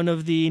acquire one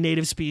of the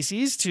native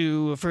species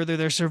to further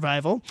their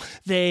survival.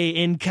 They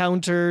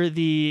encounter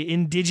the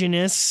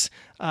indigenous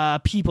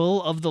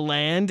people of the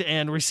land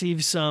and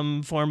receive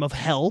some form of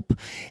help.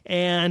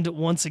 And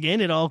once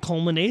again, it all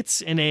culminates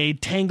in a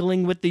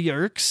tangling with the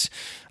Yeerks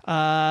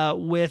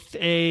with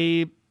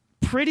a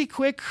pretty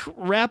quick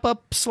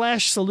wrap-up /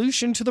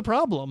 solution to the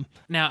problem.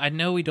 Now, I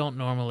know we don't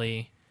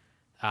normally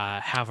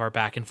have our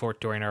back and forth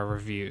during our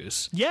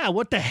reviews. Yeah,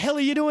 what the hell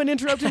are you doing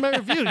interrupting my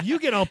review? You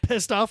get all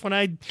pissed off when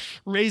I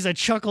raise a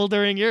chuckle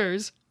during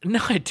yours. No,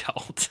 I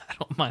don't. I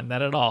don't mind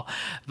that at all.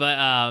 But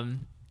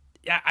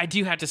I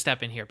do have to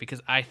step in here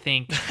because I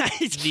think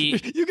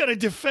you got to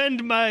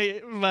defend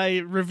my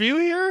review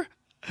here?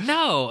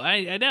 No,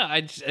 I know.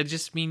 I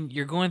just mean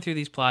you're going through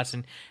these plots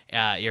and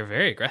you're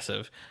very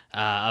aggressive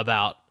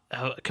about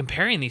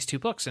comparing these two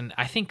books, and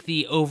I think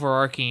the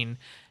overarching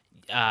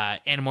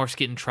Animorphs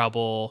get in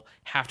trouble,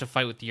 have to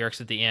fight with the Yeerks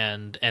at the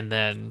end, and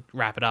then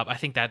wrap it up. I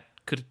think that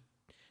could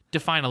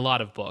define a lot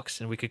of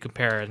books, and we could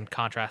compare and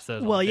contrast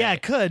those. Well, yeah,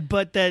 it could,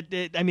 but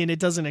it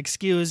doesn't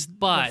excuse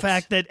the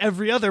fact that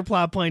every other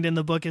plot point in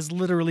the book is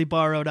literally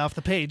borrowed off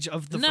the page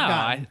of the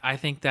Forgotten. I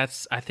think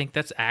that's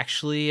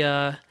actually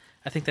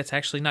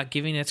not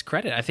giving its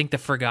credit. I think the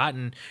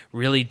Forgotten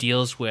really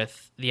deals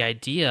with the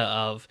idea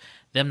of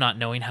them not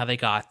knowing how they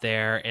got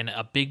there, and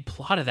a big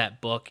plot of that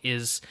book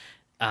is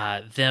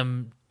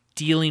them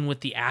dealing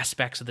with the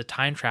aspects of the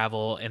time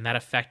travel and that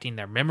affecting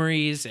their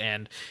memories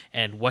and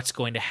what's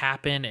going to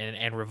happen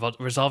and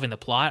resolving the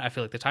plot. I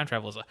feel like the time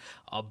travel is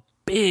a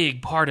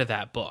big part of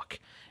that book.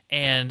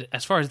 And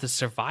as far as the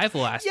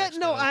survival aspect,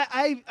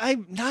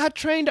 I'm not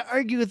trying to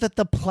argue that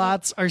the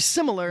plots are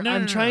similar.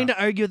 I'm trying to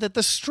argue that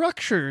the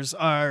structures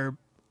are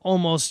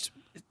almost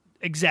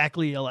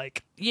exactly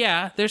alike.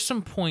 Yeah, there's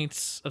some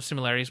points of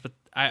similarities, but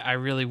I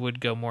really would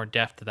go more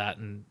depth to that,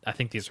 and I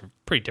think these are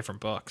pretty different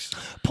books.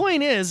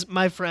 Point is,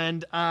 my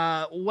friend,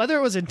 whether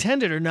it was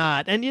intended or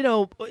not, and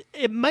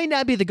it might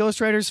not be the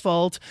ghostwriter's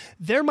fault.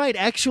 There might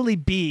actually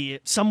be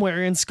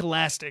somewhere in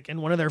Scholastic,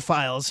 in one of their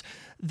files,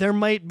 there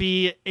might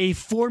be a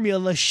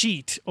formula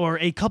sheet or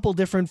a couple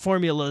different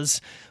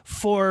formulas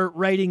for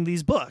writing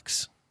these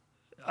books.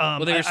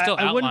 Well, they were still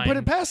I wouldn't put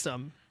it past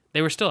them.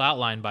 They were still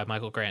outlined by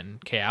Michael Grant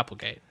and Kay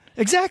Applegate.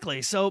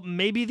 Exactly. So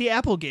maybe the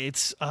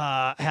Applegates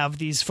have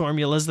these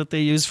formulas that they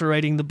use for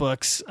writing the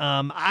books.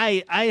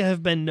 I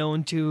have been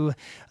known to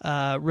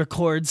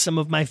record some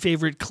of my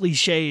favorite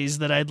cliches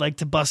that I'd like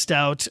to bust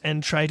out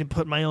and try to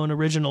put my own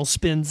original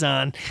spins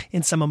on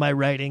in some of my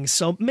writings.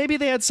 So maybe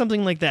they had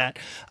something like that.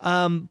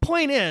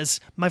 Point is,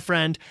 my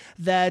friend,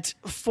 that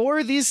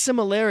for these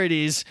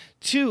similarities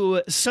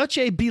to such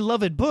a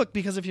beloved book,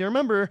 because if you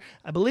remember,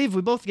 I believe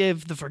we both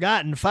gave The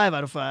Forgotten 5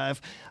 out of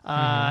 5,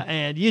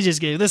 and you just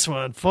gave this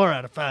one 4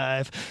 out of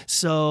 5.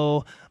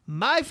 So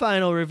my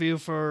final review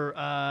for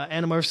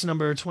Animorphs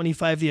number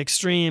 25, The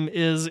Extreme,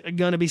 is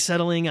going to be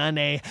settling on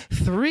a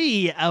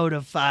 3 out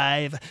of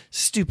 5.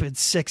 Stupid,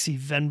 sexy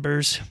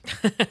Venbers.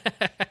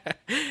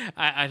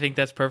 I think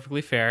that's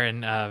perfectly fair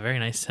and a very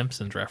nice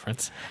Simpsons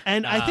reference.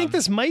 And I think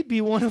this might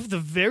be one of the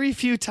very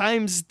few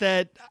times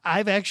that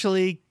I've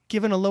actually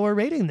given a lower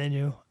rating than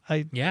you.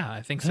 I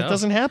think so. It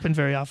doesn't happen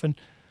very often.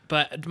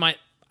 But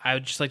I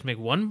would just like to make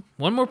one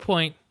more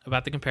point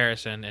about the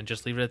comparison and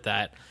just leave it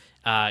at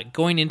that.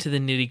 Going into the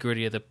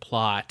nitty-gritty of the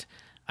plot,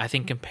 I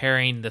think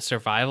comparing the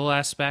survival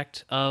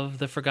aspect of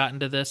The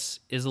Forgotten to this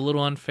is a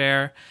little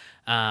unfair,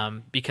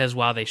 because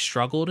while they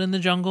struggled in the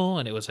jungle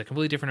and it was a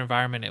completely different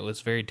environment, it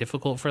was very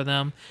difficult for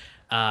them,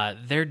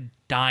 they're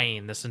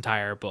dying this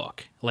entire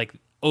book, like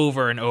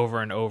over and over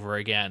and over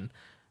again.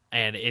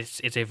 And it's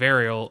a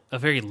very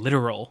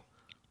literal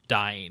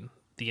dying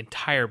the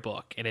entire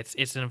book, and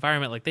it's an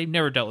environment like they've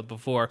never dealt with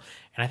before.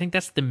 And I think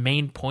that's the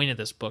main point of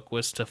this book,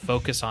 was to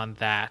focus on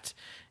that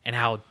and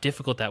how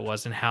difficult that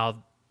was, and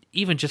how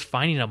even just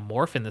finding a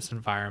morph in this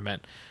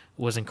environment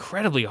was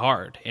incredibly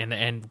hard,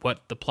 and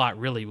what the plot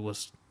really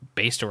was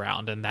based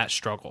around, and that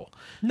struggle.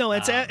 No,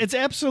 it's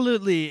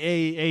absolutely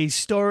a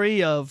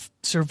story of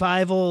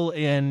survival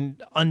in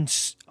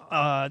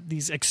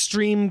these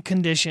extreme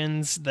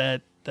conditions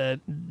that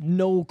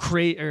no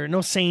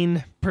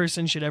sane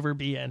person should ever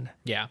be in.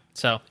 Yeah.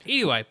 So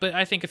anyway, but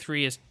I think a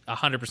 3 is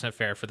 100%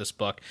 fair for this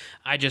book.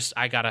 I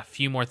got a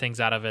few more things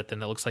out of it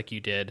than it looks like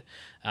you did.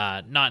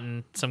 Not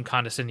in some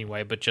condescending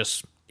way, but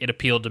just it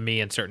appealed to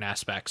me in certain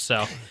aspects.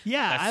 So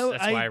yeah,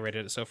 that's why I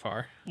rated it so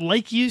far.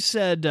 Like you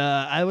said,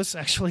 I was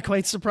actually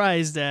quite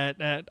surprised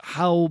at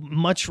how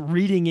much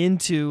reading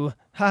into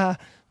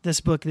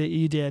this book that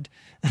you did.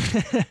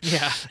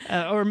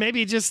 Yeah. Or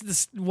maybe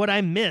just what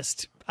I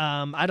missed.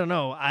 I don't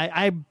know.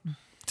 I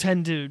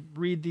tend to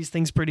read these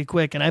things pretty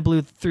quick, and I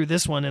blew through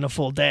this one in a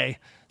full day.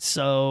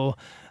 So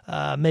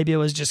maybe I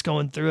was just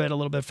going through it a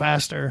little bit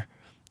faster.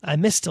 I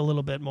missed a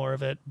little bit more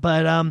of it.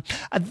 But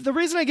the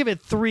reason I give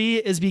it 3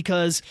 is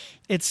because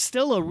it's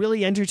still a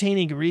really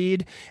entertaining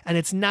read, and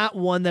it's not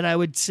one that I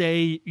would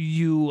say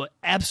you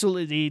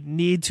absolutely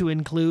need to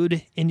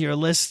include in your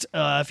list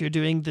if you're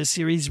doing the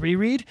series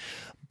reread.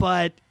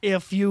 But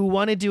if you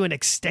want to do an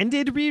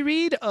extended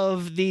reread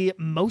of the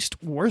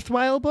most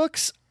worthwhile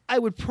books, I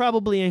would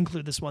probably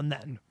include this one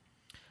then.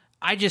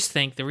 I just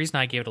think the reason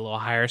I gave it a little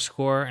higher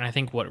score, and I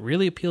think what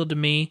really appealed to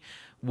me,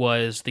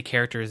 was the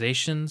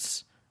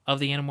characterizations of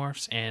the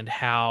Animorphs, and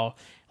how,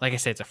 like I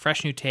said, it's a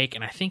fresh new take,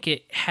 and I think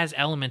it has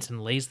elements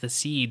and lays the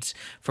seeds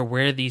for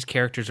where these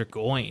characters are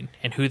going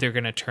and who they're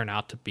going to turn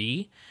out to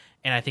be.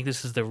 And I think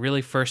this is the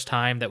really first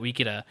time that we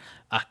get a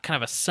kind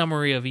of a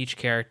summary of each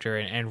character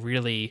and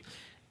really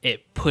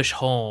it push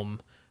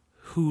home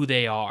who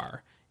they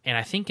are. And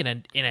I think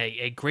in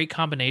a great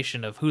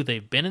combination of who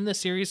they've been in the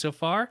series so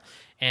far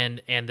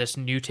and this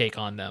new take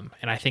on them.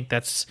 And I think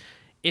that's,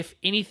 if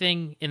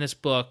anything in this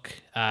book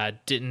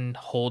didn't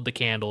hold the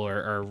candle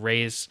or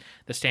raise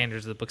the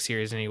standards of the book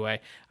series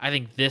anyway, I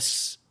think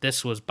this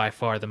was by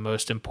far the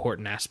most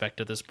important aspect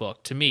of this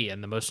book to me,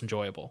 and the most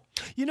enjoyable.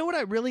 You know what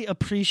I really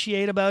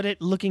appreciate about it,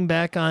 looking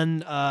back on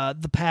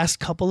the past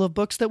couple of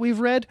books that we've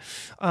read?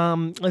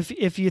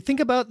 If you think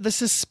about The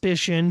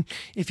Suspicion,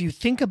 if you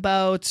think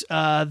about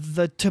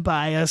the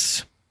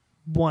Tobias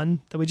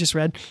one that we just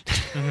read,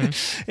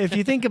 if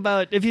you think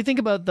about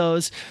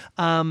those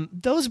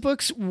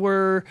books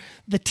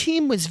the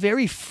team was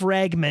very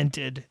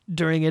fragmented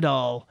during it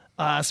all.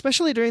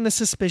 especially during the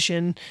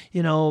suspicion.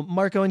 You know,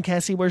 Marco and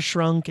Cassie were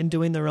shrunk and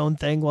doing their own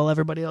thing while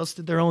everybody else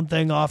did their own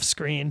thing off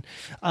screen.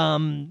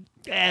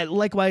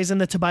 Likewise, in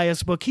the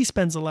Tobias book, he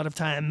spends a lot of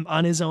time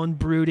on his own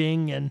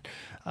brooding and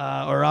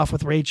or off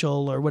with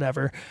Rachel or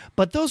whatever.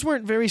 But those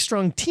weren't very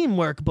strong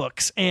teamwork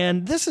books,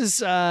 and this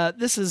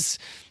is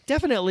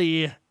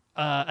definitely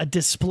a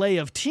display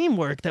of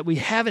teamwork that we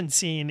haven't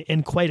seen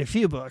in quite a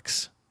few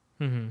books.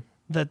 Mm-hmm.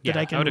 That Yeah,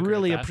 I I can would agree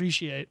really with that.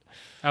 appreciate.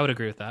 I would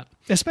agree with that.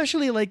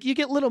 Especially like you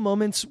get little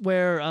moments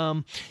where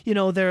you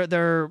know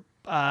they're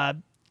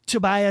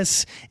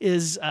Tobias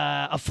is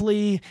a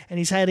flea and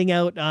he's hiding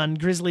out on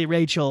Grizzly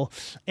Rachel,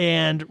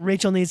 and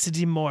Rachel needs to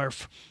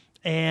demorph.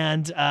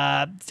 And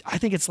I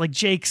think it's like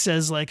Jake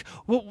says, like,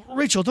 "Well,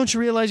 Rachel, don't you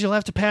realize you'll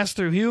have to pass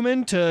through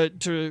human to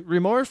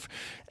remorph?"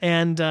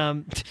 And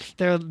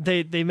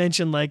they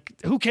mention like,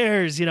 "Who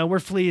cares? You know, we're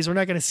fleas. We're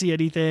not going to see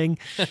anything."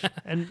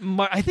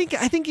 And I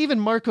think even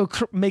Marco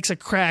makes a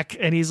crack,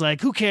 and he's like,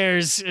 "Who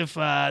cares if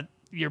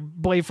your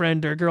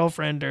boyfriend or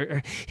girlfriend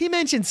or he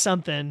mentions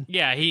something?"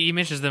 Yeah, he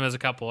mentions them as a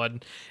couple,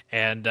 and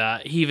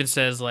he even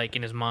says like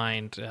in his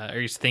mind,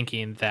 or he's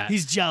thinking that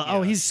He's jealous. you know,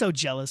 Oh, he's so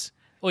jealous.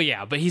 well,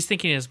 yeah, but he's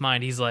thinking in his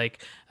mind, he's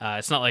like,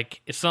 it's not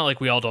like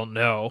we all don't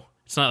know.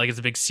 It's not like it's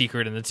a big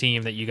secret in the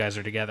team that you guys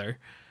are together.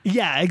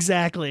 Yeah,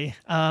 exactly.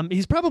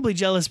 He's probably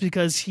jealous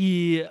because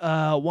he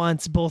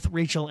wants both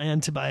Rachel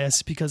and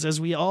Tobias, because as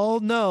we all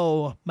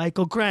know,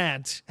 Michael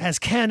Grant has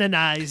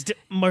canonized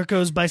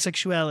Marco's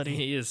bisexuality.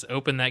 He has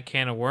opened that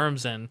can of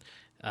worms, and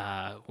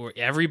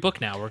every book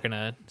now we're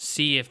gonna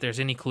see if there's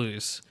any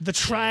clues. The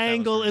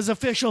triangle is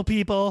official,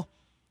 people.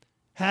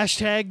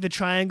 Hashtag the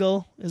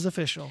triangle is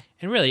official.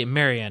 And really,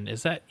 Marianne,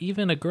 is that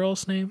even a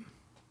girl's name?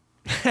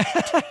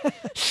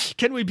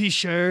 Can we be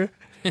sure?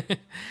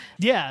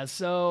 Yeah,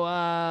 so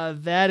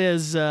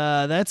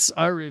that's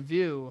our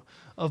review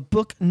of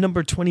book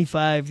number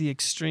 25, The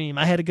Extreme.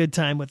 I had a good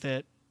time with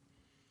it.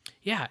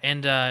 Yeah,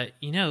 and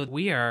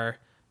we are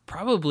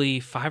probably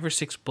 5 or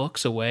 6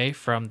 books away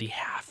from the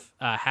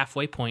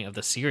halfway point of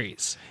the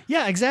series.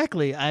 Yeah,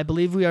 exactly. I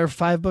believe we are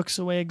 5 books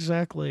away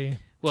exactly.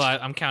 Well,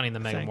 I'm counting the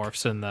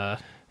Megamorphs and the,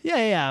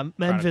 Yeah,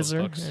 Chronicles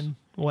Manvisor books. and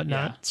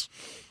whatnot.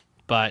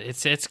 but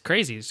it's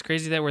crazy. It's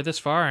crazy that we're this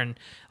far, and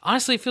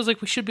honestly, it feels like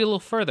we should be a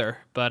little further.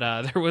 But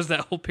there was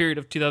that whole period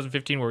of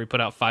 2015 where we put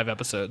out 5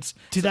 episodes.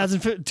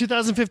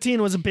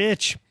 2015 was a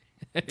bitch.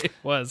 It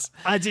was.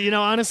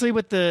 Honestly,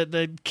 with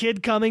the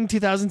kid coming,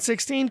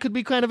 2016 could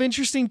be kind of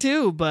interesting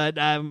too. But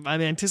I'm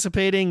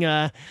anticipating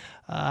a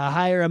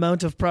higher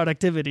amount of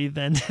productivity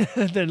than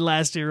than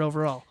last year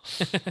overall.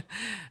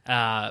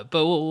 But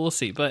we'll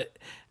see. But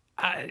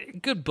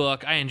good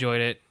book. I enjoyed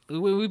it.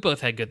 We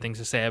both had good things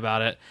to say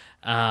about it.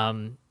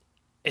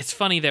 It's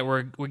funny that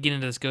we're getting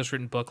into this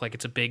ghostwritten book like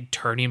it's a big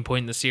turning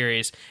point in the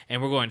series,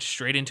 and we're going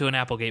straight into an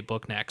Applegate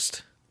book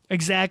next.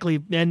 Exactly,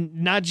 and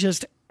not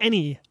just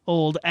any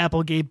old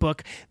Applegate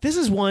book. This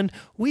is one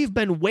we've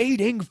been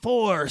waiting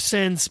for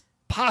since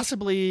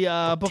possibly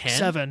book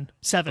 10?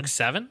 7. Book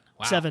 7?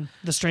 Wow. 7,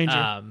 The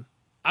Stranger.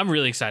 I'm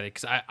really excited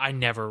because I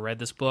never read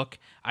this book.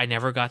 I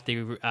never got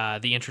the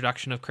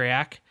introduction of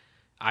Krayak.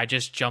 I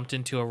just jumped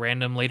into a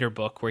random later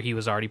book where he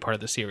was already part of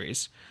the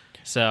series.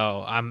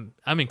 So I'm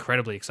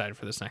incredibly excited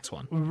for this next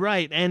one.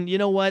 Right, and you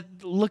know what?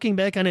 Looking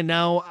back on it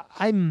now,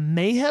 I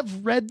may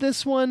have read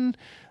this one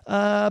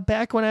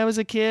back when I was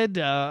a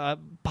kid,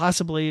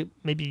 possibly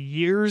maybe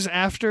years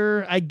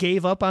after I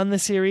gave up on the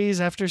series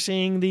after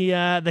seeing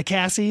the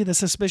Cassie, the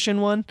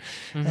Suspicion one,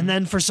 and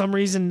then for some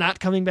reason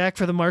not coming back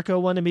for the Marco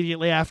one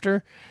immediately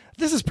after.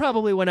 This is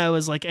probably when I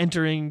was like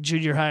entering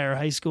junior high or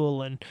high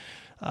school, and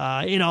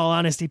in all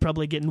honesty,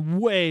 probably getting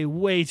way,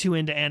 way too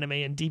into anime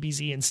and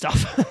DBZ and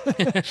stuff.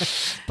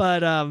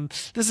 But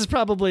this is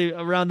probably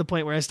around the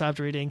point where I stopped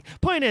reading.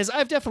 Point is,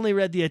 I've definitely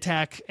read The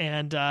Attack,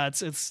 and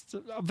it's a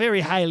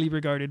very highly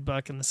regarded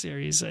book in the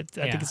series. I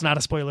think it's not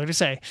a spoiler to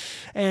say.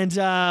 And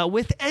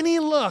with any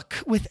luck,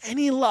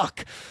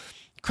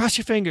 cross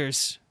your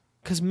fingers,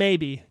 because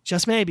maybe,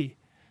 just maybe,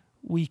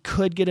 we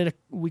could get a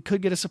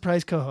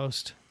surprise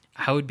co-host.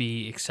 I would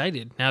be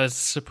excited. Now, is a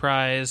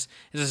surprise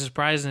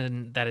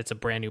in that it's a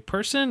brand new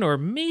person, or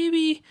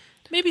maybe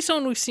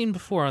someone we've seen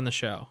before on the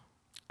show?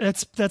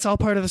 That's all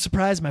part of the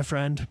surprise, my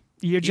friend.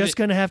 You're just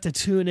going to have to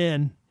tune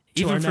in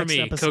to our Even for next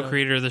me, episode.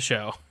 co-creator of the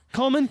show.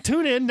 Coleman,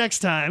 tune in next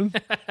time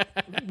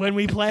when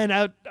we plan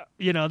out,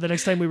 the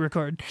next time we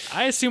record.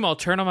 I assume I'll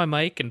turn on my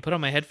mic and put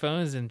on my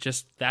headphones, and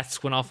just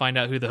that's when I'll find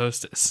out who the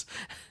host is.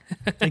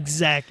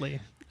 Exactly.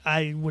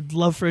 I would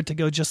love for it to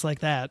go just like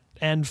that,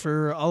 and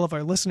for all of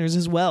our listeners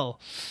as well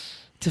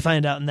to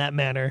find out in that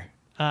manner.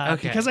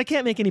 Okay. Because I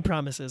can't make any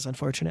promises,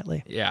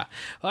 unfortunately. Yeah.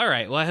 All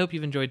right. Well, I hope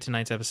you've enjoyed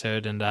tonight's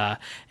episode, and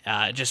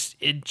just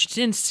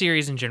in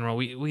series in general,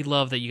 we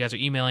love that you guys are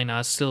emailing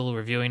us, still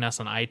reviewing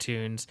us on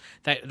iTunes.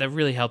 That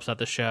really helps out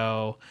the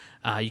show.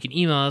 You can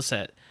email us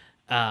at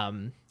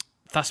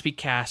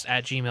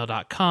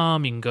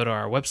thoughtspeakcast@gmail.com. You can go to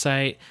our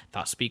website,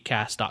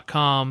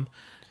 thougtspeakcast.com.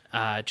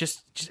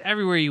 Just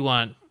everywhere you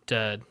want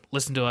to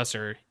listen to us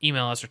or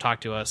email us or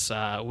talk to us,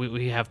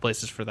 we have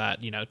places for that.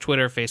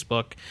 Twitter,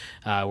 Facebook.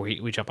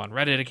 We jump on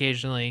Reddit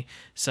occasionally.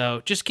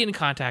 So just get in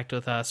contact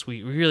with us.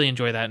 We really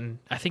enjoy that, and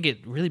I think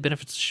it really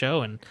benefits the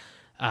show and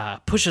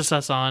pushes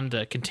us on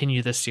to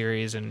continue this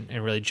series and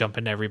really jump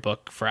into every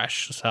book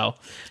fresh. So,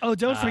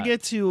 don't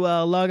forget to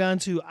log on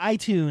to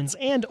iTunes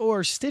and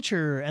or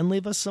Stitcher and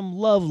leave us some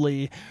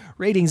lovely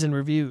ratings and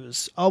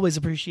reviews. Always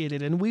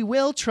appreciated. And we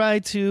will try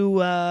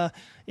to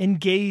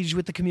engage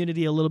with the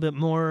community a little bit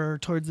more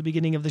towards the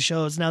beginning of the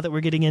shows now that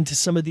we're getting into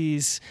some of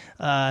these,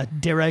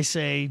 dare I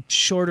say,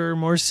 shorter,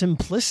 more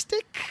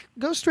simplistic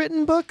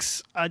ghostwritten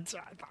books.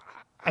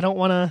 I don't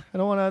want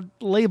to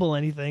label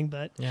anything,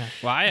 but yeah.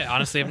 Well, I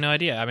honestly have no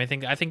idea. I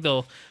mean, I think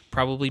they'll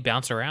probably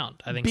bounce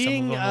around. I think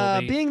being some of them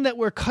will be... being that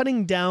we're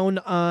cutting down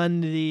on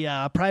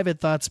the private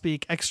thought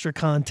speak extra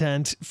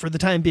content for the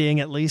time being,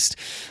 at least.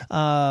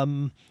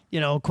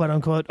 Quote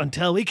unquote,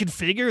 until we can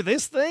figure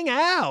this thing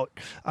out.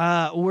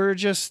 We're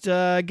just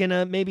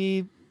gonna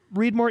maybe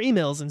read more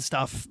emails and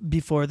stuff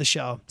before the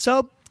show.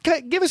 So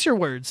give us your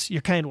words,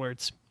 your kind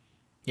words.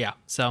 Yeah.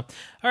 So, all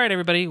right,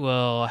 everybody.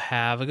 We'll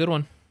have a good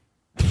one.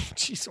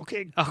 Jeez,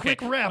 okay.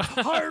 Quick wrap.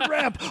 Hard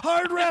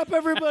wrap,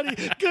 everybody.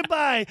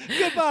 Goodbye.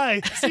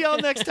 See y'all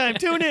next time.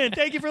 Tune in.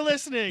 Thank you for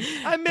listening.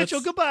 I'm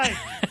Mitchell. Goodbye.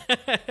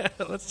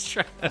 Let's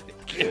try that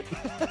again.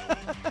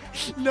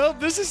 Nope,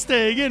 this is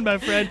staying in, my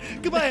friend.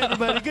 Goodbye,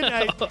 everybody.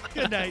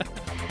 Good night.